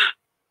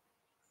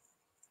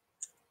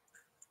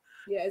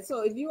 Yeah,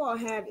 so if you all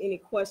have any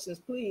questions,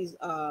 please,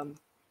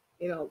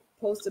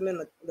 post them in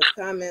the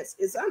comments.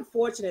 It's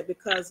unfortunate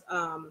because,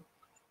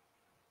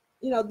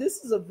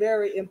 this is a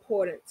very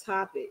important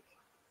topic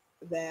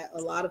that a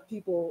lot of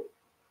people,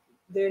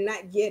 they're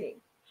not getting.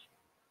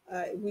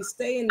 We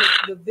stay in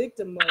the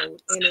victim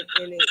mode, and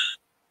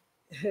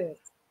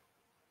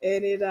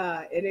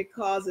it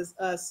causes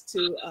us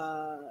to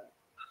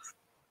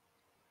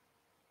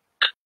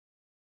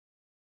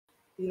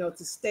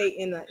to stay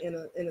in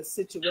a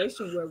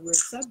situation where we're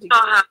subject to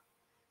it.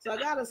 So I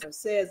got us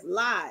says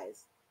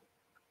lies.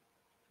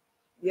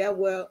 Yeah,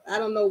 well, I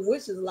don't know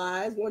which is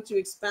lies. Why don't you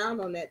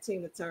expound on that,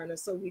 Tina Turner,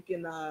 so we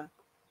can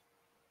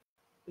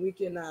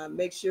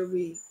make sure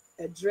we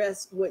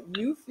address what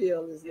you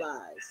feel is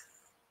lies.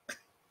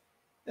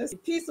 Let's see.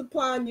 Peace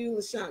upon you,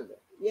 Shunda.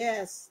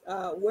 Yes.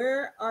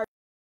 Where are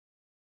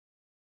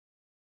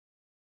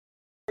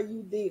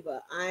you,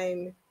 Diva?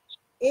 I'm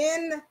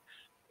in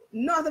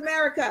North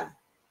America.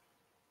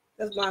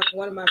 That's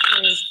one of my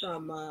friends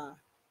from.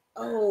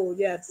 Oh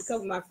yeah, a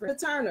couple of my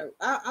friends. Turner.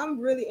 I'm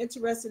really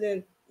interested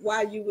in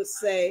why you would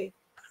say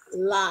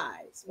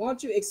lies. Why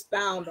don't you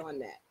expound on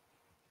that?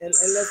 And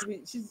let's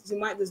be. She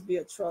might just be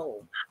a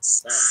troll.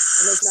 So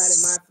and it's not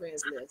in my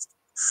friends list.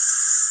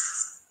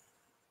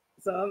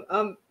 So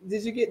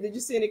did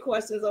you see any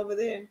questions over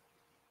there?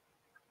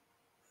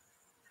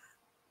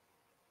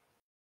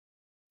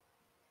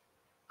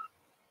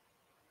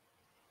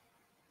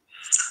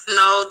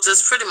 No,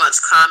 just pretty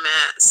much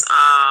comments.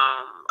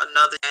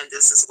 Another, and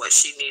this is what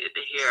she needed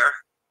to hear.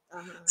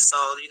 So,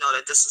 you know,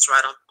 that this was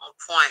right on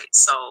point.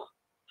 So,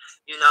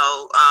 you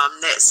know,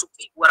 next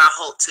week, what I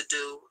hope to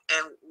do,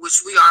 and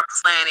which we are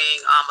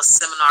planning a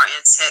seminar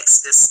in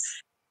Texas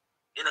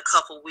in a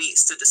couple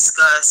weeks to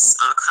discuss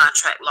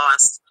contract law and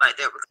stuff like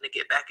that. We're going to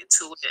get back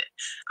into it.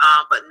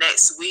 But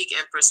next week,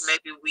 Empress,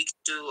 maybe we can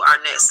do our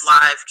next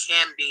live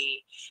can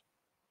be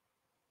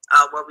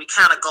where we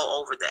kind of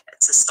go over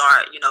that to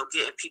start, you know,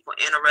 getting people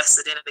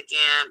interested in it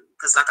again.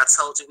 Because like I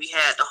told you, we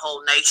had the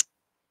whole nation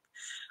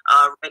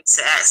ready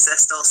to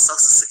access those Social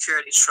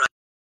Security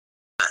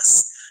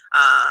trusts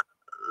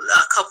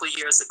a couple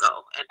years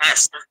ago. And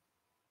actually,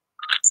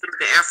 through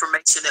the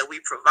information that we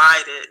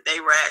provided, they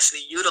were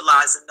actually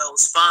utilizing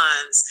those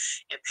funds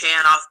and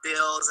paying off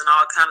bills and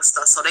all kind of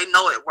stuff. So they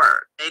know it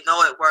worked. They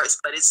know it works,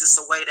 but it's just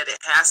a way that it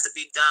has to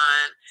be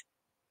done.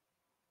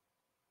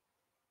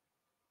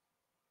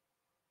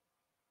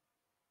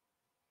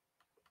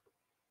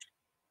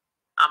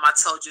 I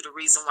told you the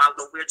reason why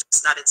we're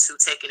just not into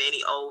taking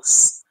any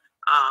oaths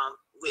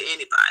with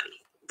anybody.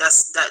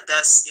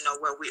 That's you know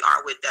where we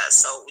are with that.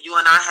 So you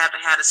and I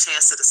haven't had a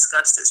chance to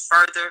discuss this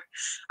further,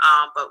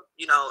 but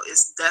you know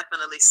it's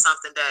definitely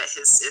something that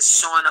is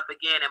showing up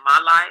again in my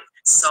life.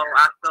 So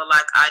I feel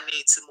like I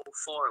need to move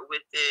forward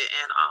with it,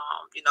 and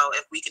you know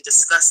if we can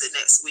discuss it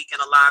next week in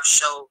a live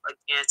show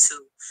again to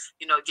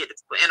you know get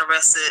people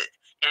interested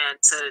and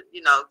to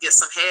you know get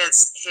some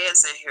heads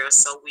in here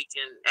so we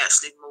can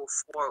actually move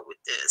forward with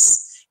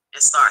this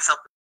and start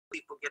helping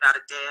people get out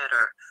of debt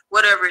or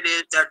whatever it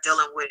is they're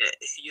dealing with,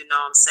 you know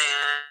what I'm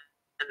saying?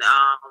 And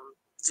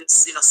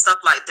just, you know, stuff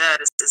like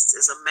that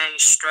is a main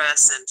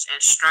stress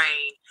and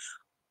strain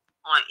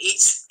on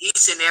each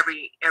and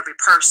every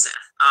person.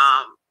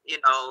 You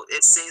know,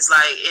 it seems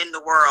like in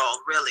the world,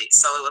 really.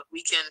 So if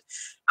we can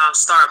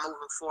start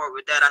moving forward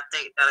with that, I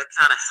think that'll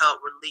kind of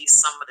help release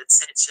some of the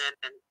tension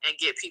and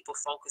get people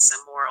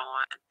focusing more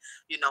on,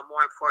 you know,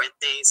 more important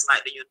things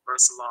like the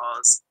universal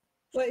laws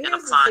and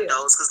applying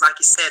those. Because like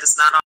you said, it's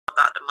not all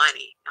about the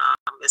money.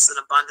 It's an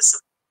abundance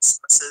of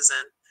resources,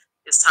 and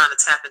it's time to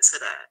tap into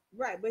that.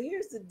 Right, but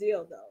here's the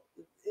deal, though.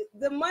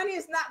 The money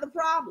is not the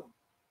problem.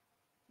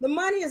 The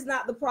money is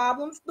not the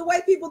problem. The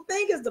way people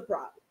think is the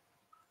problem.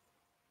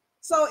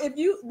 So if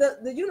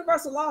the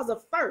universal laws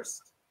are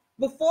first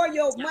before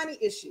your money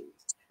issues,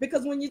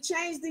 because when you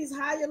change these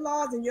higher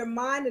laws in your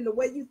mind and the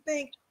way you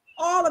think,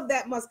 all of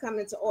that must come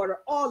into order.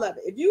 All of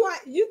it. If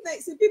you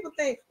think, see, people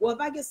think, well, if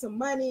I get some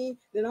money,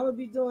 then I'm gonna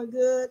be doing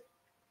good.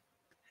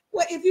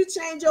 Well, if you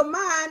change your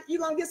mind,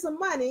 you're gonna get some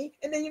money,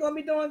 and then you're gonna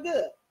be doing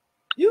good.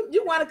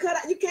 You want to cut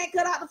out. You can't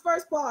cut out the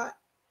first part.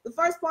 The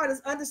first part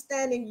is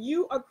understanding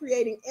you are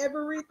creating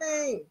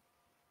everything.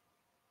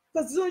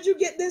 Because as soon as you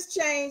get this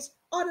change,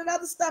 all that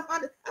other stuff,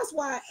 that's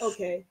why,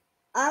 okay,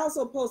 I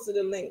also posted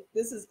a link.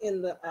 This is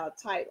in the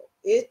title.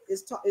 It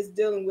is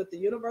dealing with the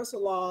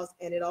universal laws,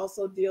 and it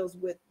also deals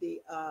with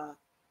the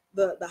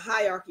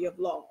hierarchy of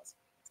laws.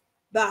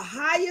 The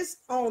highest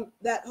on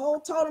that whole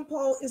totem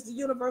pole is the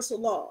universal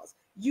laws.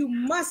 You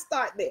must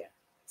start there.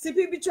 See,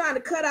 people be trying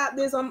to cut out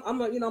this. I'm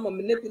gonna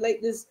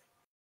manipulate this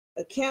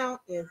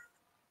account, and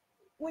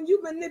when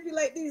you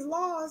manipulate these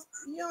laws,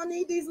 you don't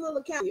need these little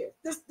accounts here.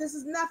 This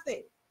is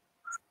nothing.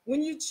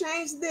 When you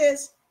change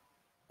this,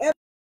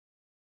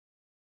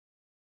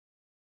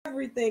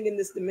 everything in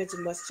this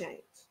dimension must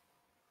change.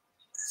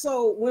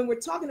 So when we're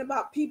talking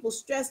about people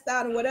stressed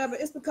out and whatever,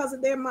 it's because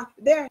of their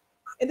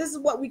and this is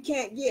what we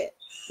can't get.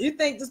 You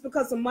think just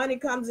because some money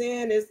comes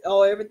in is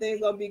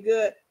everything's gonna be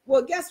good.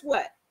 Well, guess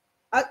what?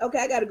 I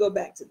got to go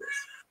back to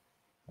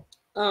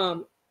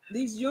this.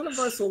 These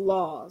universal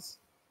laws.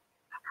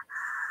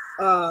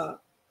 What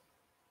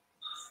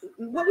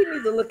we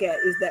need to look at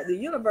is that the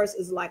universe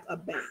is like a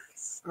bank.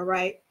 All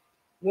right.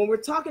 When we're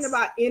talking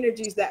about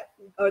energies that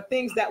are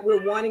things that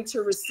we're wanting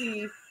to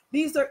receive,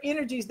 these are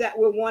energies that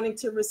we're wanting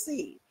to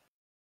receive.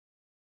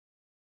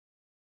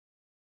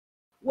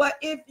 Well,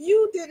 if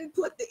you didn't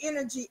put the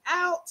energy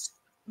out,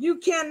 you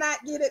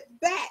cannot get it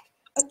back.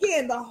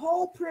 Again, the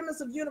whole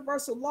premise of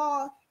universal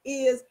law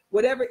is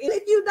whatever.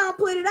 If you don't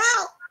put it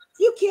out,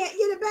 you can't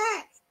get it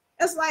back.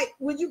 It's like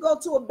when you go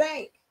to a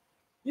bank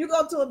You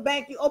go to a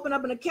bank, you open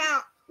up an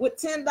account with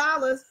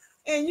 $10,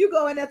 and you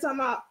go in there talking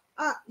about,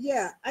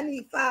 yeah, I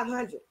need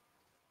 500.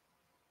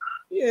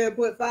 You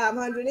put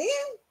 500 in,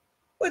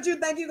 but you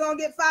think you're gonna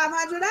get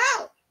 500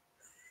 out.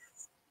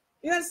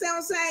 You understand what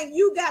I'm saying?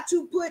 You got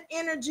to put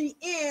energy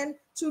in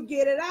to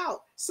get it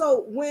out.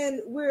 So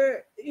when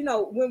we're,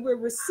 when we're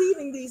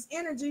receiving these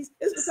energies,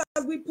 it's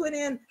because we put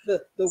in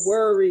the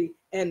worry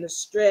and the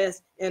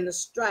stress and the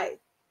strife.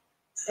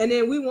 And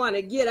then we want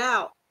to get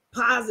out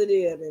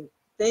positive and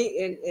think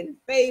and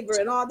favor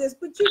and all this,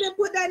 but you didn't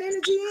put that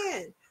energy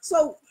in.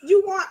 So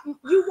you want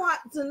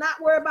to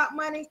not worry about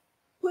money,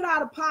 put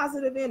out a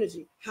positive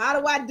energy. How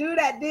do I do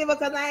that, Diva?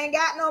 Because I ain't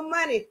got no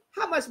money.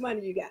 How much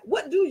money you got?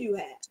 What do you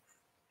have?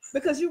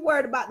 Because you're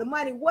worried about the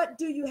money. What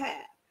do you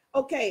have?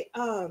 Okay,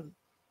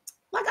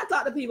 like I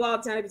talk to people all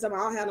the time. They tell me I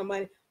don't have no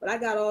money, but I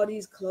got all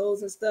these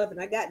clothes and stuff, and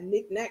I got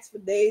knickknacks for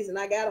days, and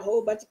I got a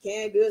whole bunch of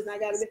canned goods, and I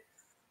got to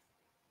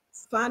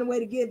find a way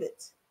to give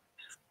it.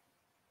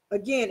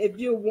 Again, if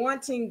you're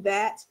wanting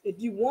that, if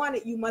you want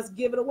it, you must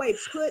give it away.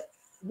 Put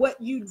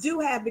what you do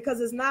have, because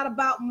it's not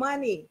about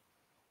money.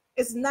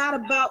 It's not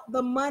about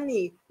the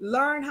money.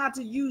 Learn how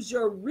to use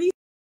your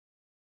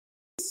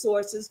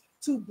resources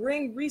to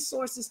bring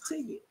resources to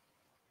you.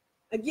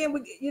 Again,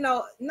 relate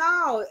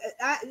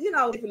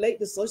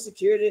to Social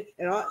Security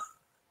and all.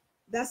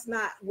 That's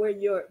not where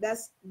your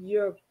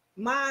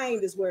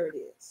mind is where it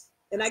is.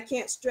 And I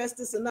can't stress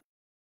this enough.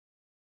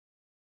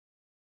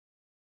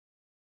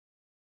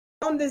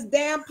 On this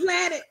damn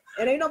planet,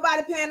 and ain't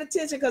nobody paying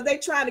attention because they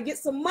trying to get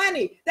some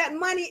money. That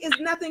money is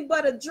nothing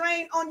but a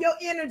drain on your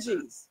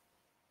energies.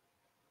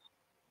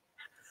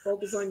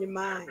 Focus on your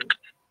mind.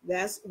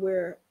 That's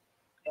where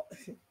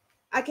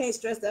I can't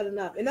stress that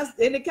enough. And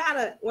it kind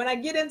of, when I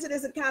get into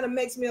this, it kind of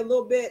makes me a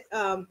little bit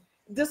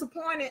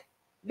disappointed,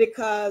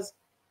 because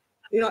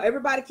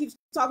everybody keeps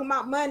talking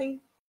about money.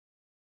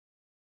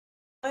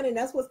 And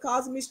that's what's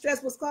causing me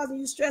stress. What's causing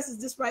you stress is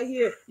this right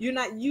here. You're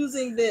not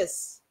using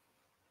this.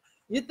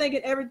 You're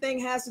thinking everything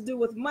has to do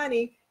with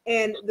money,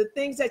 and the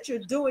things that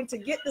you're doing to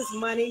get this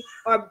money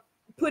are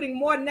putting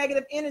more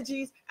negative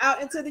energies out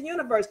into the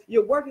universe.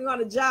 You're working on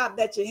a job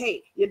that you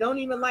hate. You don't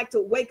even like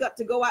to wake up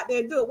to go out there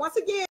and do it. Once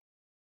again,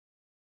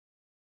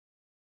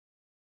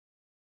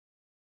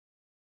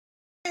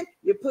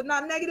 you're putting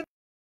out negative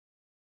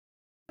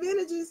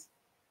energies.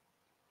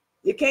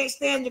 You can't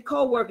stand your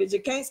coworkers.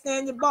 You can't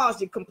stand your boss.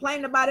 You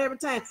complain about every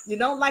time. You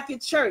don't like your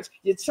church.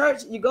 Your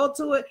church, you go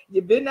to it,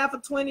 you've been there for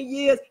 20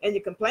 years, and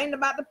you complain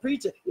about the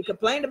preacher. You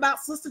complain about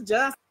Sister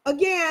Johnson.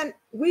 Again,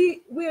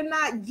 we're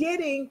not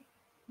getting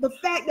the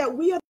fact that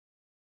we are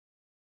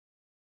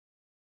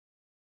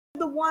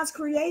the ones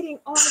creating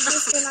all of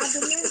this in our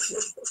dimension.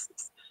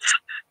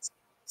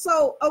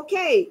 So,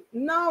 okay,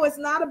 no, it's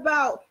not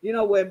about,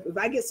 if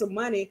I get some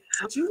money,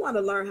 what you want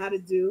to learn how to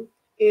do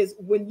is,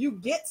 when you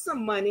get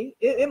some money,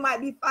 it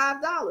might be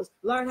 $5.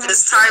 Learn how.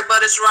 It's tight,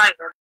 but it's right.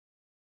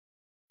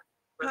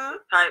 Huh?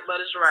 It's tight, but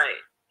it's right.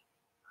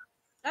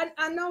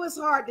 I know it's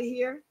hard to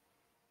hear,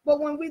 but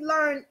when we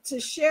learn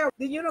to share,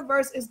 the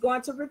universe is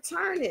going to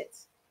return it.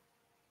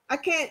 I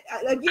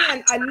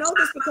know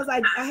this because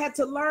I had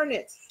to learn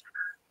it.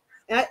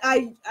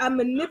 I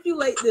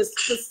manipulate this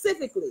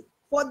specifically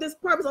for this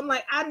purpose. I'm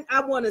like,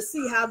 I want to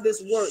see how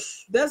this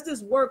works. Does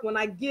this work when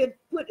I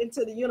put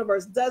into the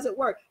universe? Does it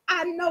work?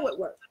 I know it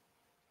works.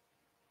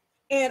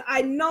 And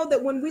I know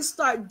that when we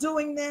start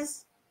doing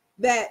this,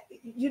 that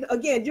you're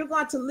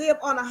going to live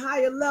on a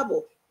higher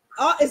level.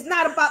 It's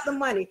not about the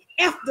money.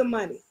 F the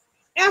money.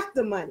 F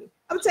the money.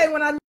 I'm telling you,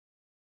 when I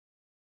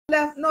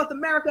left North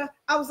America,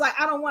 I was like,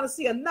 I don't want to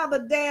see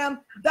another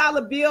damn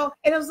dollar bill.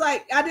 And it was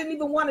like, I didn't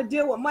even want to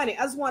deal with money.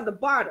 I just wanted to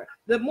barter.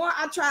 The more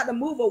I tried to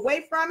move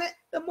away from it,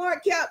 the more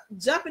it kept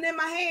jumping in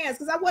my hands,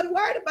 because I wasn't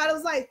worried about it. I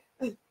was like,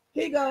 here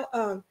you go.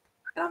 And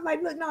I'm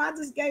like, look, no, I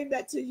just gave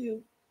that to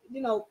you.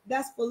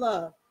 That's for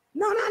love.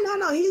 No.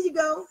 Here you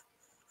go.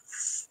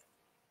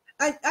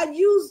 I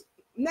use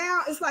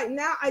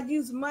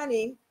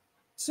money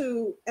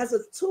as a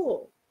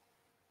tool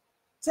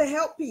to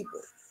help people.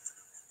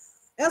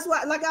 That's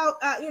why, like I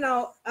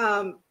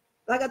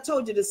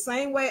told you, the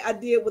same way I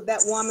did with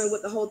that woman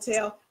with the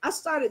hotel, I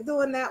started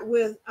doing that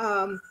with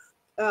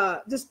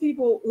just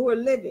people who are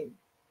living.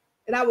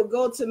 And I would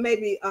go to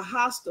maybe a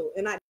hostel,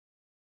 and I'd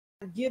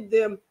give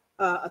them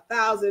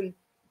 $1,000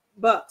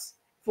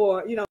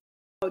 for,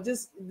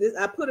 just this.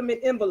 I put them in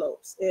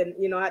envelopes, and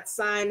I'd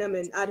sign them,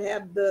 and I'd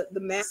have the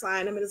man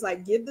sign them, and it's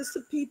like, give this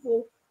to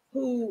people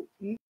who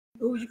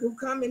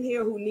come in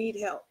here who need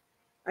help.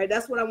 All right,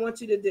 that's what I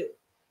want you to do.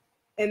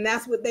 And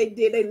that's what they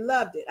did. They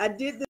loved it. I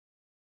did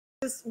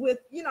this with,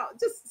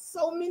 just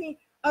so many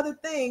other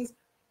things.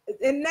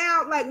 And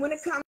now, like, when it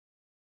comes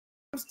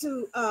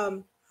to,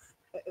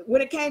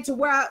 when it came to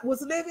where I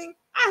was living,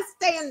 I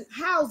stay in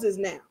houses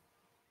now.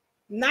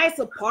 Nice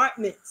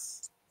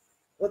apartments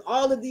with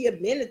all of the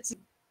amenities.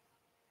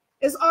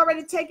 It's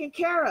already taken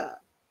care of.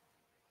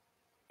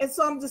 And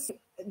so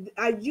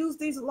I use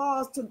these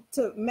laws to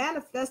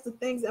manifest the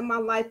things in my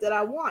life that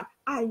I want.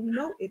 I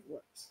know it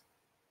works.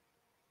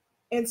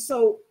 And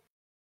so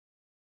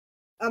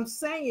I'm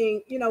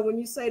saying, you know, when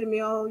you say to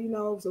me, oh, you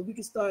know, so we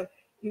can start,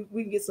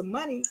 we can get some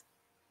money.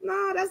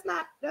 No,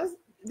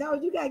 no,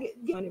 you gotta get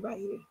money right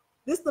here.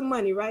 This is the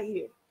money right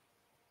here.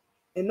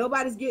 And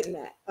nobody's getting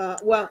that.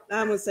 Well,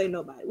 I'm gonna say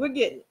nobody. We're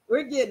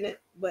getting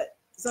it. But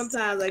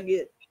sometimes I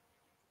get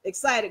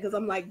excited because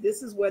I'm like,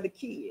 this is where the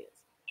key is.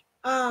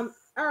 All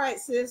right,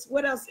 sis.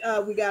 What else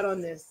we got on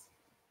this?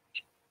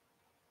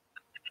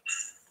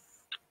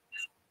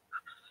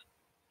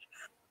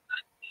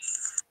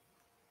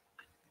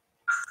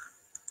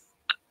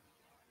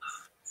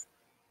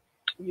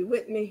 You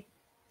with me,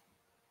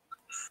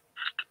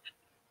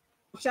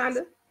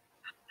 Shunda?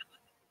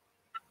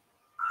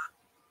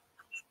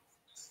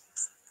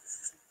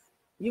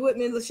 You with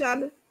me,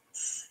 LaShonda?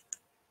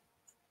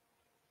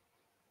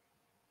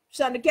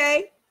 Shunda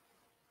K?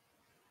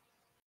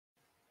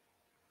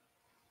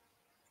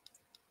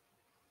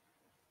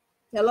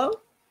 Hello?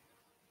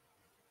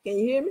 Can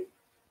you hear me?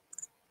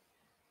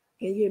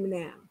 Can you hear me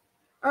now?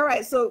 All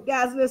right, so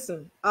guys,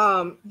 listen.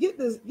 Get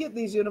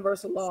these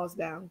universal laws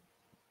down,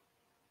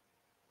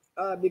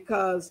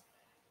 because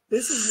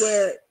this is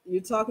where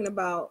you're talking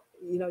about,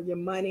 you know, your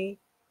money.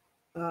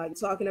 You're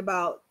talking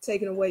about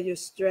taking away your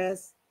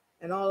stress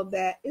and all of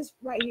that. It's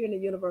right here in the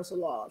universal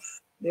laws.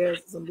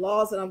 There's some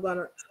laws that I'm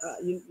gonna,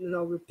 you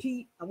know,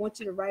 repeat. I want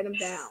you to write them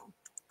down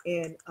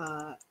and,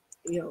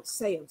 you know,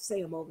 say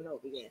them over and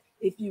over again.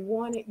 If you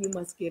want it, you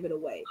must give it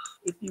away.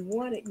 If you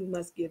want it, you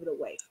must give it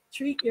away.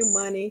 Treat your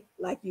money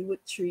like you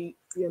would treat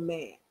your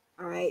man.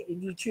 All right.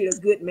 If you treat a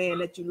good man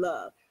that you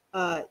love,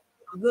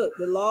 look,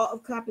 the law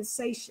of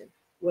compensation.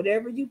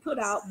 Whatever you put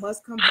out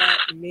must come back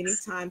many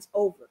times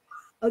over.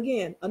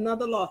 Again,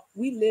 another law.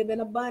 We live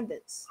in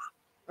abundance.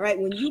 All right.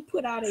 When you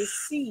put out a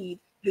seed,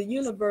 the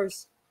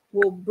universe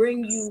will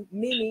bring you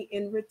many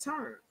in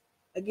return.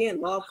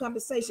 Again, law of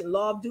compensation,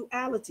 law of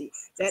duality.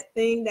 That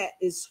thing that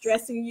is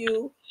stressing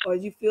you or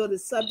you feel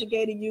is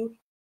subjugating you,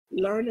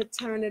 learn to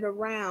turn it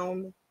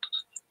around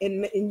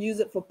and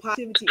use it for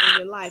positivity in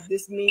your life.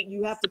 This means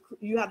you have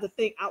to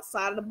think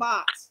outside of the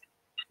box.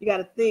 You got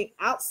to think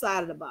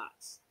outside of the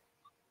box.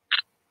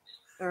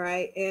 All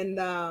right. And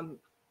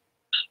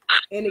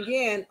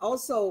again,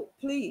 also,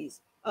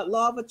 please,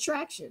 law of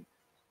attraction.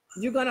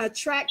 You're going to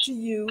attract to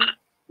you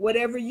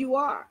whatever you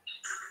are.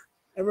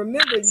 And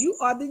remember, you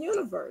are the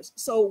universe.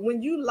 So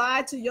when you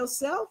lie to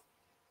yourself,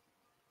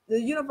 the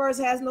universe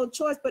has no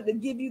choice but to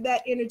give you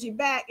that energy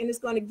back, and it's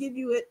going to give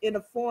you it in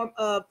the form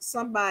of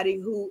somebody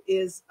who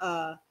is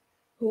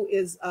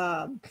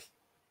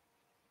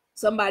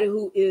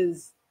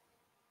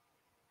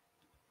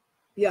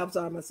yeah, I'm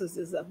sorry, my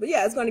sister's up. But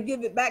yeah, it's going to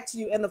give it back to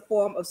you in the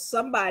form of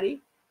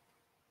somebody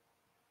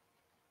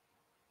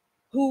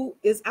who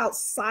is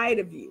outside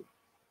of you.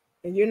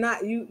 And you're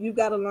not, you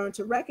got to learn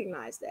to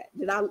recognize that.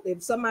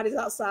 If somebody's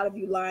outside of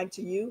you lying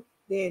to you,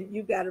 then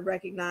you got to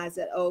recognize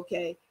that,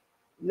 okay,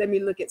 let me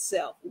look at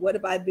self. What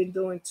have I been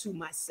doing to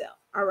myself?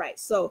 All right.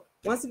 So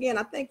once again,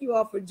 I thank you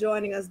all for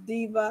joining us,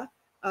 Diva.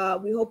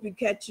 We hope we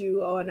catch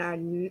you on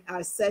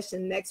our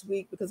session next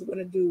week, because we're going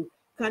to do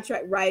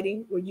contract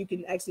writing where you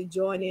can actually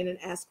join in and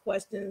ask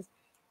questions.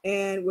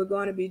 And we're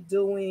going to be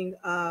doing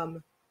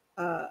a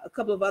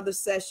couple of other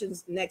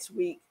sessions next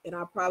week, and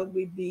I'll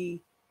probably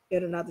be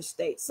in another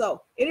state.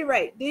 So at any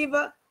rate,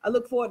 Diva, I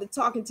look forward to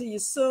talking to you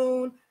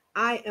soon.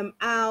 I am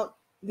out.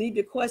 Leave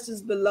your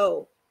questions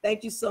below.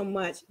 Thank you so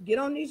much. Get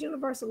on these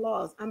universal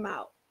laws. I'm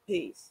out.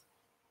 Peace.